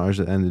that matters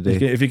at the end of the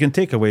day. If you can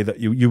take away that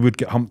you would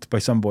get humped by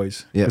some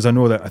boys. Because I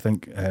know that I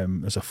think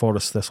there's a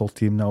Forest Thistle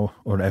team now,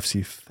 or an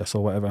FC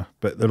Thistle, whatever.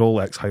 But they're all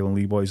ex-Highland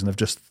League boys and they've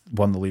just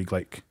won the league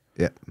like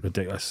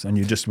ridiculous. And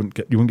you just wouldn't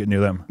get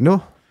near them.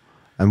 No.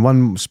 And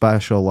one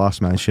special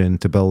last mention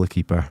to Bill the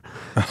keeper.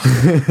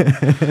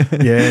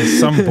 Yeah,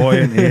 some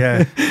boy.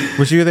 Yeah,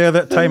 was you there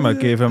that time? I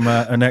gave him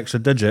an extra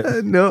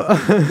digit. No,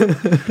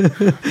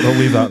 we'll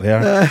leave that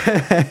there.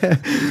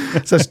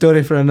 It's a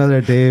story for another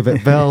day.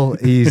 But Bill,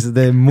 he's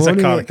the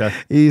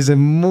he's the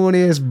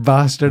moaniest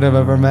bastard I've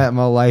ever met in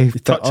my life. You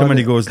touch him and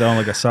he goes down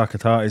like a sack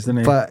of tatties, doesn't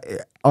he? But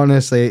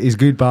honestly, he's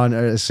good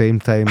banter at the same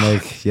time.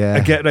 Like, yeah, I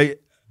get right.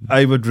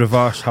 I would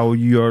reverse how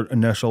your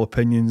initial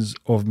opinions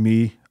of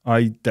me.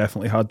 I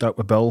definitely had that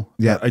with Bill.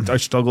 Yeah, I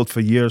struggled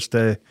for years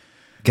to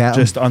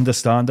just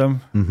understand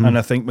him, and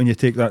I think when you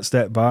take that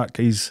step back,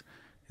 he's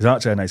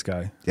actually a nice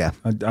guy. Yeah,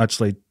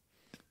 actually,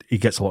 he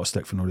gets a lot of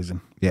stick for no reason.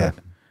 Yeah,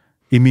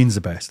 he means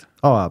the best.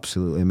 Oh,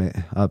 absolutely, mate.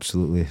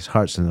 Absolutely, his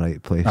heart's in the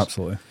right place.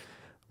 Absolutely.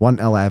 1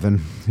 to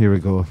 11. Here we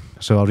go.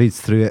 So I'll read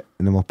through it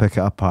and then we'll pick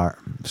it apart.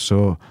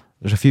 So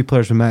there's a few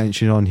players we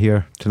mentioned on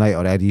here tonight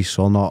already.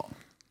 So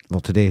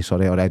today,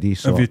 already.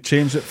 So have you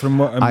changed it from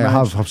what I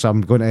have? So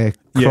I'm going to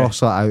cross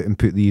that out and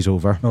put these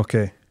over.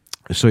 Okay.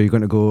 So you're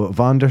going to go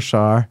Van der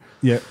Sar.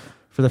 Yeah.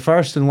 For the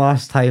first and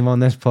last time on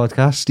this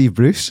podcast, Steve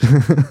Bruce.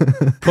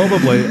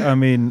 Probably. I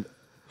mean,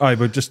 but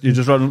you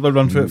just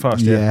run through it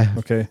fast. Yeah.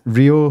 Okay.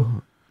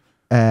 Rio,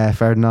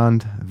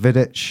 Ferdinand,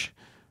 Vidic,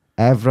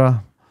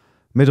 Evra,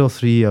 middle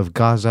three of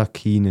Gaza,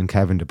 Keane, and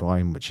Kevin De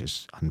Bruyne, which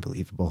is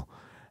unbelievable.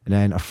 And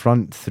then a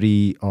front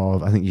three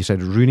of, I think you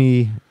said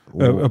Rooney.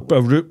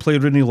 Play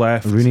Rooney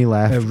left.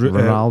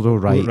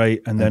 Ronaldo right.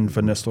 Right, and then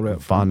Van Nistelrooy.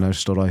 Van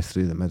Nistelrooy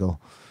through the middle.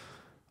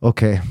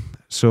 Okay,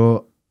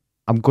 so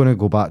I'm going to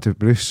go back to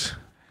Bruce.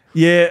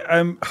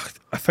 Yeah,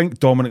 I think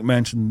Dominic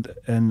mentioned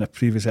in a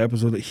previous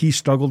episode that he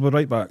struggled with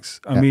right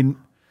backs. I mean,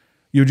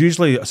 you'd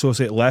usually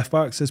associate left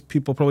backs as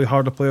people probably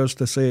harder players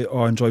to say,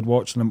 oh, I enjoyed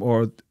watching them,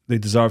 or they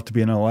deserve to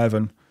be in an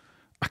 11.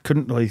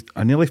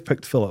 I nearly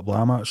picked Philip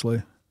Lahm,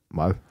 actually.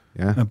 Wow.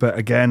 Yeah. But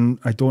again,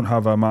 I don't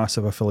have a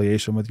massive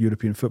affiliation with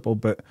European football,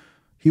 but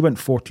he went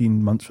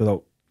 14 months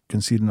without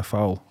conceding a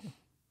foul.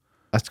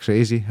 That's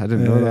crazy. I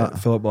didn't know that.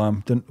 Philip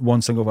Lahm didn't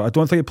one single foul. I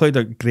don't think he played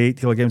a great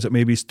deal of games, at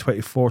maybe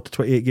 24 to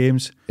 28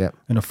 games. Yeah.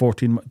 In a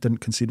 14, didn't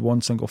concede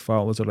one single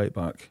foul as a right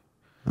back.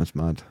 That's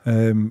mad.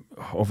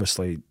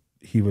 Obviously,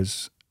 he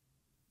was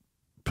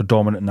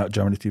predominant in that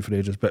Germany team for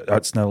ages, but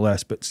that's now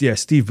less. But yeah,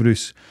 Steve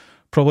Bruce,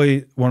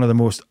 probably one of the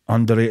most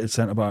underrated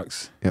centre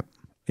backs. Yep.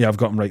 Yeah, I've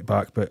got him right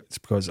back, but it's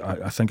because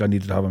I think I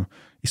needed to have him.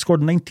 He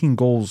scored 19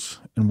 goals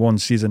in one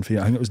season for you.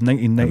 I think it was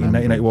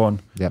 1990-91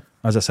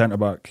 as a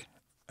centre-back.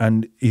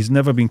 And he's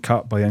never been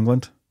capped by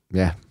England.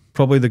 Yeah.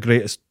 Probably the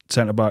greatest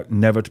centre-back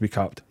never to be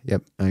capped.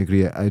 Yep, I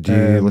agree. Do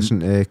you listen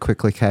to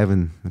Quickly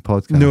Kevin, the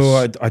podcast?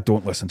 No, I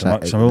don't listen to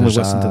much. I only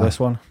listen to this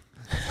one.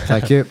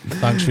 Thank you.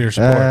 Thanks for your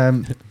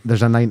support.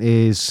 There's a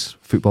 90s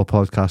football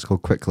podcast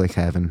called Quickly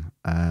Kevin.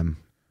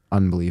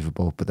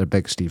 Unbelievable, but they're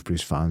big Steve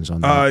Bruce fans on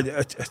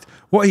that.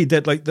 What he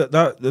did, like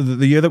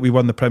the year that we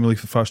won the Premier League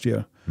for the first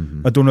year,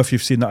 I don't know if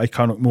you've seen that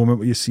iconic moment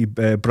where you see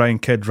Brian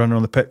Kidd running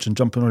on the pitch and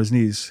jumping on his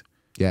knees.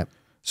 Yeah.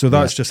 So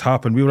that's just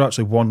happened. We were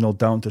actually 1-0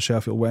 down to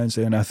Sheffield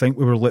Wednesday, and I think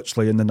we were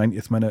literally in the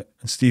 90th minute,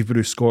 and Steve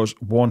Bruce scores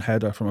one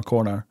header from a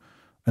corner,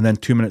 and then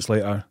 2 minutes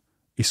later,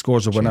 he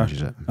scores a winner,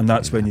 and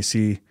that's when you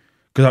see,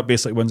 because that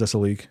basically wins us a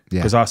league,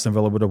 because Aston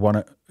Villa would have won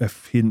it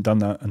if he hadn't done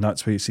that, and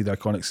that's where you see the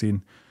iconic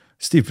scene.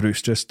 Steve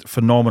Bruce, just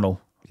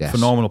phenomenal. Yes.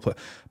 Phenomenal player.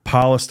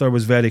 Pallister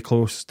was very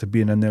close to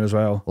being in there as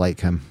well.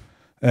 Like him.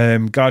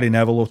 Gary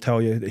Neville will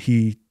tell you that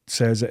he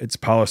says that it's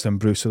Pallister and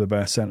Bruce are the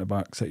best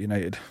centre-backs at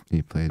United.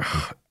 He played.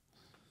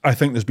 I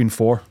think there's been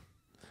 4.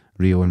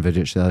 Rio and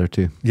Vidic, the other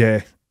 2.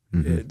 Yeah.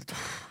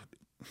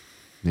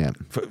 Yeah.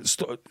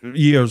 For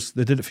years,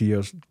 they did it for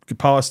years.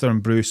 Pallister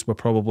and Bruce were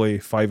probably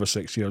 5 or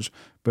 6 years,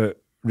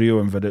 but Rio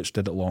and Vidic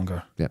did it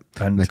longer. Yeah,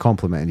 and they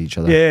complemented each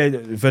other. Yeah,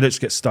 Vidic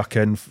gets stuck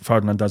in,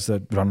 Ferdinand does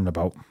the running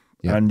about,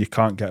 and you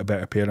can't get a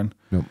better pairing.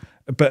 Nope.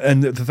 But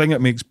and the thing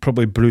that makes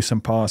probably Bruce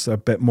and Pallister a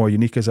bit more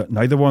unique is that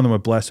neither one of them were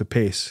blessed with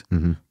pace.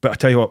 But I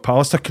tell you what,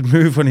 Pallister could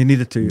move when he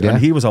needed to, and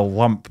he was a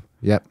lump.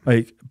 Yep.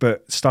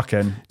 But stuck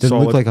in. Didn't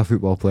solid. look like a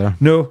football player.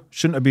 No,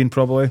 shouldn't have been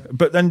probably.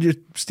 But then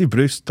Steve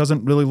Bruce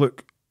doesn't really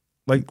look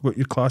like what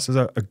your class is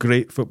a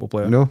great football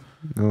player. No.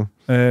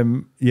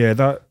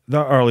 That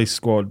early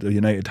squad of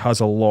United has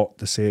a lot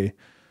to say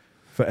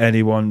for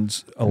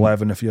anyone's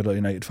 11 if you're a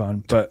United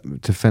fan.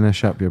 But to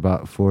finish up your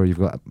back four, you've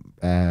got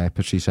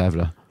Patrice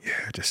Evra.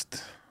 Yeah,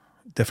 just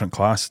different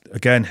class.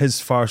 Again,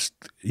 his first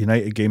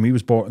United game, he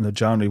was bought in the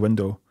January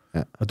window.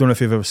 Yeah. I don't know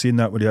if you've ever seen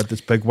that, where he had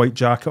this big white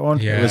jacket on.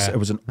 Yeah. It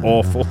was an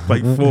awful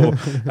photo.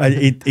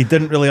 He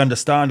didn't really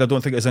understand. I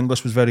don't think his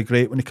English was very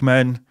great when he came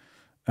in,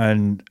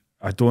 and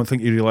I don't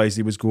think he realised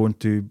he was going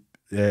to.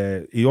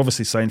 He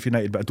obviously signed for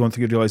United, but I don't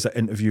think he realised that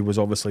interview was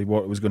obviously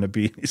what it was going to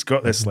be. He's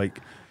got this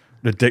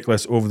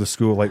ridiculous over the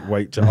school like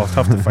white. I'll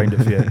have to find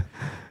it for you.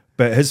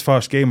 But his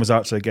first game was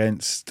actually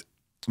against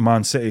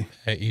Man City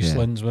at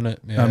Eastlands, wasn't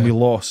it? And we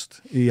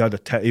lost. He had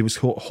he was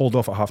hauled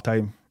off at half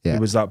time. He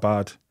was that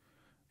bad.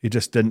 He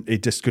just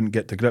couldn't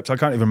get to grips. I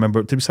can't even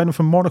remember. Did we sign him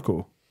from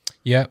Monaco?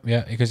 Yeah,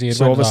 because he had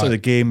so obviously the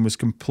game was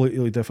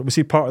completely different. Was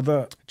he part of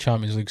that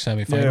Champions League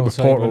semi-final? Yeah, with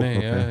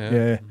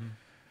Porto.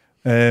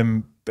 Yeah.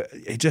 But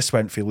he just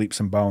went for leaps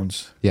and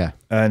bounds. Yeah,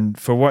 and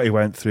for what he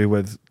went through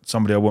with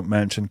somebody I won't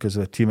mention because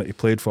of the team that he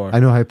played for. I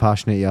know how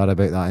passionate you are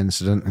about that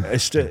incident.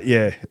 It's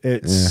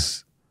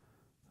just,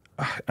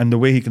 and the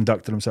way he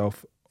conducted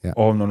himself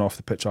on and off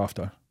the pitch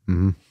after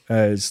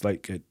is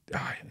like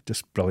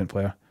just brilliant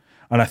player.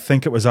 And I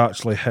think it was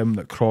actually him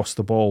that crossed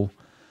the ball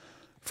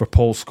for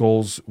Paul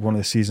Scholes one of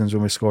the seasons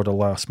when we scored a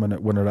last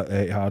minute winner at the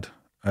Etihad.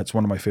 It's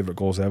one of my favourite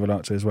goals ever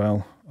actually as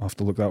well. I'll have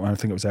to look that one. I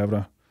think it was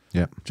Evra.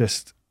 Yeah.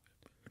 Just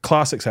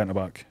classic centre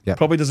back. Yeah.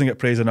 Probably doesn't get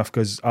praised enough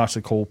because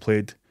Ashley Cole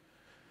played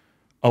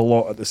a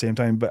lot at the same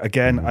time. But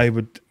again, I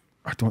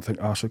don't think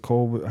Ashley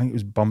Cole, I think he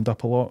was bummed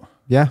up a lot.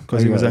 Yeah.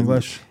 Because he was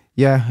English.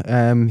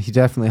 Yeah. He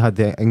definitely had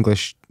the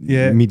English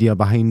media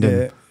behind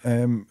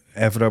him.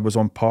 Evra was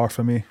on par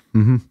for me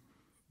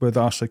with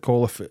Ashley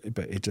Cole.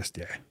 But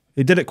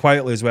he did it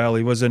quietly as well.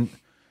 He was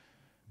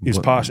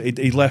passionate.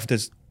 He left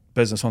his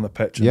business on the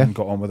pitch and then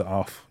got on with it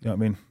off. You know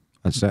what I mean?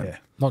 That's it. Yeah.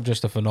 Not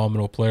just a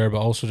phenomenal player, but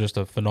also just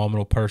a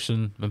phenomenal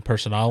person and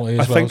personality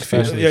as well. I think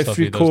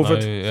through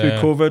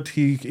COVID,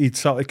 he'd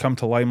certainly come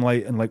to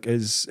limelight and like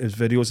his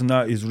videos and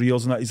that, his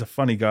reels and that. He's a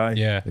funny guy.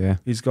 Yeah.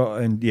 He's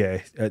grown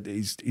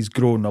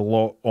a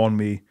lot on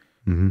me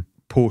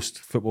post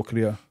football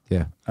career.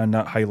 Yeah, and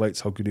that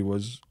highlights how good he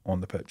was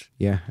on the pitch.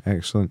 Yeah,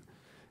 excellent.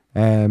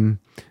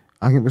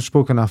 I think we've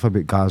spoken enough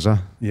about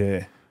Gaza.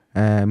 Yeah.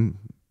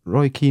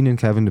 Roy Keane and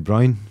Kevin De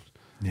Bruyne.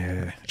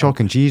 Yeah. Chalk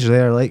and cheese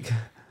there, like.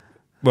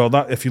 Well,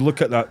 that if you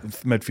look at that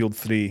midfield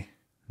three,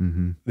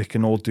 they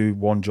can all do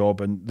one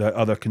job and the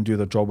other can do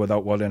their job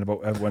without worrying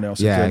about everyone else.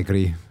 Yeah,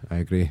 I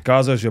agree.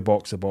 Gaza's your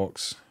box to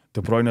box.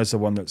 De Bruyne is the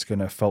one that's going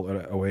to filter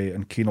it away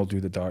and Keane will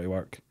do the dirty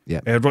work. Yeah.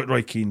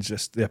 Roy Keane's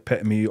just the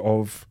epitome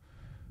of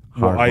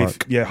hard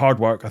work. Yeah, hard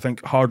work. I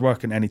think hard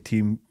work in any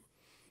team,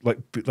 like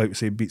we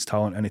say, beats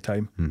talent any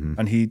time.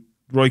 And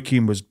Roy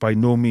Keane was by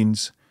no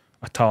means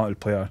a talented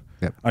player.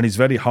 Yep. And he's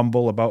very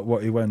humble about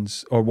what he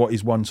wins or what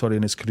he's won,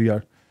 in his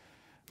career.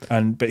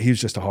 But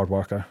he's just a hard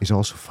worker. He's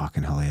also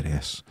fucking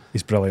hilarious.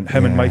 He's brilliant.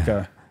 Him and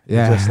Micah.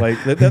 Yeah. Just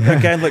like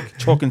again, like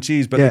chalk and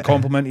cheese, but they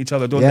complement each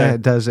other, don't they? Yeah,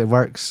 it does. It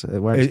works.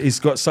 He's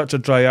got such a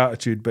dry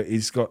attitude, but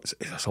there's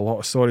a lot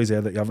of stories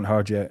there that you haven't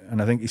heard yet.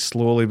 And I think he's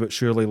slowly but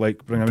surely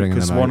like bringing them.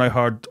 Because one I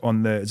heard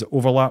on is it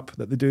Overlap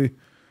that they do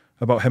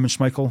about him and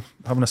Schmeichel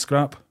having a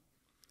scrap.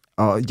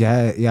 Oh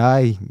yeah.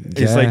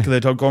 It's like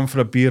they'd gone for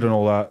a beer and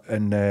all that,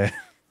 and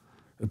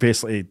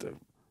basically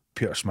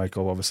Peter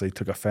Schmeichel obviously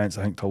took offence,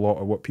 I think, to a lot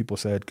of what people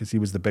said because he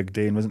was the big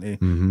Dane, wasn't he?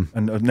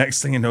 And the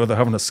next thing you know, they're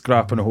having a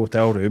scrap in a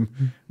hotel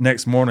room.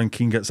 Next morning,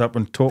 Keane gets up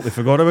and totally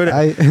forgot about it.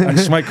 And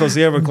Schmeichel's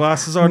there with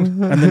glasses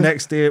on. And the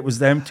next day, it was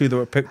them two that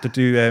were picked to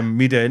do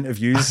media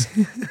interviews.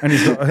 And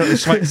he's got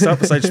up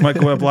beside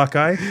Schmeichel with a black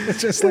eye. It's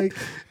just like...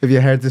 Have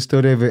you heard the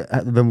story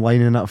about them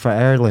lining up for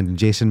Ireland and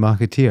Jason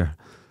McAteer?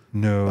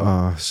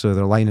 No. So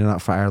they're lining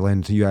up for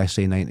Ireland,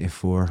 USA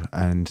 94,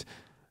 and...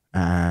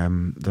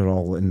 they're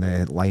all in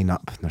the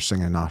lineup and they're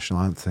singing a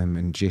national anthem,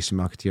 and Jason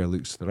McAteer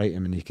looks to the right of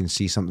him and you can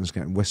see something's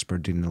getting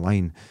whispered in the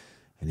line,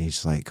 and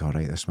he's like, all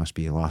right, this must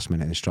be last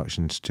minute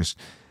instructions, just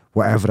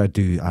whatever I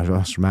do, I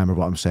just remember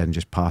what I'm saying and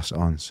just pass it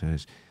on. So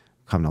it's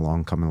coming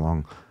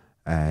along,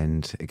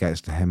 and it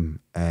gets to him,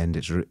 and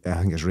I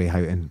think it's Ray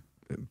Houghton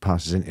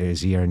passes into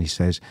his ear and he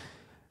says,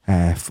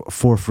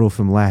 fourth row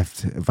from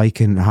left,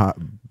 Viking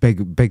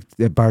big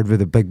bird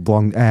with a big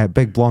blonde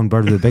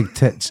bird with the big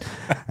tits.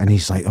 And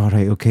he's like, all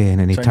right, okay. And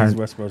then he turns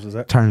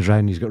around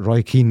and he's got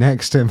Roy Keane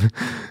next to him,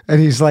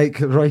 and he's like,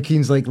 Roy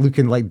Keane's like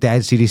looking like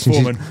dead serious,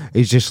 and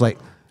he's just like,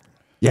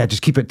 yeah,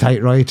 just keep it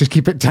tight, Roy, just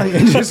keep it tight,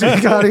 and just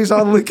carries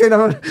on looking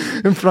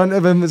in front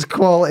of him. It's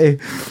quality.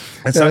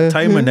 It's that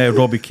time when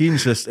Robbie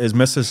Keane's his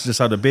missus just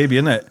had a baby,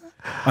 innit?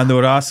 And they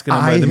were asking him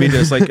about the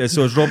media, it's like,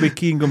 so is Robbie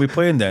Keane going to be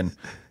playing then?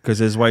 Because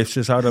his wife's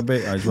just had a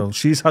baby as well.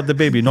 She's had the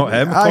baby, not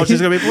him. Of course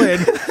she's going to be playing.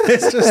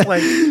 It's just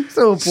like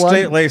so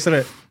straight laced,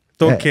 isn't it?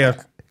 Don't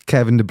care.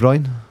 Kevin De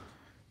Bruyne,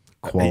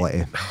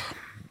 quality.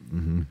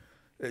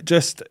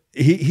 Just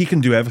he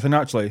can do everything.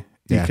 Actually,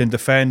 he can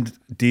defend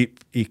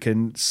deep. He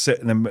can sit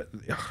in the.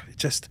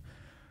 Just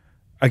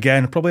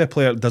again, probably a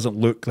player that doesn't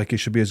look like he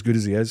should be as good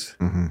as he is.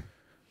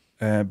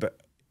 But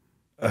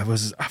it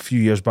was a few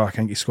years back. I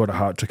think he scored a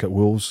hat trick at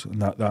Wolves,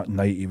 and that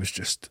night he was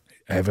just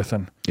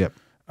everything. Yep.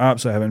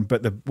 Absolutely heaven.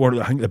 But I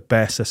think the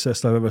best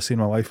assist I've ever seen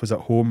in my life was at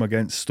home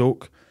against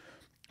Stoke,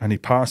 and he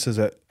passes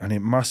it, and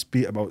it must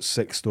be about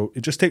 6 Stoke.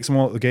 It just takes him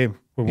all at the game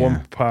with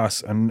one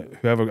pass, and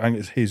whoever, I think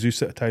it's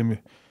Jesus at the time,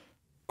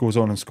 goes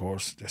on and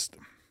scores. Just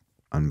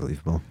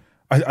unbelievable.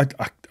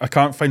 I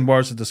can't find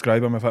words to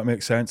describe him, if that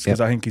makes sense,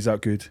 because I think he's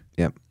that good.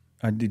 Yep.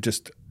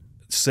 And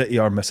City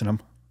are missing him.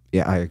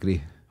 Yeah, I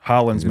agree.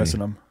 Haaland's missing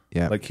him.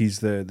 Yeah. Like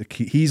he's the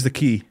key. He's the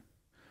key.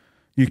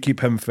 You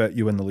keep him fit,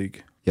 you win the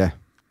league.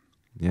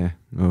 Yeah.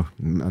 No,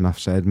 enough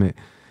said, mate.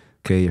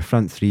 Okay, your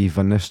front three: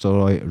 Van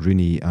Nistelrooy,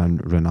 Rooney,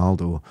 and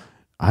Ronaldo.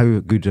 How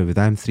good would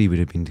them three would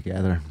have been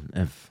together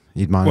if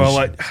he'd managed? Well,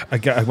 I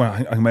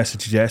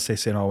messaged you yesterday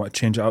saying, I want to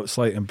change it out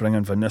slightly and bring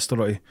in Van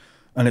Nistelrooy.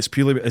 And it's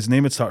purely his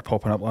name had started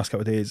popping up last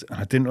couple of days, and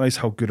I didn't realise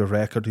how good a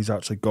record he's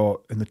actually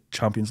got in the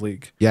Champions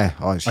League. Yeah,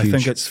 it's huge. I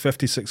think it's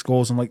 56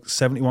 goals in like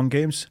 71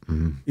 games.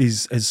 Mm-hmm.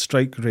 His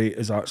strike rate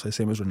is actually the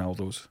same as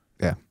Ronaldo's.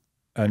 Yeah.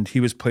 And he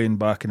was playing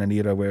back in an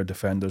era where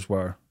defenders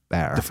were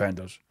better.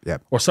 Defenders. Yeah.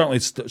 Or certainly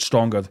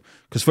stronger,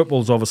 because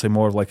football is obviously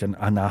more of like an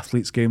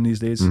athlete's game these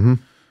days. Mm-hmm.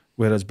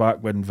 Whereas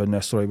back when Van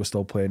Nistelrooy was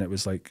still playing, it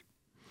was like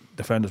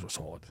defenders were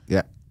solid.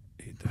 Yeah.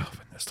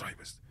 Van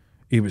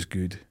Nistelrooy was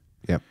good.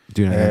 Yep,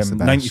 doing it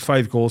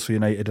 95 goals for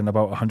United and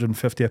about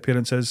 150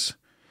 appearances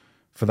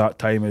for that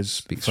time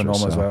is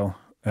phenomenal as well.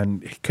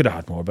 And he could have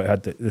had more, but he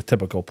had the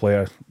typical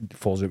player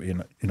falls out,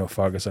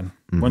 Ferguson.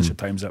 Mm-hmm. Once your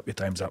time's up,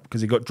 because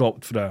he got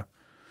dropped for a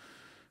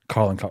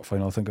Carling Cup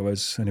final, I think it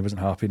was, and he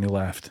wasn't happy and he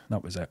left.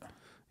 That was it.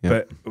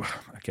 Yep. But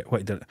I get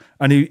what he did,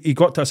 and he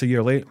got to us a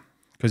year late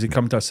because he'd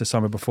come to us the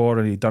summer before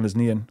and he'd done his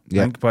knee in.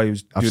 Yep. I think while he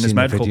was doing his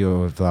medical.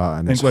 Video of that,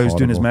 and I think while he was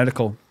doing his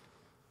medical,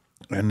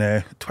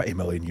 and 20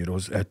 million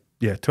euros.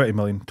 20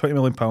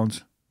 million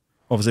pounds.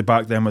 Obviously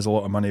back then was a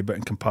lot of money, but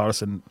in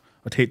comparison,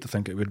 I'd hate to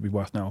think it would be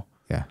worth now.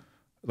 Yeah.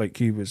 Like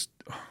he was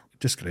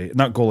just great. And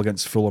that goal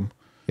against Fulham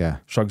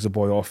shrugs the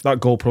boy off. That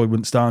goal probably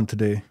wouldn't stand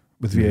today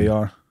with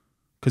VAR.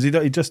 Because he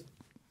just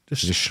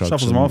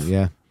shuffles him off.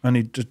 Yeah. And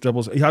he just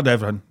dribbles. He had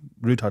everything.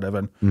 Ruud had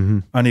everything. Mm-hmm.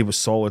 And he was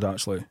solid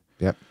actually.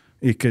 Yep.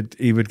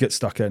 He would get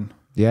stuck in.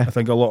 Yeah. I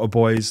think a lot of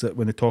boys that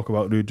when they talk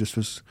about Ruud just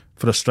was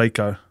for a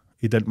striker,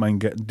 he didn't mind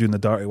doing the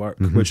dirty work,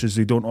 which is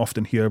you don't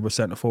often hear with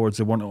centre forwards.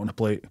 They want it on a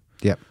plate.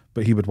 Yep.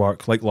 But he would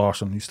work, like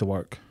Larsson used to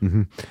work.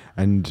 Mm-hmm.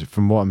 And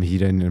from what I'm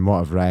hearing and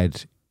what I've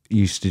read, he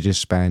used to just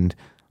spend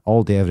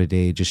all day, every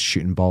day, just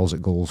shooting balls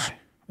at goals.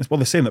 Well,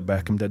 the same that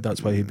Beckham did.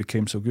 That's why he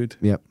became so good.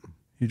 Yep.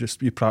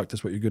 You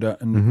practice what you're good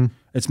at, and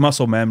it's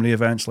muscle memory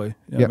eventually.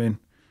 You know what I mean?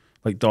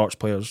 Like darts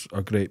players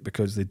are great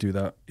because they do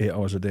that 8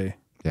 hours a day.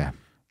 Yeah.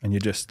 And you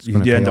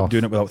end up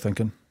doing it without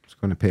thinking. It's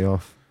going to pay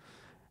off.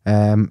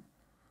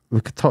 We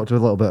could talk to a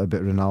little bit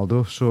about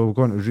Ronaldo. So we're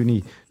going to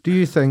Rooney. Do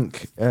you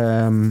think,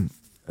 the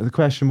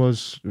question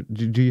was,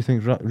 do you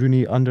think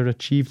Rooney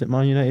underachieved at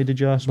Man United, did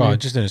you ask me? Well,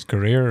 just in his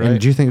career, right? And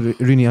do you think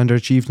Rooney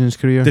underachieved in his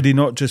career?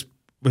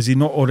 Was he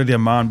not already a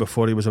man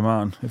before he was a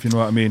man, if you know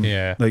what I mean?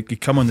 Yeah. Like he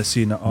come on the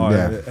scene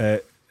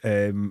at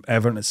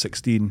Everton at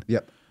 16.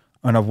 Yep.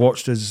 And I've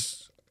watched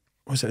his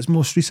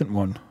most recent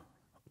one?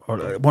 Or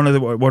one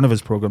of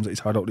his programs that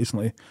he's had out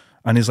recently.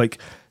 And he's like,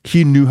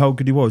 he knew how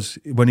good he was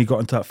when he got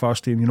into that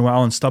first team. You know,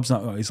 Alan Stubbs,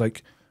 he's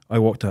like, I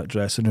walked in that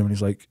dressing room and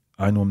he's like,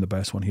 I know I'm the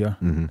best one here.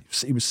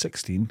 Mm-hmm. He was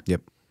 16.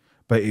 Yep.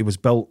 But he was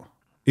built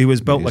like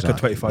a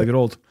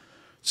 25-year-old.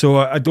 So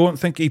I don't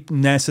think he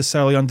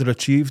necessarily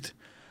underachieved.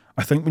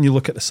 I think when you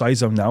look at the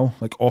size of him now,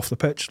 like off the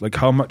pitch, like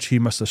how much he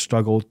must have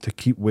struggled to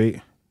keep weight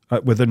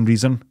within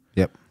reason.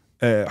 Yep.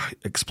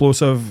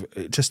 Explosive,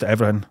 just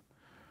everything.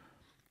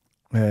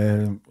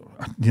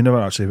 You never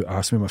actually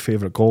asked me my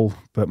favourite goal,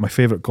 but my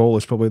favourite goal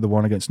is probably the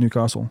one against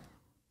Newcastle.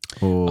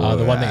 The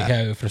one that he got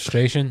out of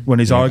frustration? When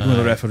he's arguing with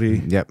the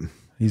referee. Yep.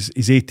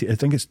 He's 18, I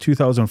think it's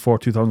 2004,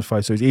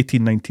 2005, so he's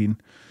 18, 19.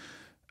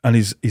 And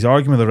he's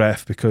arguing with the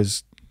ref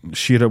because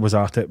Shearer was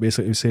at it.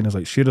 Basically, he was saying,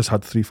 Shearer's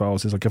had 3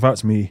 fouls. He's like, if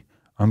that's me,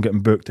 I'm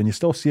getting booked. And you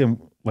still see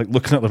him like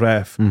looking at the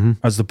ref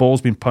as the ball's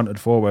being punted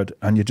forward,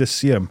 and you just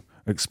see him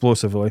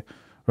explosively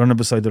running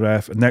beside the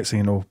ref. And next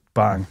thing you know,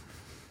 bang.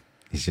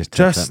 He's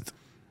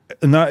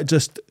and that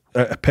just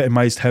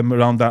epitomised him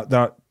around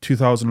that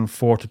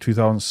 2004 to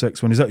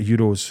 2006 when he's at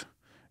Euros.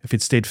 If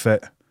he'd stayed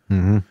fit,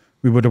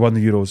 we would have won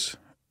the Euros.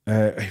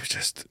 He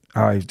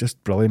was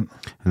just brilliant.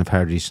 And I've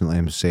heard recently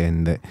him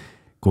saying that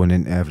going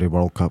into every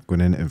World Cup,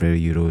 going into every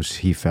Euros,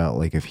 he felt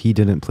like if he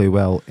didn't play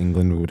well,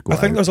 England would go out.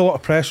 I think there's a lot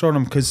of pressure on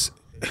him because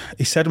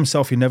he said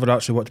himself he never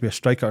actually wanted to be a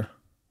striker.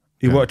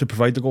 He wanted to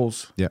provide the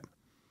goals. Yeah.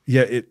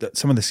 Yeah,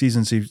 some of the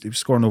seasons he was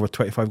scoring over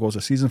 25 goals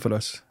a season for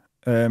us.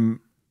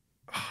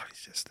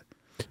 He's just...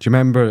 Do you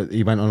remember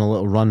he went on a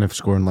little run of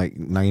scoring like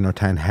 9 or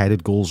 10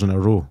 headed goals in a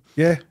row?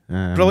 Yeah,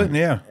 brilliant in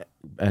the air.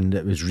 And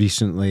it was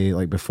recently,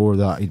 like before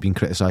that, he'd been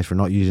criticised for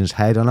not using his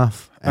head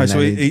enough. So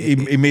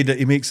he made it.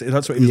 He makes it.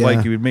 That's what he was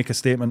like. He would make a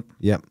statement.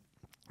 Yep.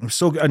 It was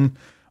so good. And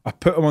I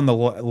put him on the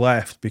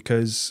left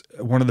because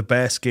one of the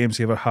best games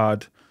he ever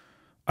had.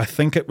 I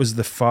think it was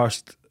the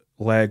first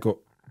leg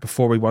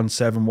before we won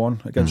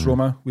 7-1 against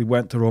Roma. We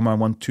went to Roma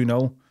and won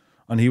 2-0.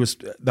 And he was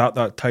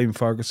that time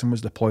Ferguson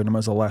was deploying him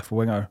as a left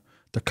winger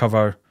to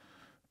cover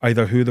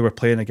either who they were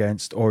playing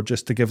against or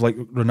just to give like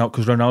Ronaldo,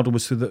 because Ronaldo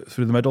was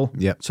through the middle.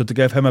 Yep. So to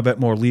give him a bit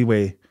more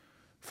leeway.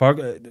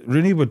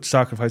 Rooney would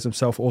sacrifice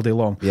himself all day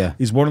long. Yeah.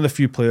 He's one of the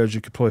few players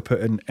you could probably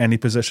put in any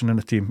position in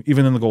the team,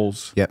 even in the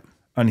goals. Yep.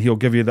 And he'll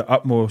give you the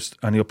utmost,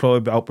 and he'll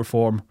probably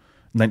outperform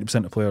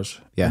 90% of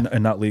players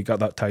in that league at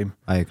that time.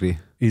 I agree.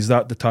 He's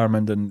that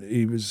determined, and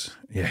he was,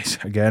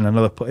 again,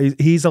 another player.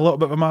 He's a little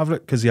bit of a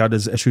maverick because he had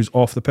his issues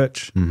off the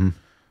pitch.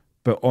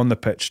 but on the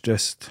pitch,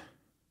 just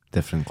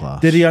different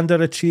class. Did he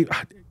underachieve?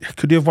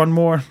 Could he have won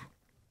more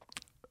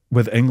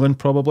with England?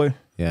 Probably.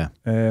 Yeah.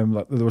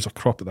 Like there was a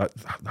crop of that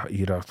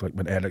era, like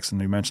when Ericsson,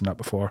 you mentioned that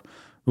before.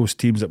 Those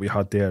teams that we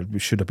had there, we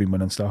should have been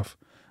winning stuff,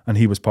 and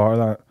he was part of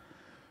that.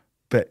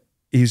 But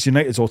he's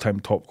United's all-time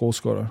top goal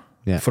scorer.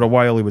 Yeah. For a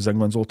while, he was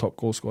England's top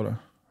goal scorer.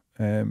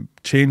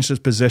 Changed his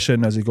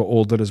position as he got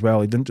older as well.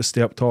 He didn't just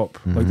stay up top.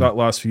 Like that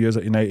last few years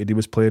at United, he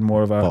was playing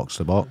more of a box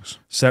to box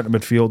centre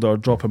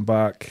midfielder, dropping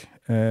back.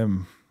 I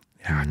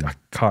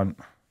can't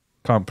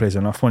praise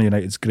enough. One of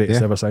United's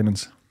greatest ever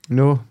signings.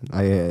 No,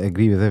 I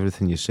agree with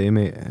everything you say,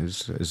 mate.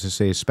 As I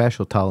say,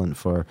 special talent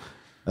for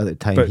at the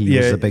time. He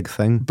was a big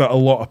thing, but a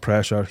lot of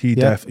pressure.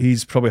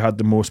 He's probably had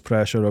the most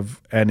pressure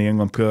of any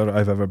England player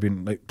I've ever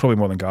been. Like probably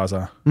more than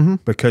Gaza,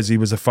 because he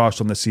was the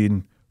first on the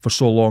scene for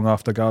so long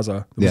after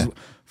Gaza.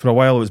 For a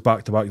while it was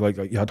back to back. Like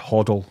you had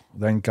Hoddle,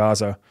 then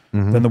Gaza,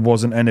 then there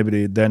wasn't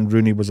anybody. Then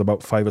Rooney was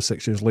about 5 or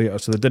 6 years later.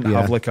 So they didn't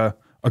have like a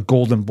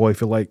golden boy,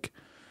 if you like.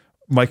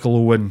 Michael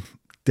Owen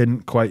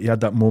didn't quite. He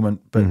had that moment,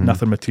 but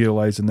nothing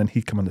materialised. And then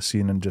he came on the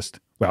scene and just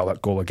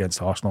that goal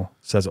against Arsenal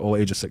says it all.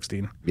 At age of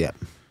 16,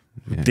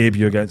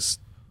 debut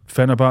against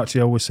Fenerbahce.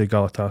 I always say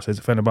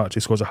Galatasaray.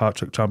 Fenerbahce scores a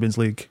hat-trick, Champions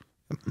League.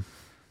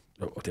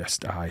 Nutcase,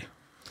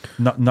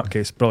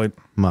 brilliant,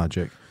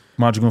 magic.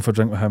 Imagine going for a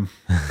drink with him.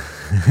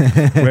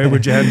 Where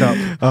would you end up?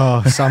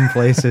 Oh, some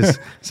places.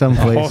 A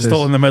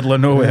hostel in the middle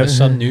of nowhere.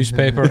 Sun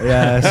newspaper.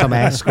 Yeah, some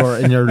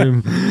escort in your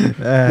room.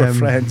 With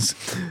friends.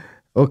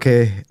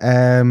 Okay.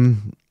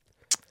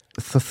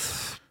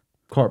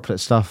 Corporate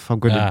stuff. I'm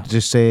going to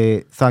just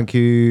say thank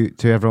you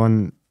to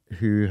everyone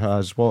who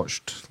has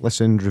watched,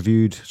 listened,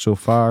 reviewed so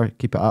far.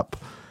 Keep it up.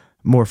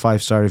 More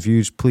 5-star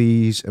reviews,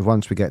 please.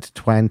 Once we get to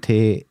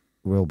 20...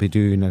 we'll be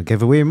doing a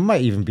giveaway.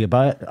 Might even be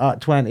about at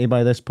 20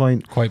 by this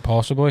point. Quite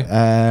possibly.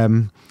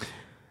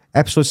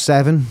 Episode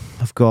 7,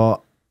 I've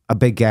got a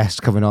big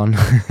guest coming on.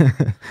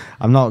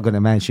 I'm not going to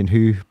mention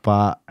who,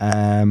 but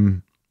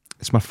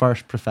it's my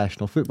first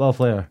professional football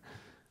player.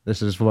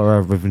 This is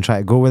where we've been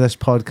trying to go with this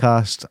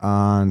podcast,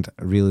 and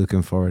really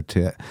looking forward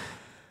to it.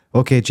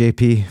 Okay,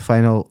 JP,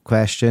 final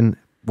question.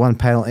 One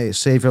penalty to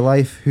save your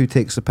life. Who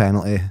takes the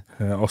penalty?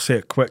 I'll say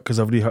it quick because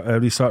I've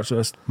researched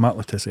this. Matt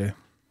Le Tissier.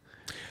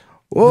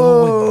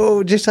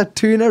 Whoa, just had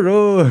 2 in a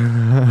row.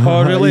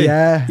 Oh, really?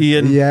 Yeah.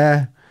 Ian.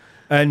 Yeah.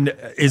 And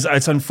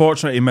it's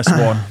unfortunate he missed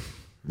one.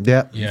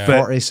 Yeah.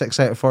 46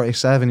 out of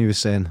 47, he was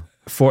saying.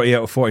 40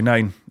 out of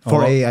 49.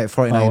 48 out of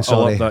 49,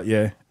 sorry. I love that,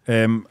 yeah.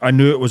 I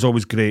knew it was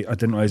always great. I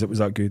didn't realise it was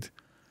that good.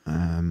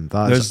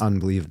 That's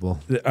unbelievable.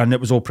 And it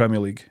was all Premier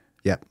League.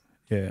 Yep.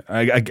 Yeah.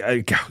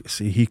 I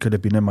see, he could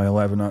have been in my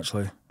 11,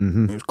 actually.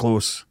 It was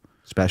close.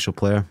 Special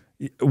player.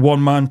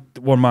 One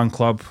man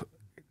club.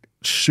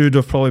 Should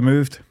have probably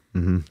moved.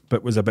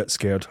 But was a bit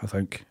scared, I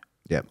think,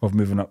 of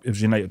moving up. It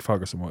was United.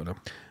 Ferguson wanted him.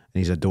 And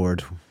he's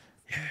adored.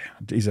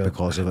 Yeah,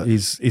 because of it.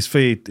 He's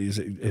fade. Is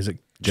it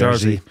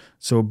Jersey?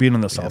 So being on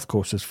the South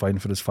Coast is fine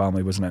for his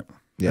family, wasn't it?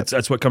 Yeah,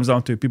 that's what it comes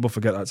down to. People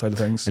forget that side of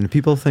things. And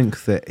people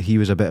think that he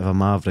was a bit of a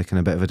maverick and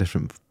a bit of a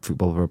different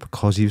footballer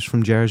because he was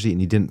from Jersey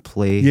and he didn't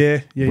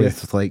play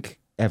with like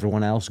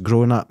everyone else.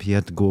 Growing up, he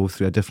had to go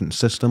through a different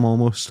system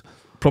almost.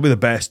 Probably the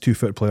best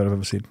 2-foot player I've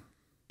ever seen.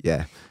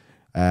 Yeah.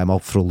 I'll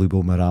throw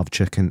Lubo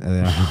Moravcik into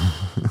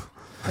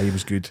there. He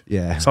was good.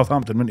 Yeah.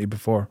 Southampton, wasn't he,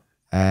 before?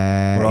 Or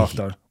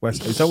after?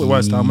 He's out with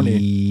West Ham, wasn't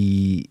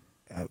he?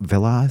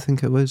 Villa, I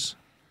think it was.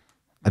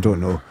 I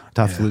don't know. I'd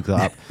have to look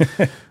that up.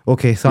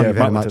 Okay, thank you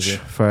very much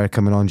for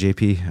coming on,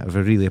 JP. I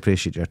really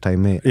appreciate your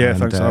time, mate. Yeah,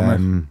 thanks for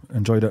having me.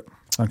 Enjoyed it.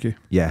 Thank you.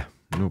 Yeah,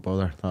 no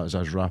bother. That was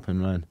us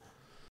wrapping round.